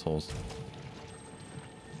those assholes.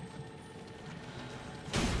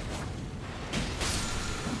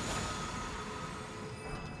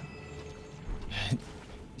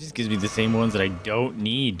 Just gives me the same ones that I don't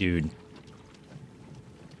need, dude.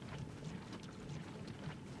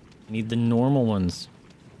 I need the normal ones.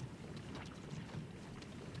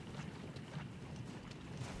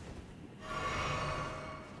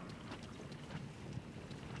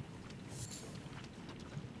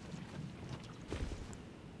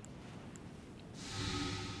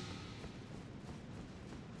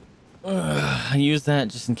 I use that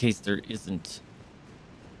just in case there isn't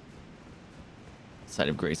side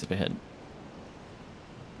of grace up ahead.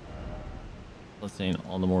 Let's say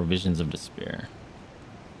all the more visions of despair.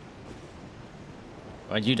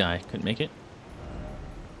 Why'd you die? Couldn't make it?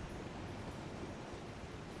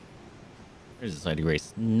 There's the side of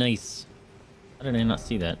grace. Nice. How did I not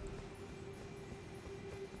see that?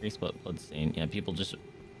 Grace bloodstain. Yeah, people just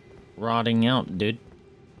rotting out, dude.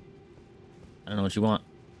 I don't know what you want.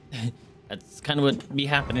 That's kind of what be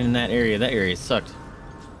happening in that area. That area sucked.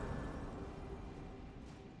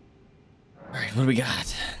 Alright, what do we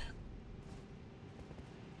got?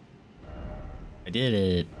 I did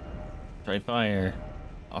it. Try fire.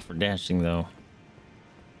 Offer dashing though.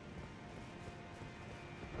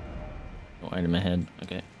 No item ahead.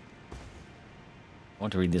 Okay. I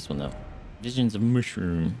want to read this one though. Visions of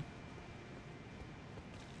mushroom.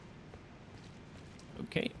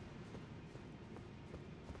 Okay.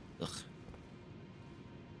 Ugh. What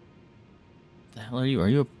the hell are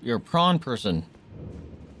you? You're a prawn person.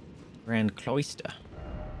 Grand Cloister.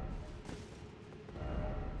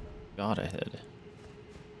 God ahead.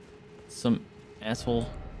 Some asshole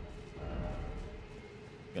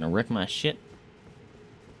gonna wreck my shit.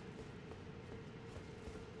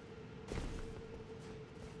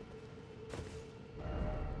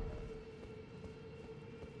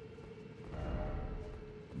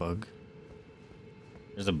 Bug.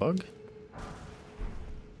 There's a bug?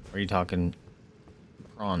 Or are you talking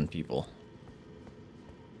prawn people?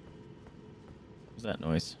 What's that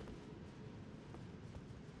noise?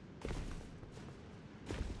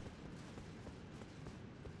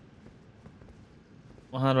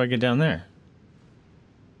 Well, how do I get down there?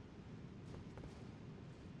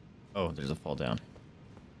 Oh, there's a fall down.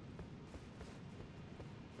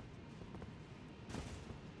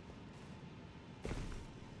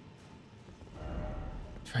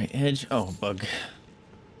 Try edge. Oh, bug.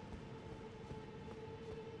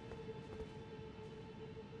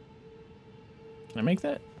 Can I make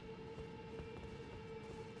that?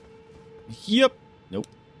 Yep. Nope.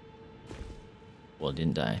 Well, it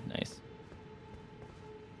didn't die. Nice.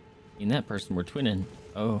 Me and that person were twinning.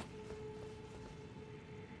 Oh.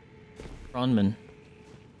 Prawnman.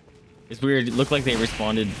 It's weird. It looked like they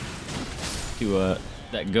responded to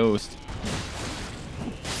that ghost.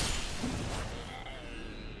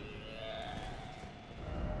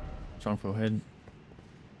 Strongful head.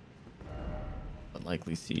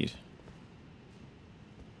 Unlikely seed.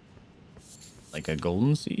 Like a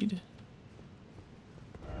golden seed?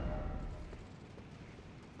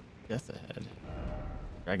 Death ahead.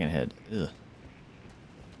 Dragon head. Ugh.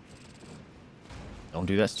 Don't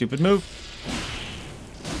do that stupid move.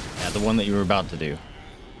 Yeah, the one that you were about to do.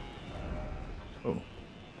 Oh.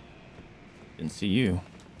 Didn't see you.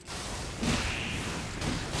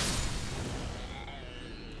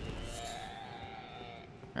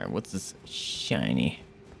 Alright, what's this shiny?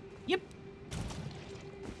 Yep.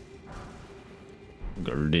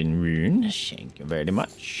 Golden rune. Thank you very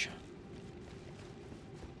much.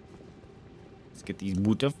 Let's get these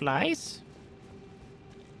butterflies.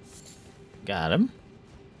 Got him.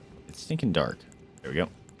 It's stinking dark. There we go.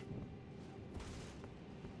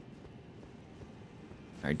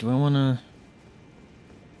 Alright, do I want to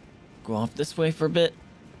go off this way for a bit?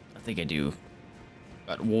 I think I do.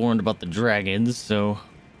 Got warned about the dragons, so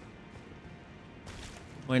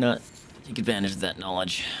why not take advantage of that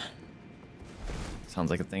knowledge? Sounds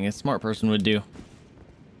like a thing a smart person would do.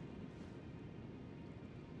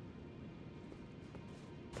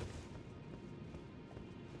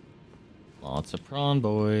 Lots of prawn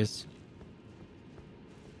boys.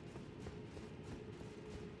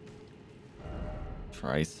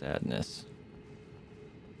 Try sadness.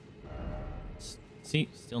 See,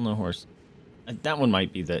 still no horse. That one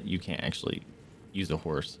might be that you can't actually use a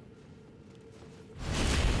horse.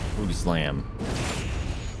 Booty slam.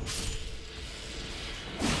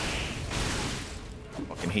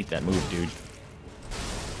 Fucking hate that move, dude.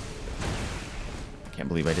 I can't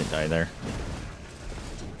believe I didn't die there.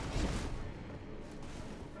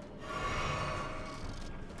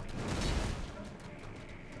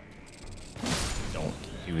 Don't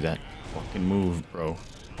do that fucking move, bro.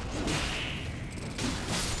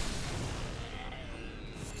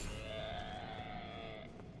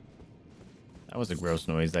 That was a gross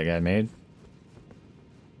noise that guy made.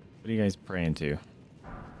 What are you guys praying to?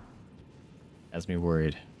 Has me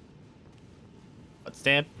worried. What,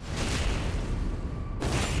 stab?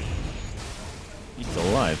 He's still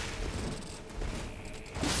alive.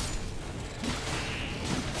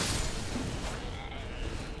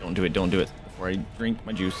 Don't do it, don't do it. Before I drink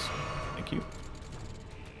my juice. Thank you.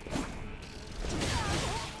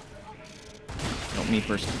 No, me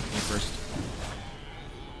first. Me first.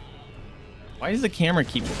 Why does the camera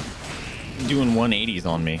keep doing 180s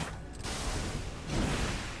on me?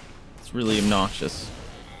 It's really obnoxious.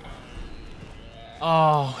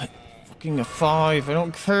 Oh, fucking a 5. I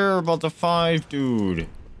don't care about the 5, dude.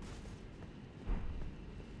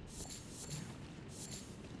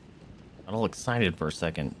 Got all excited for a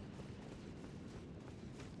second.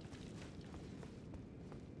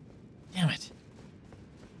 Damn it.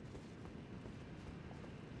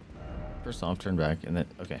 First off, turn back, and then...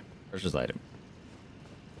 Okay, precious item.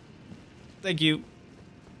 Thank you,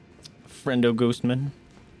 friendo Ghostman.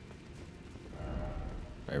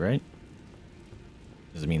 Right?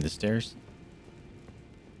 Does it mean the stairs?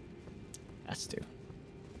 Has to.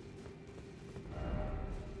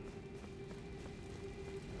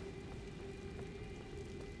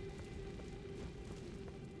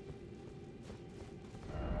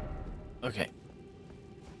 Okay.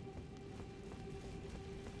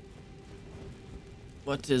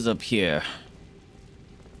 What is up here?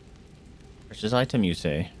 Precious item, you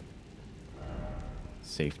say?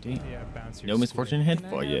 Safety. Yeah, bounce your No misfortune squid. ahead Can I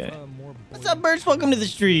for you. have, What's up, birds? Welcome to the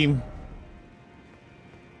stream.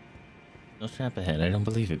 No trap ahead. I don't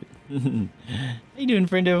believe it. How you doing,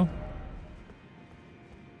 friendo?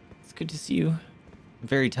 It's good to see you. I'm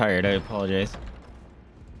very tired. I apologize.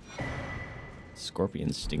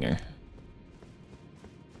 Scorpion stinger.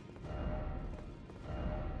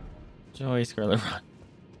 Joy, Scarlet Run.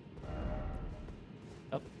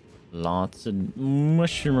 Oh, lots of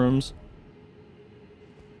mushrooms.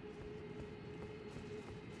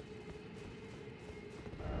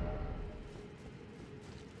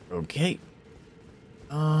 Okay.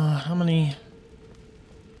 How many?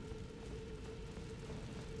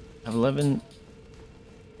 I have 11.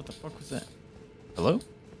 What the fuck was that? Hello?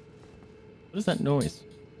 What is that noise?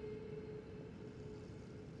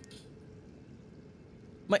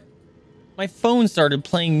 My phone started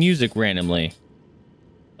playing music randomly.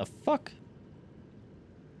 The fuck?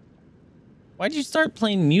 Why'd you start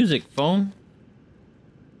playing music, phone?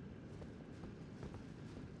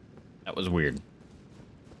 That was weird.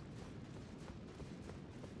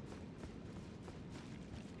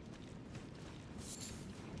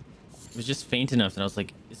 It was just faint enough that I was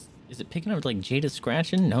like, is it picking up like Jada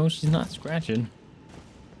scratching? No, she's not scratching.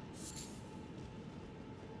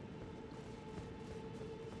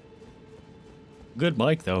 Good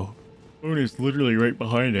mic though. Phone is literally right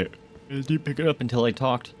behind it. I didn't pick it up until I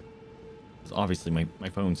talked. Because obviously my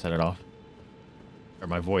phone set it off. Or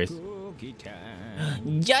my voice. Cookie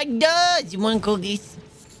time. Jack does! You want cookies?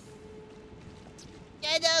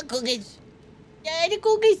 Yeah, the cookies. Yeah, the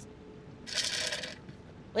cookies.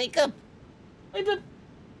 Wake up. Wake up.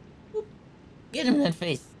 Oop. Get him in that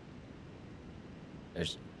face.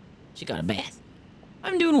 She got a bath.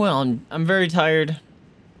 I'm doing well. I'm very tired.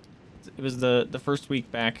 It was the first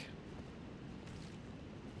week back.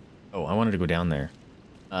 Oh, I wanted to go down there.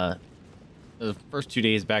 The first 2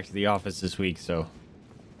 days back to the office this week, so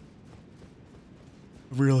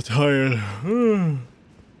I'm real tired.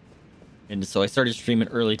 And so I started streaming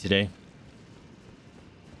early today.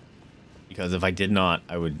 Because if I did not,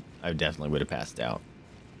 I definitely would have passed out.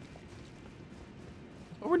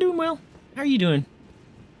 But we're doing well. How are you doing?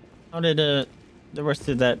 How did the rest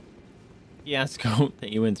of that fiasco that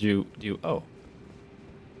you went through do? Oh.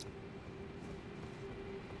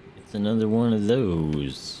 It's another one of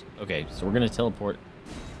those. Okay, so we're gonna teleport.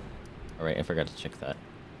 Alright, I forgot to check that.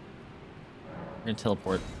 We're gonna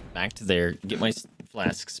teleport back to there, get my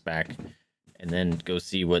flasks back, and then go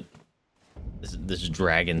see what this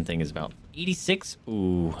dragon thing is about. 86?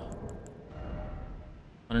 Ooh.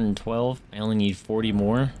 112. I only need 40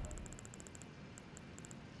 more.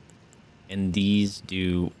 And these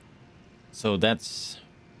do... So that's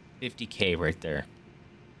 50k right there.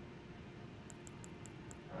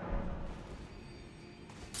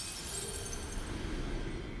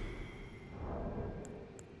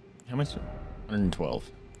 How much? 112.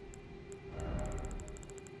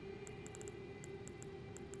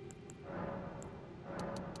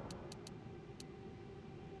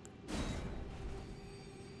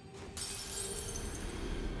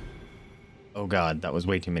 Oh god, that was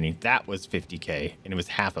way too many. That was 50k, and it was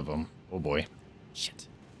half of them. Oh boy. Shit.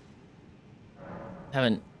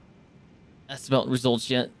 Haven't asked about results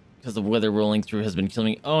yet, because the weather rolling through has been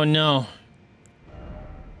killing me. Oh no.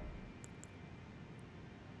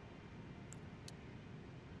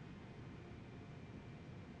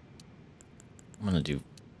 I'm gonna do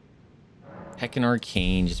Heckin'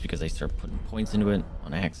 Arcane just because I start putting points into it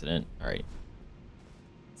on accident. Alright.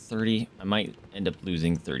 30. I might end up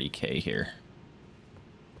losing 30k here.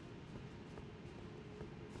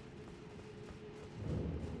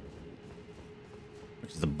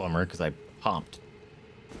 Which is a bummer because I popped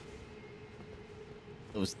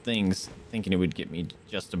those things thinking it would get me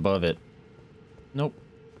just above it. Nope.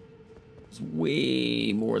 It's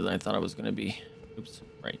way more than I thought I was going to be. Oops.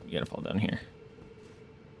 Right. You got to fall down here.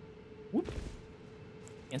 Whoop.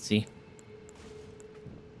 Can't see.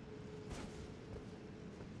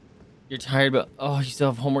 You're tired, but oh, you still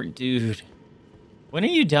have homework, dude. When are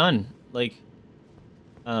you done? Like,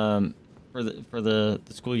 for the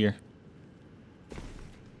school year.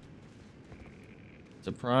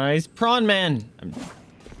 Surprise, prawn man. I'm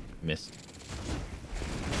missed.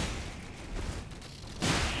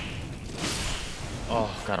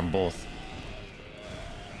 Oh, got them both.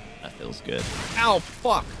 That feels good. Ow,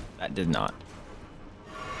 fuck. That did not.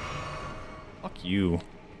 Fuck you.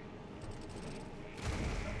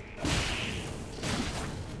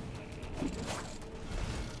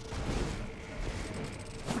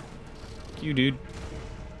 Fuck you, dude.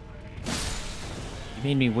 You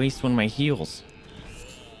made me waste one of my heals.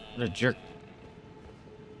 What a jerk.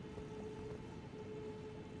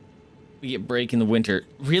 We get break in the winter.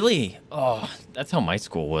 Really? Oh, that's how my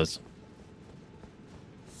school was.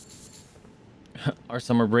 Our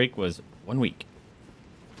summer break was 1 week.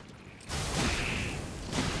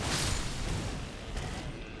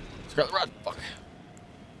 Scarlet Rod, fuck.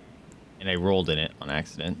 And I rolled in it on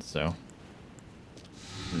accident, so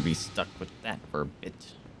I'm gonna be stuck with that for a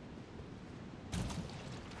bit.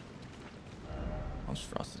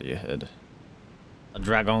 Monstrosity ahead. A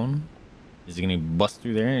dragon. Is he gonna bust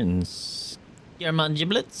through there and scare my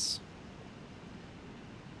giblets?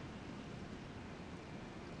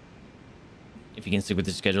 If you can stick with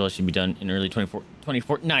the schedule, I should be done in early 24.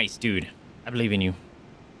 Nice, dude. I believe in you.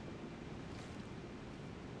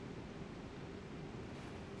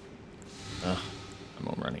 I'm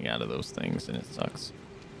running out of those things and it sucks.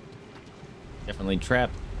 Definitely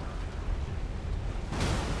trapped.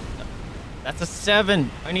 That's a 7.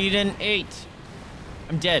 I need an 8.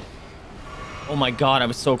 I'm dead. Oh my god, I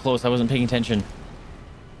was so close. I wasn't paying attention.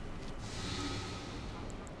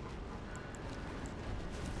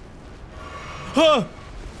 Huh!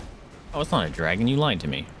 Oh, it's not a dragon. You lied to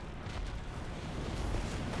me.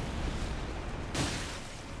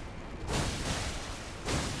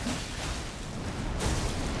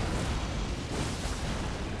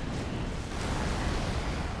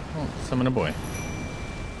 Oh, summon a boy.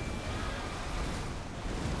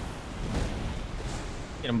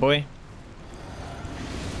 Get him, boy.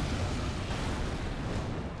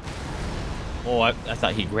 Oh, I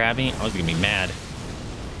thought he'd grab me. I was gonna be mad.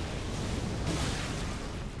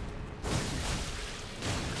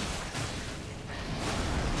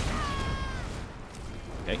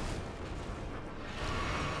 Okay.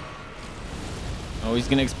 Oh, he's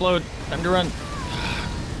gonna explode. Time to run.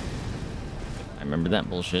 I remember that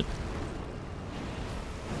bullshit.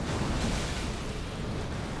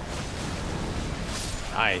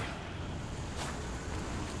 Die.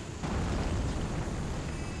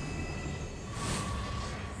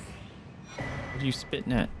 What are you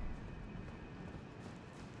spitting at?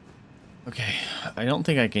 Okay, I don't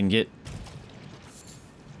think I can get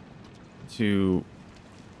to...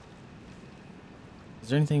 Is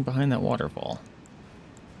there anything behind that waterfall?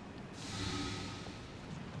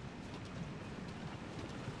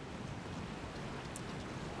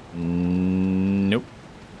 Nope.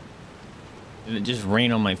 Did it just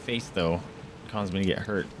rain on my face though? It caused me to get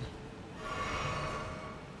hurt.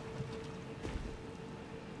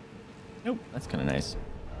 Nope, that's kind of nice.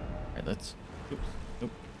 All right, let's... Oops,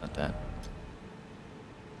 nope, not that.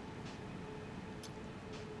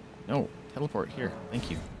 No, teleport here.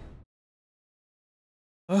 Thank you.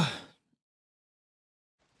 Ugh.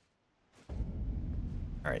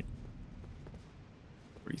 All right.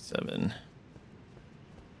 47.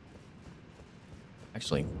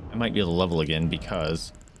 Actually, I might be able to level again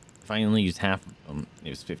because if I only use half of them, it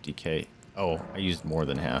was 50k. Oh, I used more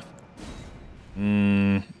than half.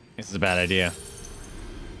 This is a bad idea.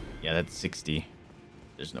 Yeah, that's 60.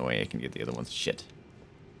 There's no way I can get the other ones. Shit.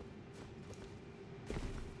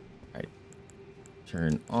 Alright.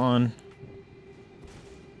 Turn on.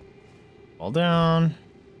 Fall down.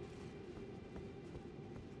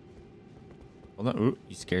 Fall down. Ooh,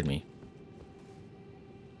 you scared me.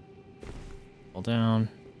 Fall down.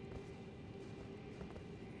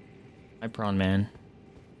 Hi, prawn man.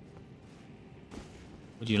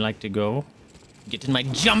 Would you like to go? Get in my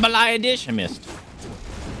jambalaya dish. I missed.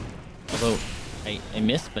 Although I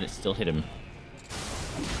missed, but it still hit him.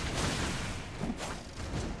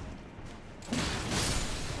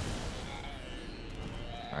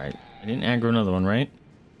 Alright. I didn't aggro another one, right?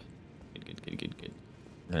 Good.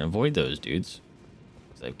 I'm gonna avoid those dudes.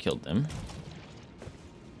 Because I've killed them.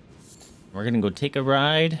 We're gonna go take a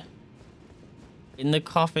ride in the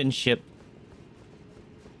coffin ship.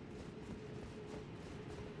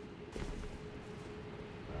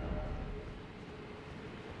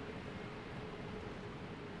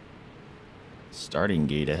 Starting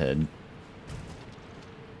gate ahead.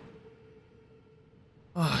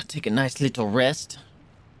 Oh, take a nice little rest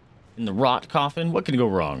in the rot coffin. What could go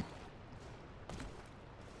wrong?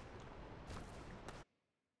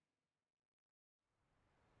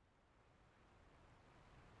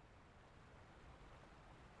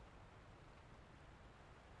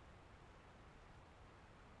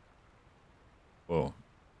 Whoa.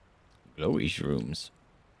 Glowy shrooms.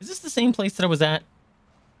 Is this the same place that I was at?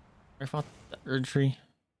 I fought the Erd tree.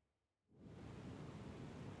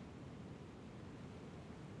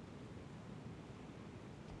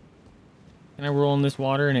 Can I roll in this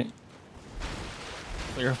water and it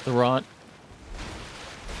clear off the rot?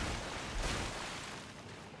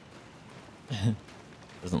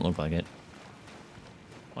 Doesn't look like it.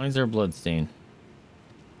 Why is there a blood stain?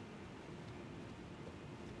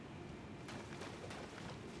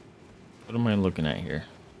 What am I looking at here?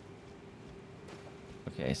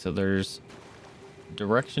 Okay, so there's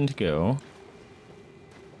direction to go.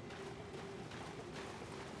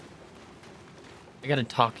 I got a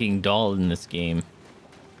talking doll in this game.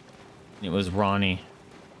 It was Ronnie.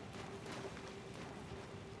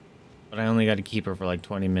 But I only got to keep her for like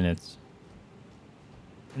 20 minutes.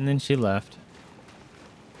 And then she left.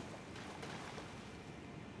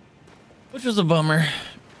 Which was a bummer.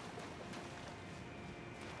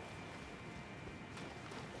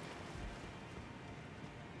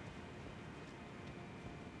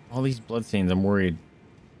 All these bloodstains, I'm worried.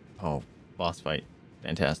 Oh, boss fight.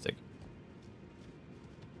 Fantastic.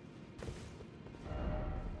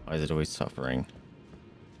 Why is it always suffering?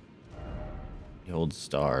 The old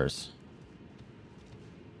stars.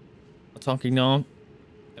 A talking doll.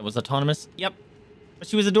 It was autonomous? Yep. But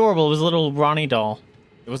she was adorable. It was a little Ronnie doll.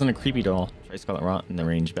 It wasn't a creepy doll. Try Scarlet Rot in the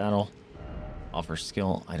ranged battle. Offer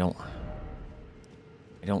skill. I don't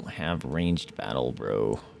have ranged battle,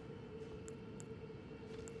 bro.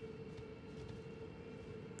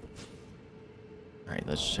 Alright,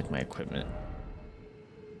 let's check my equipment.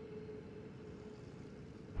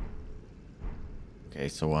 Okay,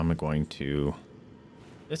 so I'm going to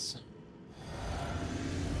this.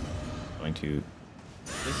 Going to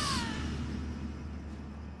this.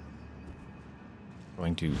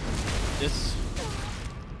 Going to this.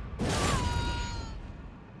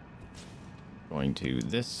 Going to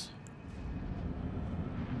this.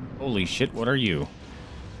 Holy shit, what are you?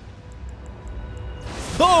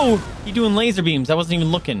 Oh! You doing laser beams. I wasn't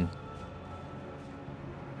even looking.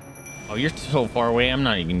 Oh, you're so far away. I'm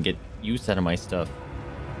not even get use out of my stuff.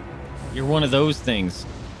 You're one of those things.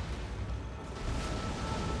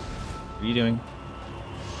 What are you doing?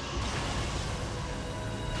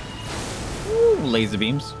 Ooh, laser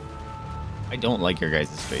beams. I don't like your guys'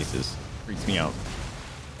 faces. Freaks me out.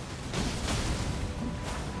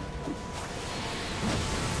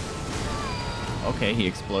 Okay, he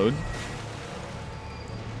explode.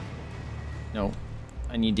 No,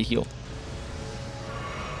 I need to heal.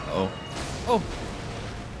 Uh-oh. Oh!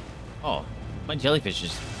 Oh, my jellyfish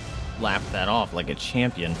just laughed that off like a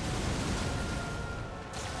champion.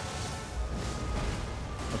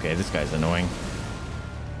 Okay, this guy's annoying.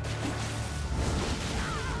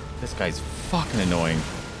 This guy's fucking annoying.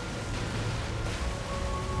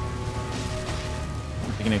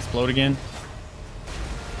 You can explode again?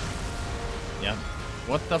 Yeah.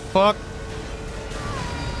 What the fuck?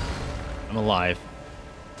 I'm alive.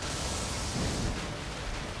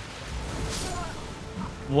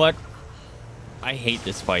 What? I hate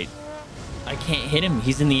this fight. I can't hit him.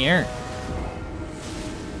 He's in the air.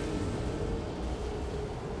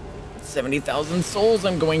 70,000 souls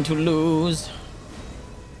I'm going to lose.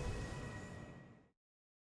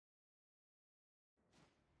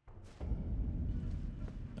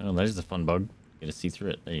 Oh, that is a fun bug. Get to see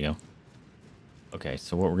through it. There you go. Okay,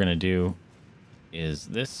 so what we're gonna do is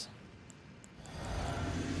this.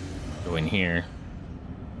 Go in here.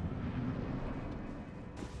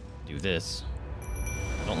 Do this.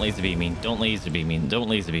 Don't laser beam me. Don't laser beam me. Don't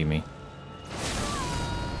laser beam me.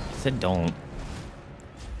 I said don't.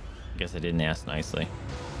 Guess I didn't ask nicely.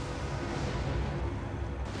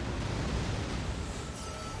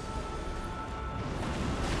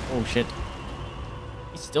 Oh shit.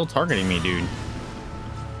 He's still targeting me, dude.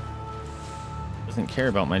 Doesn't care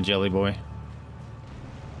about my jelly boy.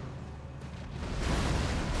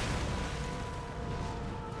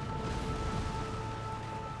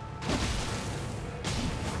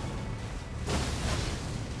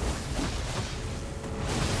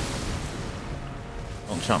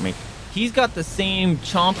 Don't chomp me. He's got the same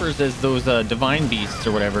chompers as those divine beasts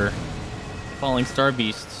or whatever. Falling star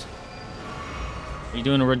beasts. Are you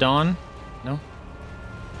doing a Radon? No?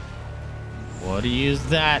 What is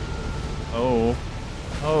that? Oh.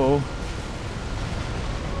 Oh.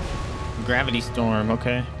 Gravity storm,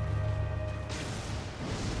 okay.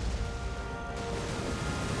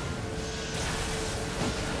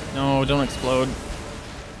 No, don't explode.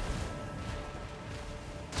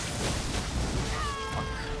 Fuck.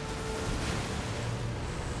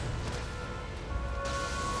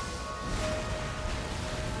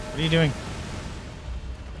 What are you doing?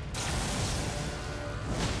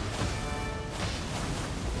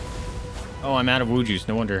 Oh, I'm out of woo juice.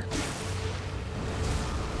 No wonder.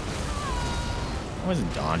 I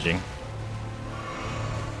wasn't dodging.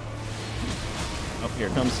 Oh, here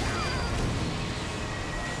it comes.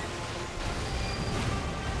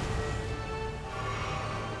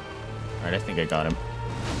 Alright, I think I got him.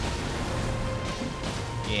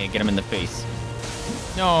 Yeah, get him in the face.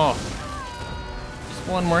 No! Just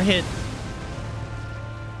one more hit.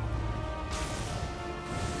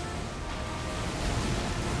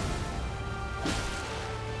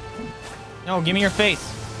 No, give me your face.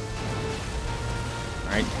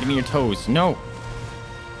 Alright, give me your toes. No.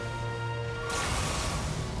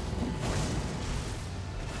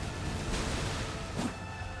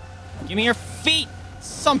 Give me your feet.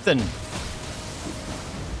 Something.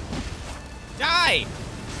 Die.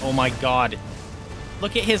 Oh my god.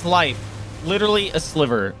 Look at his life. Literally a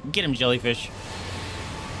sliver. Get him, jellyfish.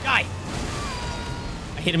 Die.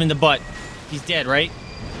 I hit him in the butt. He's dead, right?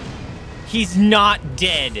 He's not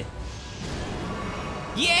dead.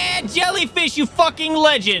 Yeah, jellyfish, you fucking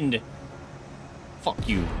legend. Fuck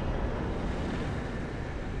you.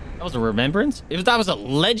 That was a remembrance? If that was a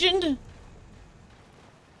legend?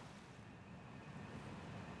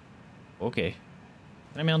 Okay.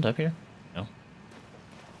 Can I mount up here? No.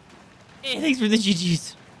 Hey, thanks for the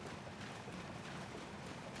GGs.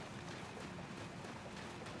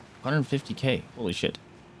 150k. Holy shit.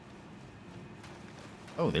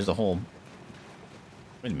 Oh, there's a hole.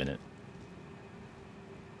 Wait a minute.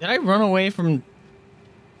 Did I run away from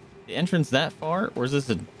the entrance that far? Or is this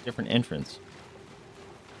a different entrance?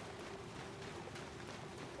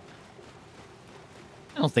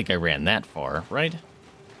 I don't think I ran that far, right?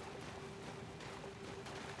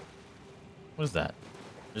 What is that?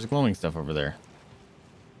 There's glowing stuff over there.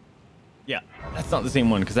 Yeah, that's not the same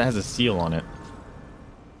one because that has a seal on it.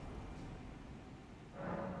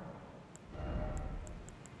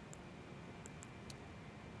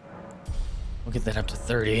 We'll get that up to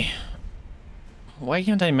 30. Why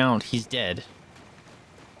can't I mount? He's dead.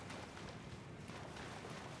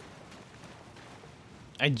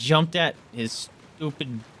 I jumped at his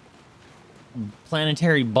stupid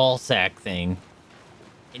planetary ball sack thing.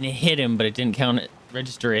 And it hit him, but it didn't count it,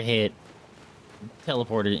 register a hit.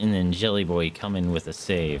 Teleported, and then Jelly Boy come in with a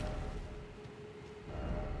save.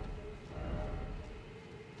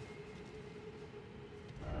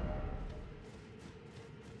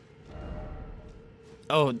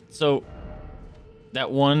 Oh, so that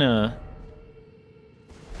one, that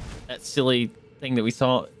silly thing that we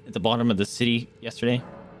saw at the bottom of the city yesterday.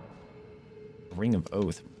 Ring of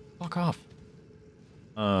Oath. Fuck off.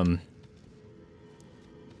 Where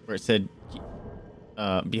it said,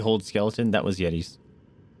 behold skeleton, that was Yetis.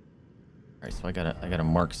 Alright, so I gotta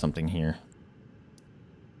mark something here.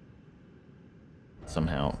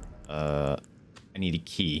 Somehow. I need a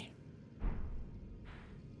key.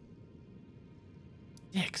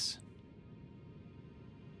 Dicks.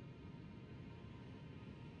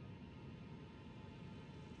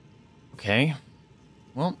 Okay.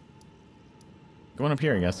 Well, going up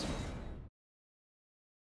here, I guess.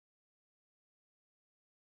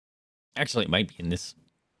 Actually, it might be in this.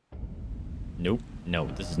 Nope. No,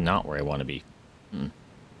 this is not where I want to be.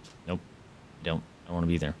 Nope. I don't want to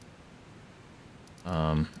be there.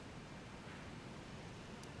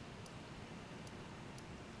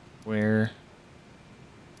 Where?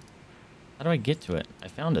 How do I get to it? I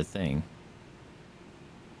found a thing.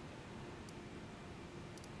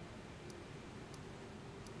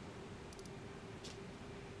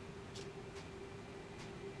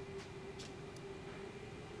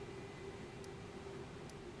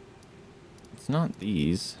 It's not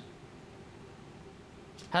these.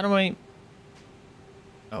 How do I...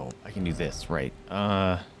 Oh, I can do this, right.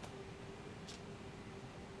 I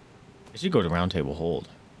should go to Round Table Hold.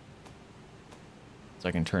 So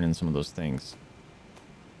I can turn in some of those things.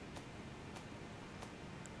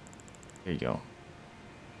 There you go.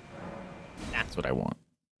 That's what I want.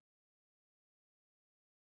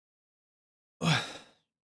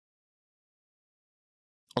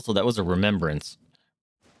 Also, that was a remembrance.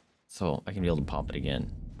 So I can be able to pop it again.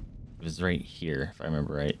 It was right here, if I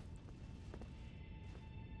remember right.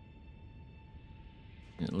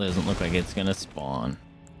 It doesn't look like it's gonna spawn.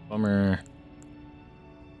 Bummer.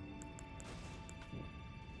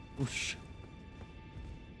 Whoosh.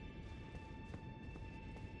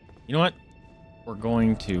 You know what? We're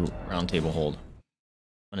going to Round Table Hold.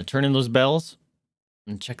 I'm gonna turn in those bells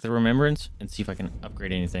and check the remembrance and see if I can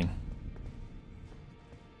upgrade anything.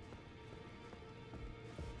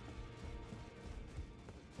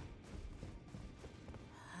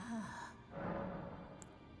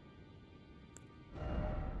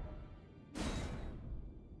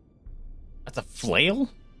 That's a flail?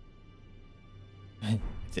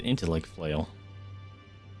 It's an intellect flail.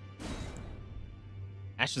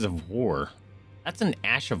 Ashes of War. That's an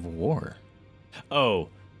Ash of War. Oh,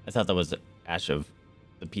 I thought that was the Ash of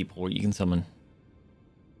the people where you can summon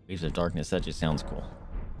Waves of Darkness. That just sounds cool.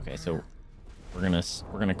 Okay, so we're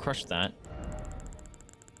gonna crush that.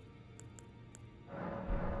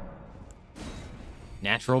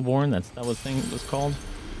 Naturalborn. That was thing it was called.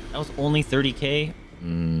 That was only 30k.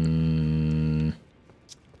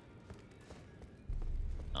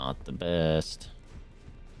 Not the best.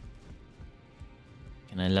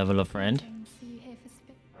 Can I level a friend?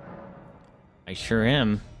 I sure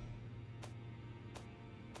am.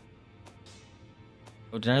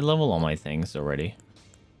 Oh, did I level all my things already?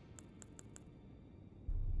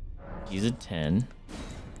 He's a 10.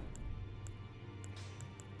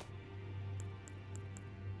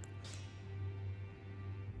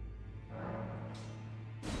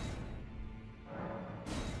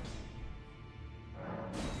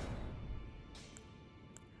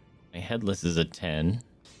 My headless is a 10.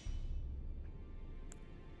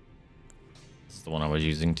 This is the one I was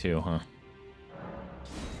using too, huh?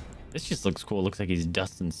 This just looks cool. Looks like he's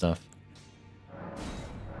dusting stuff.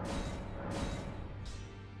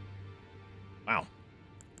 Wow.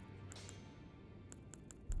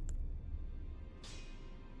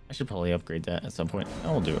 I should probably upgrade that at some point.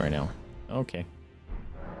 I will do it right now. Okay.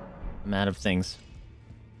 I'm out of things.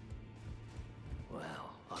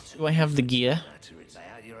 Do I have the gear?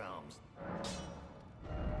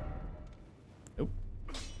 Nope.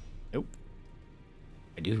 Nope.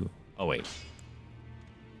 I do. Oh, wait.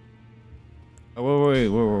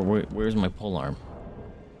 Oh, wait. Where's my pole arm?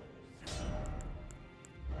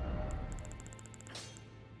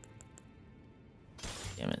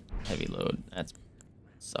 Damn it. Heavy load. That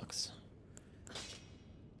sucks.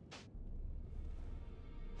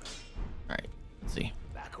 Alright, let's see.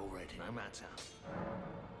 Back already. No matter.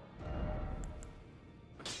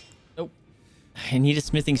 Nope. I need a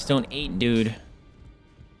smithing stone 8, dude.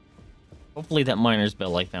 Hopefully that miner's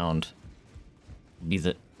bell I found will be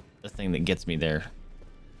the thing that gets me there.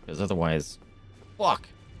 Because otherwise... Fuck!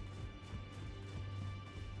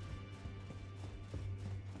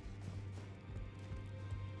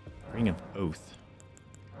 Ring of Oath.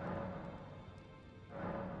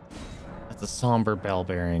 That's a somber bell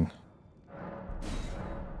bearing.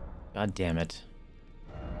 God damn it.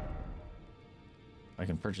 I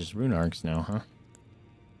can purchase rune arcs now, huh?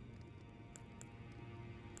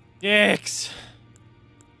 Dicks!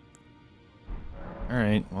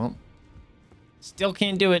 Alright, well. Still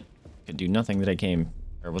can't do it. Could do nothing that I came,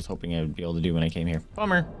 or was hoping I would be able to do when I came here.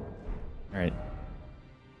 Bummer. Alright.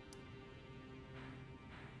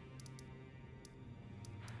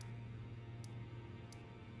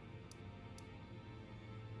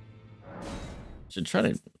 Should try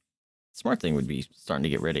to... Smart thing would be starting to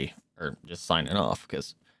get ready, or just signing off,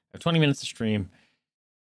 because I have 20 minutes to stream,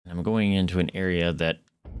 and I'm going into an area that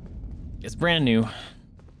is brand new,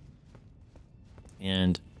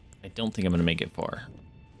 and I don't think I'm going to make it far.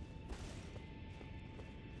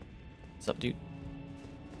 What's up, dude?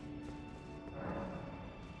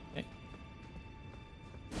 Okay.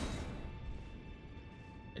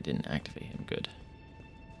 I didn't activate him. Good.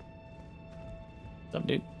 What's up,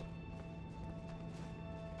 dude?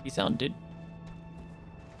 Peace out, dude.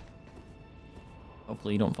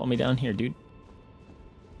 Hopefully you don't fall me down here, dude.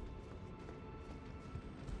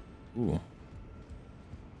 Ooh.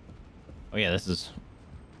 Oh yeah, this is...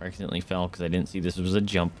 I accidentally fell because I didn't see this was a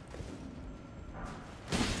jump.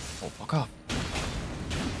 Oh, fuck off.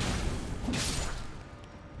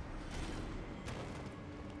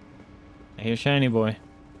 I hear shiny boy.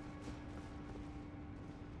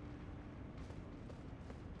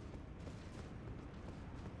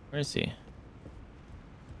 Where is he?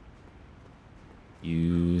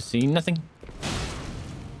 You see nothing.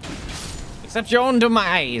 Except your own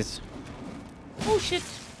demise. Oh shit.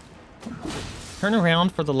 Turn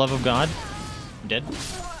around for the love of God. I'm dead.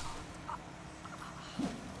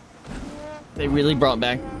 They really brought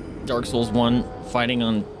back Dark Souls 1 fighting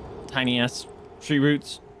on tiny ass tree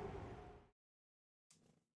roots.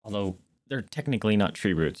 Although they're technically not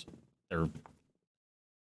tree roots. They're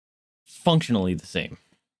functionally the same.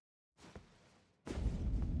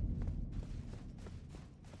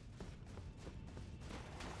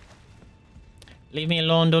 Leave me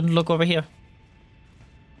alone, don't look over here.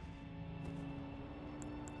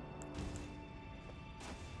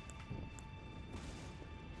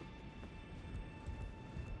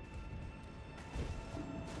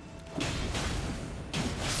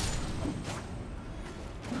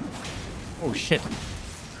 Oh shit.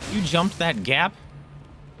 You jumped that gap?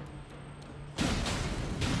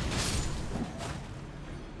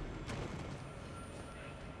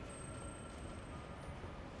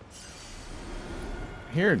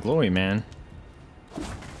 Here, glowy man.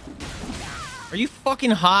 Are you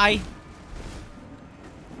fucking high?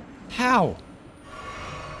 How?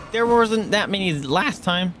 There wasn't that many last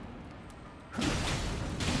time.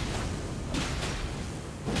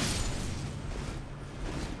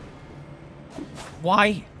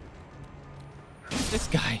 Why? This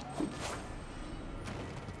guy.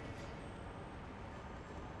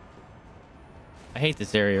 I hate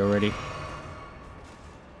this area already.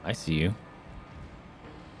 I see you.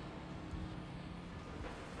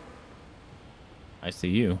 I see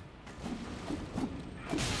you.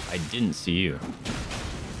 I didn't see you.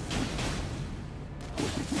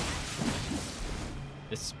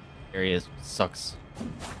 This area sucks.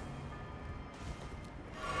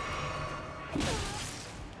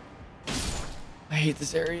 I hate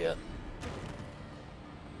this area.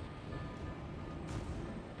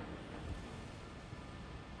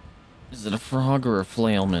 Is it a frog or a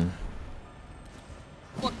flailman?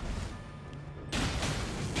 What?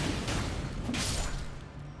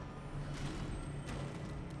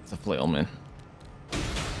 It's a flailman.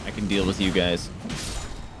 I can deal with you guys.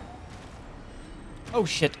 Oh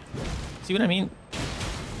shit. See what I mean?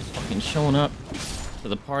 Just fucking showing up to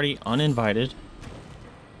the party uninvited.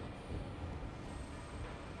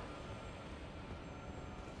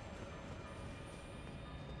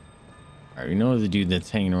 Alright, we know the dude that's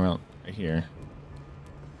hanging around right here.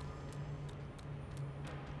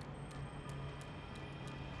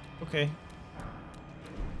 Okay.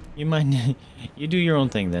 You mind... you do your own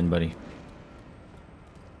thing then, buddy.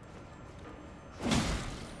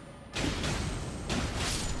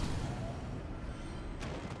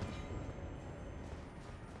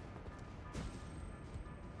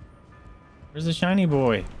 Where's the shiny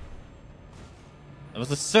boy? That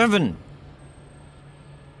was a 7.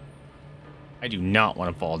 I do not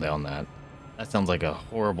want to fall down that. That sounds like a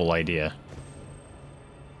horrible idea.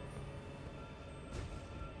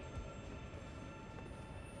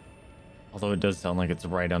 Although it does sound like it's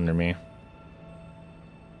right under me.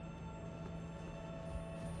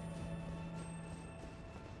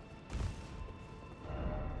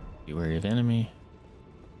 Be wary of enemy.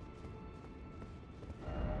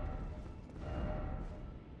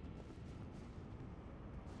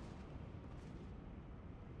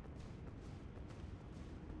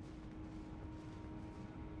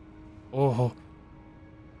 Oh,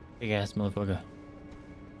 big ass motherfucker.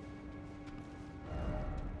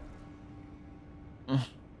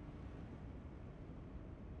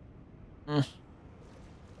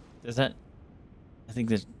 Does that? I think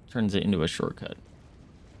this turns it into a shortcut.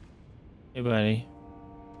 Hey, buddy.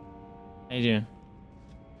 How you doing?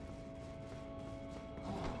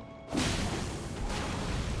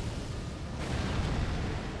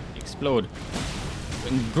 Explode.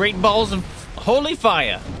 Great balls of holy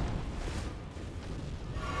fire.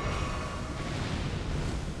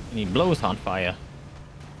 And he blows hot fire.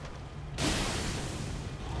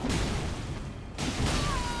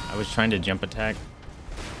 I was trying to jump attack.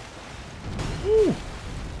 Woo.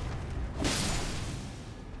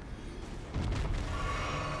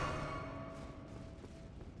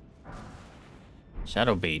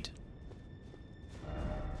 Shadow bait.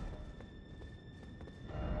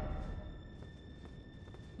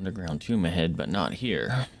 Underground tomb ahead, but not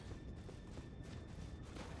here.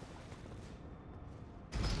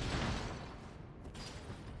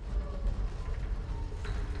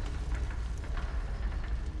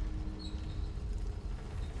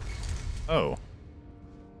 Oh.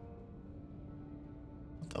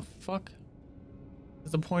 What the fuck?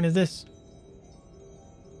 What's the point of this?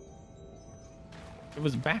 It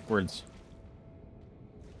was backwards.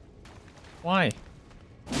 Why?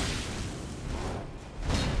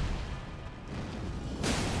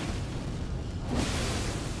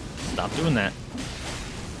 Stop doing that.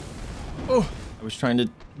 Oh, I was trying to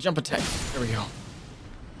jump attack. There we go.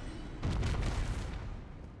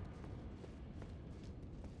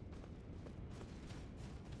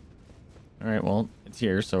 All right, well, it's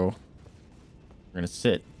here, so we're gonna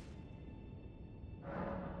sit.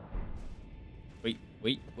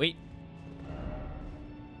 Wait.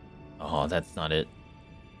 Oh, that's not it.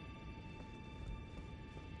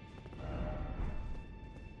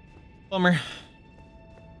 Bummer.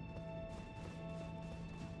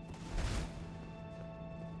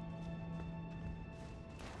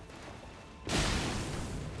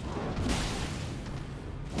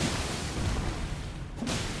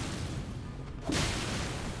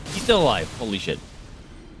 He's still alive. Holy shit.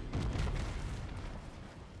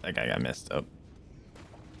 That guy got messed up.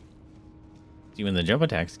 See, when the jump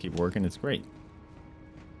attacks keep working, it's great.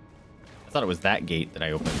 I thought it was that gate that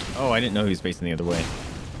I opened. Oh, I didn't know he was facing the other way.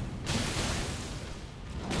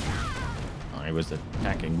 Oh, he was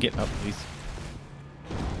attacking. Get up, please.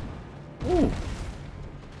 Ooh.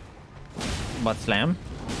 Butt slam.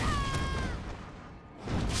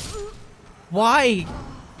 Why?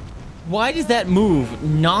 Why does that move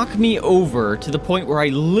knock me over to the point where I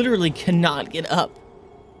literally cannot get up?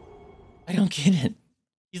 I don't get it.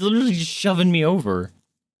 He's literally just shoving me over.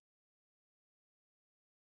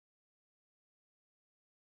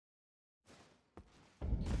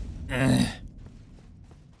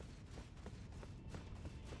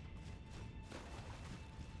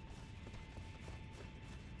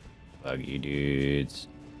 Fuck you, dudes.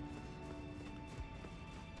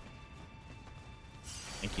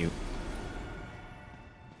 Thank you.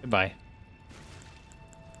 Goodbye.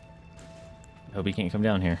 I hope he can't come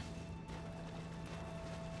down here.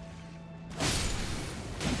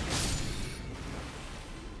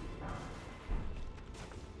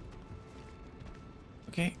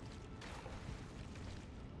 Okay.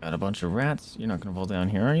 Got a bunch of rats. You're not gonna fall down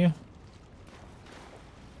here, are you?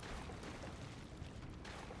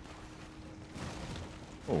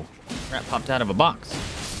 Oh, rat popped out of a box.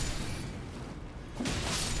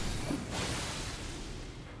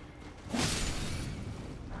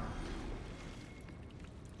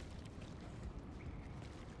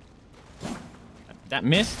 That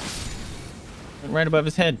missed. Went right above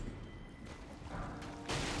his head.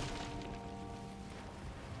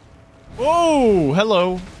 Whoa,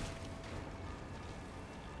 hello.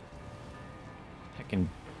 Heckin'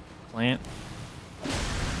 plant.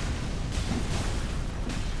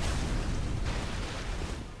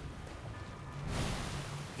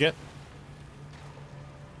 Yep.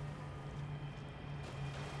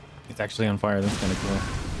 It's actually on fire. That's kind of cool.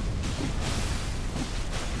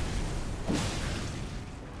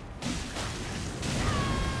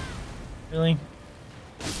 Really?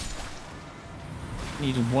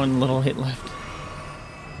 Need one little hit left.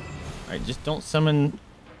 Alright, just don't summon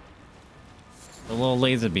the little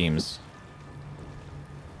laser beams.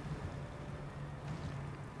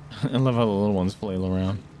 I love how the little ones flail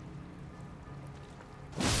around.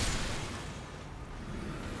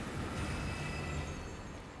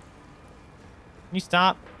 Can you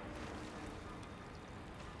stop?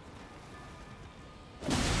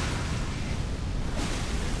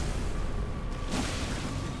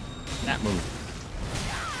 That move.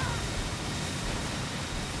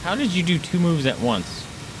 How did you do 2 moves at once?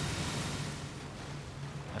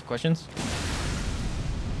 Have questions?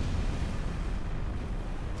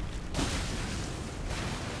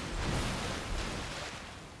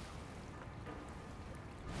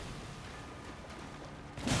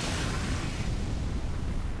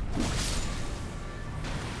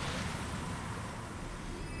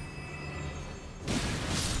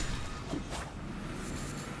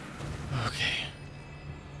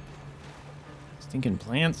 Stinking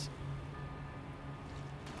plants.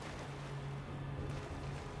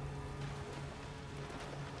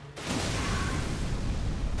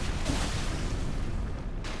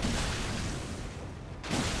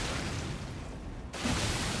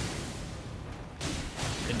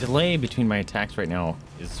 The delay between my attacks right now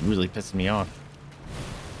is really pissing me off.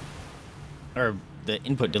 Or the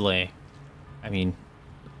input delay. I mean,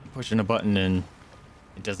 pushing a button and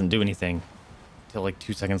it doesn't do anything until like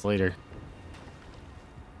 2 seconds later.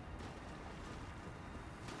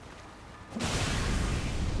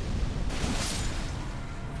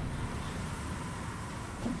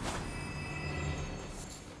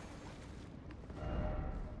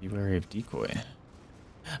 Be wary of decoy.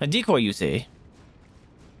 A decoy, you say?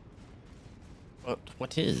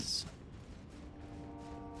 What is?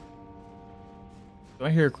 Do I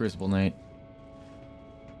hear a Crucible Knight?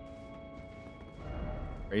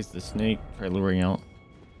 Raise the snake, try luring out.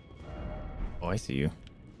 Oh, I see you.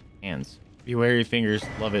 Hands. Be wary of fingers,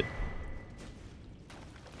 love it.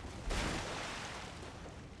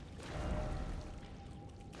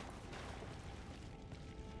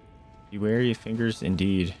 Be wary of fingers,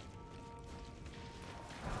 indeed.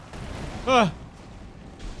 Ah!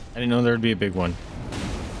 I didn't know there would be a big one.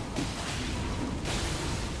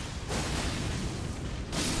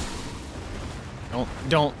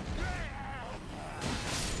 Don't.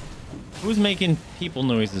 Who's making people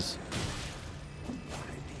noises?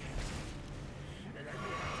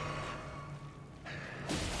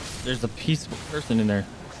 There's a peaceful person in there.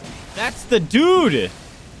 That's the dude!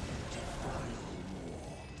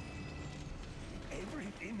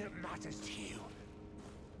 Everything that matters to you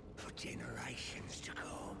for generations to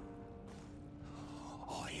come.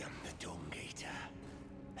 I am the Dung Eater,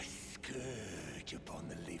 a scourge upon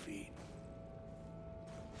the living.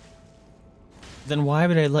 Then why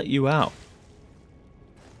would I let you out?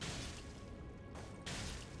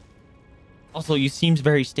 Also, you seems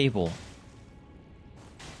very stable.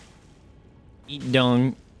 Eat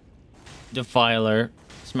dung, defiler,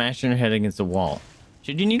 smashing her head against the wall.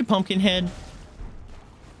 Should you need a pumpkin head? What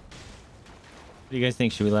do you guys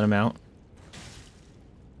think? Should we let him out?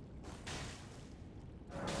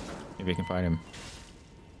 Maybe I can fight him.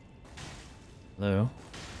 Hello?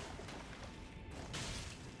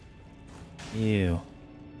 Ew.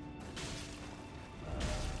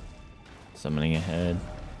 Summoning a head.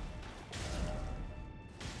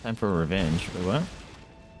 Time for revenge. Wait, what?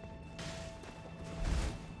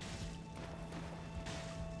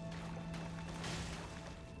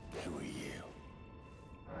 Who are you?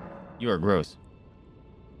 You are gross.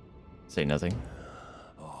 Say nothing.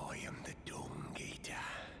 I am the Dung Eater,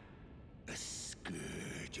 a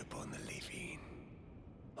scourge upon the living.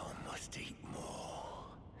 I must eat more,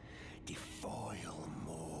 defile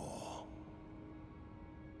more.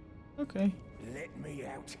 Okay. Let me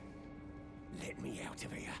out. Let me out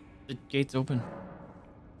of here. The gate's open.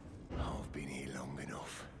 I've been here long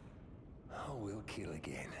enough. I will kill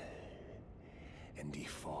again. And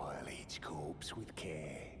defile each corpse with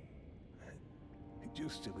care.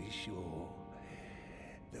 Just to be sure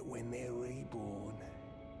that when they're reborn,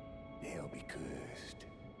 they'll be cursed.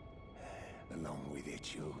 Along with their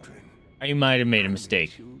children. I might have made a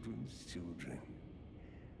mistake. Children's children.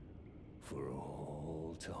 For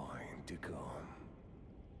all time to come.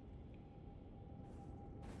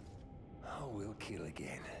 I will kill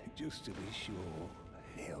again, just to be sure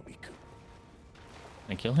they'll be cool.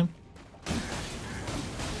 Can I kill him?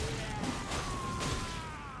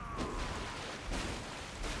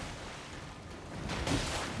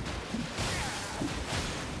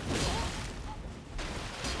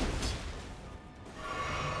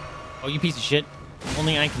 Oh, you piece of shit.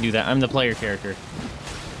 Only I can do that. I'm the player character.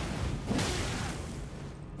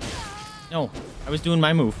 No, I was doing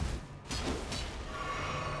my move.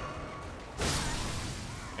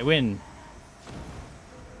 I win.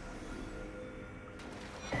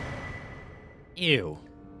 Ew.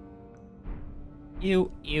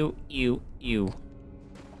 Ew, ew, ew, ew.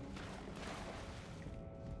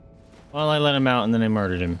 Well, I let him out and then I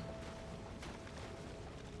murdered him.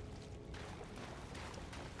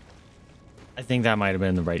 I think that might have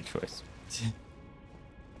been the right choice.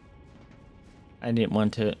 I didn't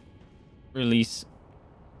want to release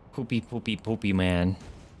Poopy Man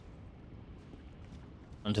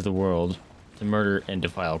onto the world to murder and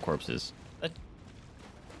defile corpses. That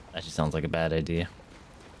just sounds like a bad idea.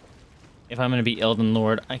 If I'm gonna be Elden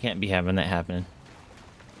Lord, I can't be having that happening.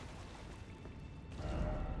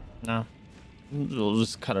 No. We'll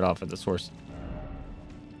just cut it off at the source.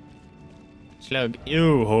 Slug.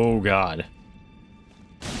 Ew, oh god.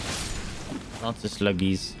 Lots of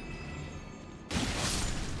sluggies.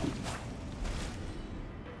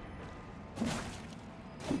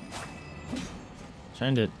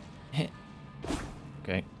 Trying to hit.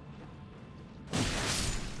 Okay.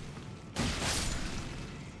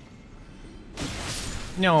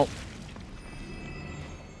 No.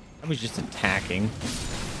 I was just attacking.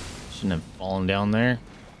 Shouldn't have fallen down there.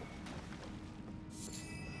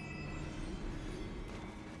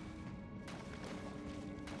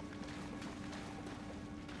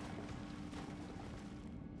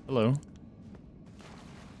 Hello.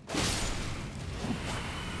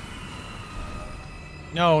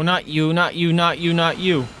 No, not you, not you, not you, not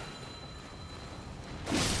you.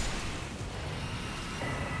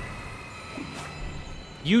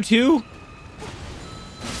 You too?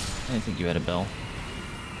 I didn't think you had a bell.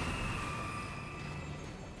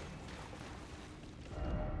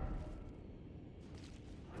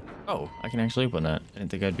 Oh, I can actually open that. I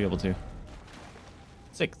didn't think I'd be able to.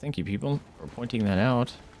 Sick. Thank you, people, for pointing that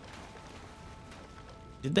out.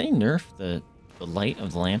 Did they nerf the light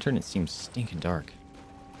of the lantern? It seems stinking dark.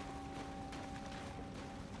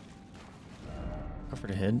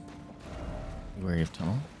 Covered ahead. Be wary of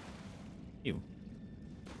tunnel. Ew.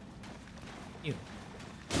 Ew.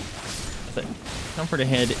 I thought comfort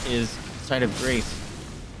ahead is side of grace.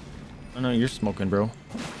 Oh no, you're smoking, bro.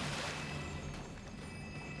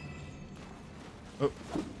 Oh,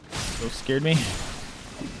 so scared me.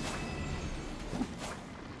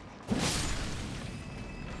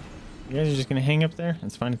 You guys are just gonna hang up there?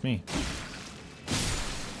 That's fine with me.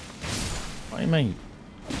 Why am I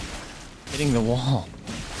hitting the wall?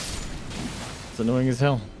 It's annoying as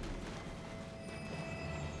hell.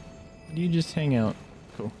 You just hang out.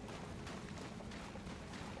 Cool.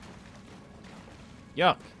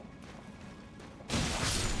 Yuck.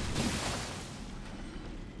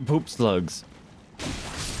 Poop slugs.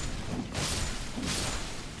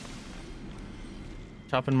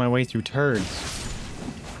 Chopping my way through turds.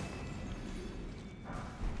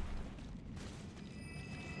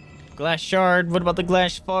 Glass shard. What about the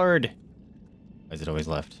glass shard? Why is it always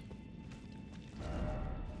left?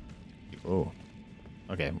 Oh.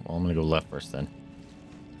 Okay, well, I'm gonna go left first then.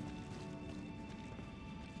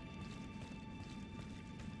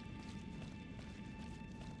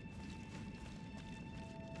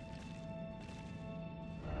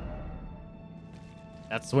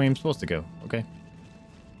 That's the way I'm supposed to go. Okay.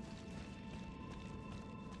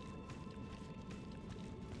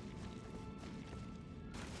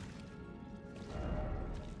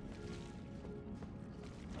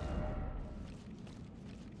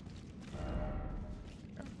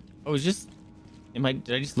 Oh, it's just... Did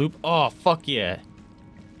I just loop? Oh, fuck yeah.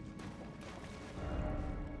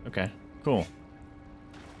 Okay, cool.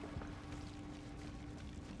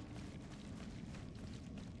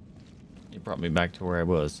 It brought me back to where I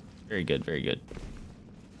was. Very good, very good.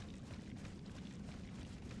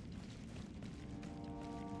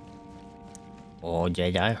 Oh,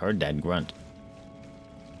 yeah, I heard that grunt.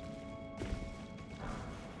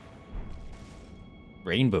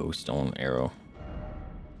 Rainbow stone arrow.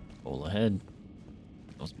 Pull ahead.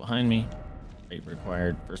 What's behind me? Right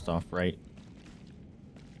required. First off, right.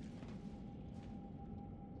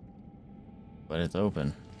 But it's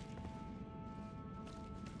open.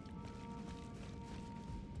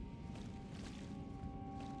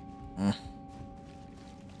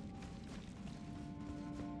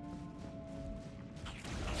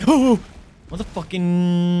 Oh!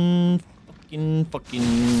 Motherfucking...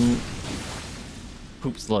 Fucking...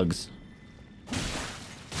 Poop slugs.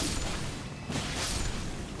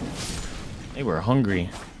 They were hungry.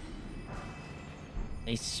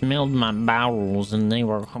 They smelled my bowels and they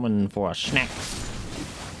were coming for a snack.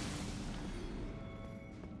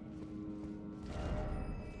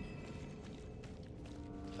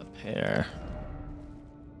 Hair.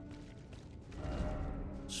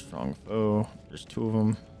 Strong foe. There's 2 of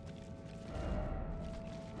them.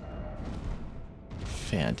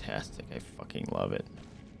 Fantastic. I fucking love it.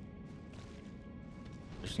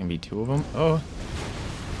 There's gonna be 2 of them. Oh.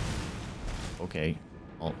 Okay.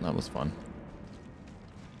 Well, that was fun.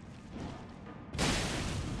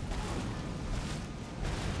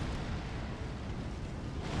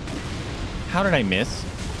 How did I miss?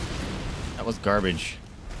 That was garbage.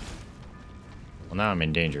 Well, now I'm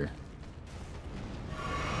in danger.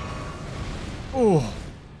 Oh.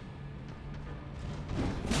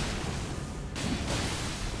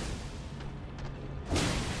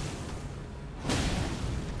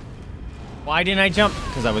 Why didn't I jump?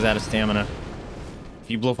 Because I was out of stamina.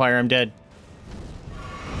 If you blow fire, I'm dead.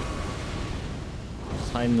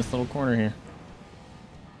 Just hide in this little corner here.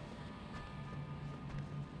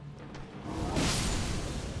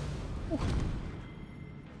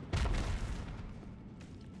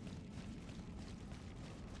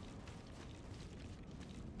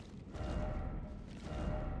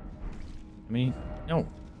 I mean, no.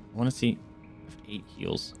 I want to see if 8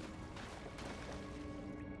 heals.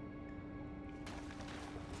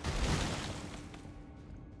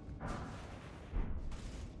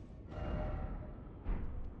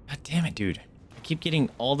 God damn it, dude. I keep getting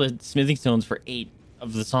all the smithing stones for 8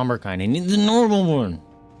 of the somber kind. I need the normal one.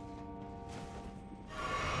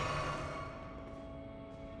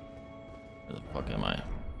 Where the fuck am I?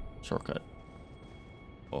 Shortcut.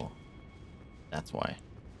 Oh. That's why.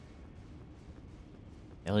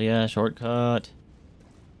 Hell yeah, shortcut.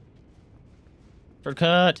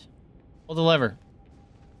 Shortcut. Pull the lever.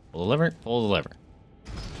 Pull the lever. Pull the lever.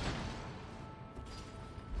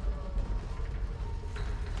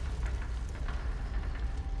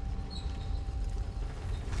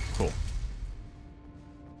 Cool.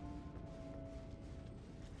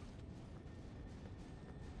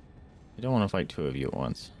 I don't want to fight 2 of you at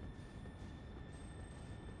once.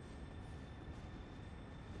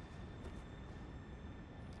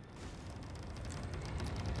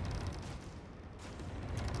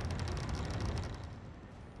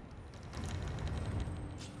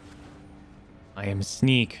 I am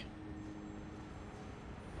sneak.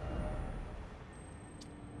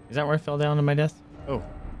 Is that where I fell down to my death? Oh.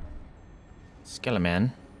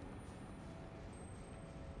 Skeleman.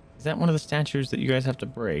 Is that one of the statues that you guys have to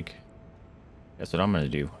break? That's what I'm gonna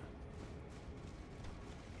do.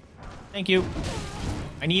 Thank you.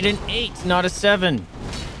 I need an 8, not a 7.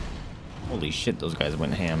 Holy shit, those guys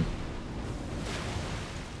went ham.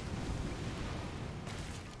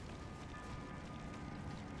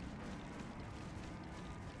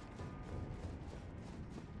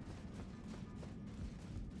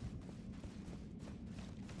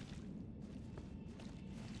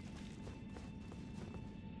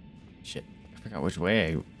 Shit, I forgot which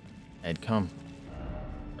way I had come.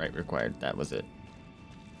 Right required, that was it.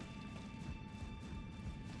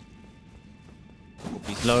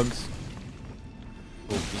 Poopy slugs.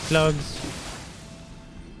 Poopy slugs.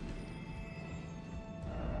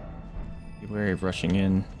 Be wary of rushing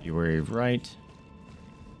in. Be wary of right.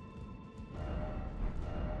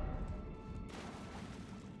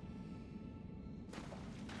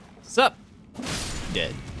 Sup?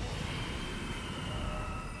 Dead.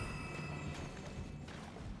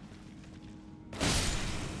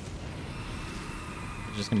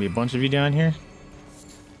 There's just gonna be a bunch of you down here.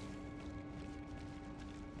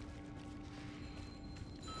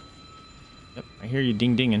 Yep, I hear you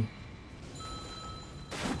ding-dinging.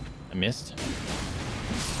 I missed.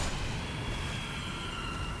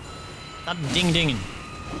 Stop ding-dinging.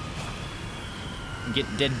 Get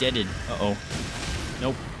dead-deaded. Uh-oh.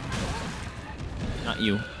 Nope. Not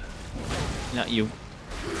you. Not you.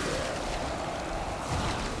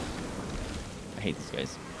 I hate these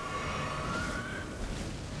guys.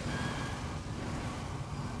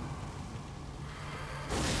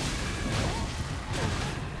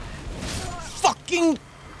 Fucking...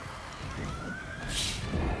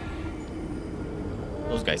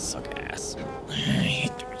 Those guys suck ass. I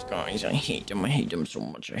hate those guys. I hate them. I hate them so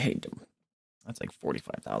much. I hate them. That's like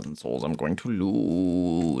 45,000 souls I'm going to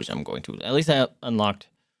lose. I'm going to... At least I unlocked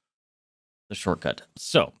the shortcut.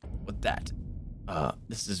 So, with that,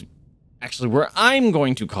 this is actually where I'm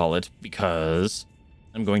going to call it, because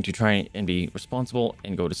I'm going to try and be responsible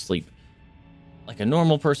and go to sleep like a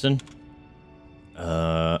normal person.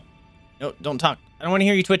 No, don't talk. I don't want to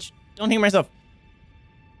hear you, Twitch. Don't hear myself.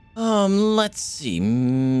 Let's see.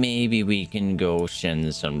 Maybe we can go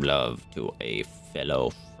send some love to a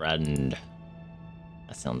fellow friend.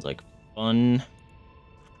 That sounds like fun.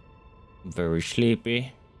 I'm very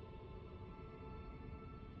sleepy.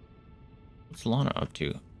 What's Lana up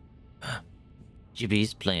to?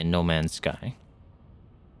 Gibby's playing No Man's Sky.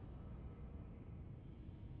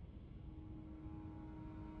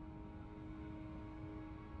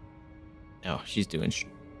 Oh, she's doing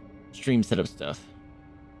stream setup stuff.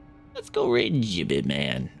 Let's go raid Gibby,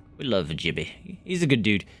 man. We love Gibby. He's a good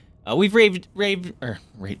dude. We've raved,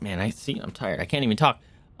 man, I'm tired. I can't even talk.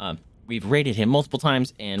 We've rated him multiple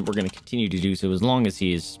times, and we're going to continue to do so as long as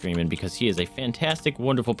he is streaming, because he is a fantastic,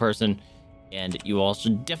 wonderful person, and you all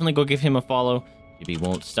should definitely go give him a follow. Gibby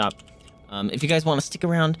won't stop. If you guys want to stick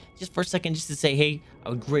around just for a second, just to say hey, I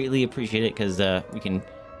would greatly appreciate it, because we can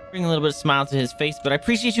bring a little bit of smile to his face. But I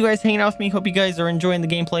appreciate you guys hanging out with me. Hope you guys are enjoying the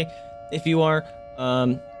gameplay. If you are,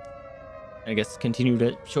 I guess continue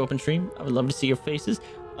to show up and stream. I would love to see your faces.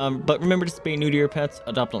 But remember to stay new to your pets,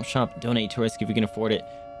 adopt, don't shop, donate to risk if you can afford it,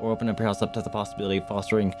 or open up your house up to the possibility of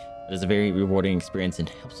fostering. That is a very rewarding experience and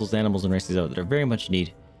helps those animals and rescues out that are very much in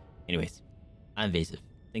need. Anyways, I'm Vaesive.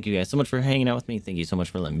 Thank you guys so much for hanging out with me. Thank you so much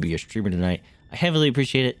for letting me be your streamer tonight. I heavily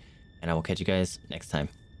appreciate it, and I will catch you guys next time.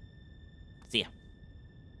 See ya.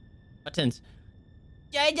 Buttons.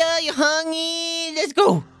 Jaja, you hungry? Let's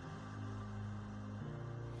go.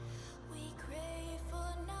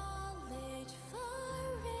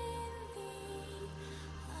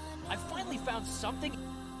 I finally found something.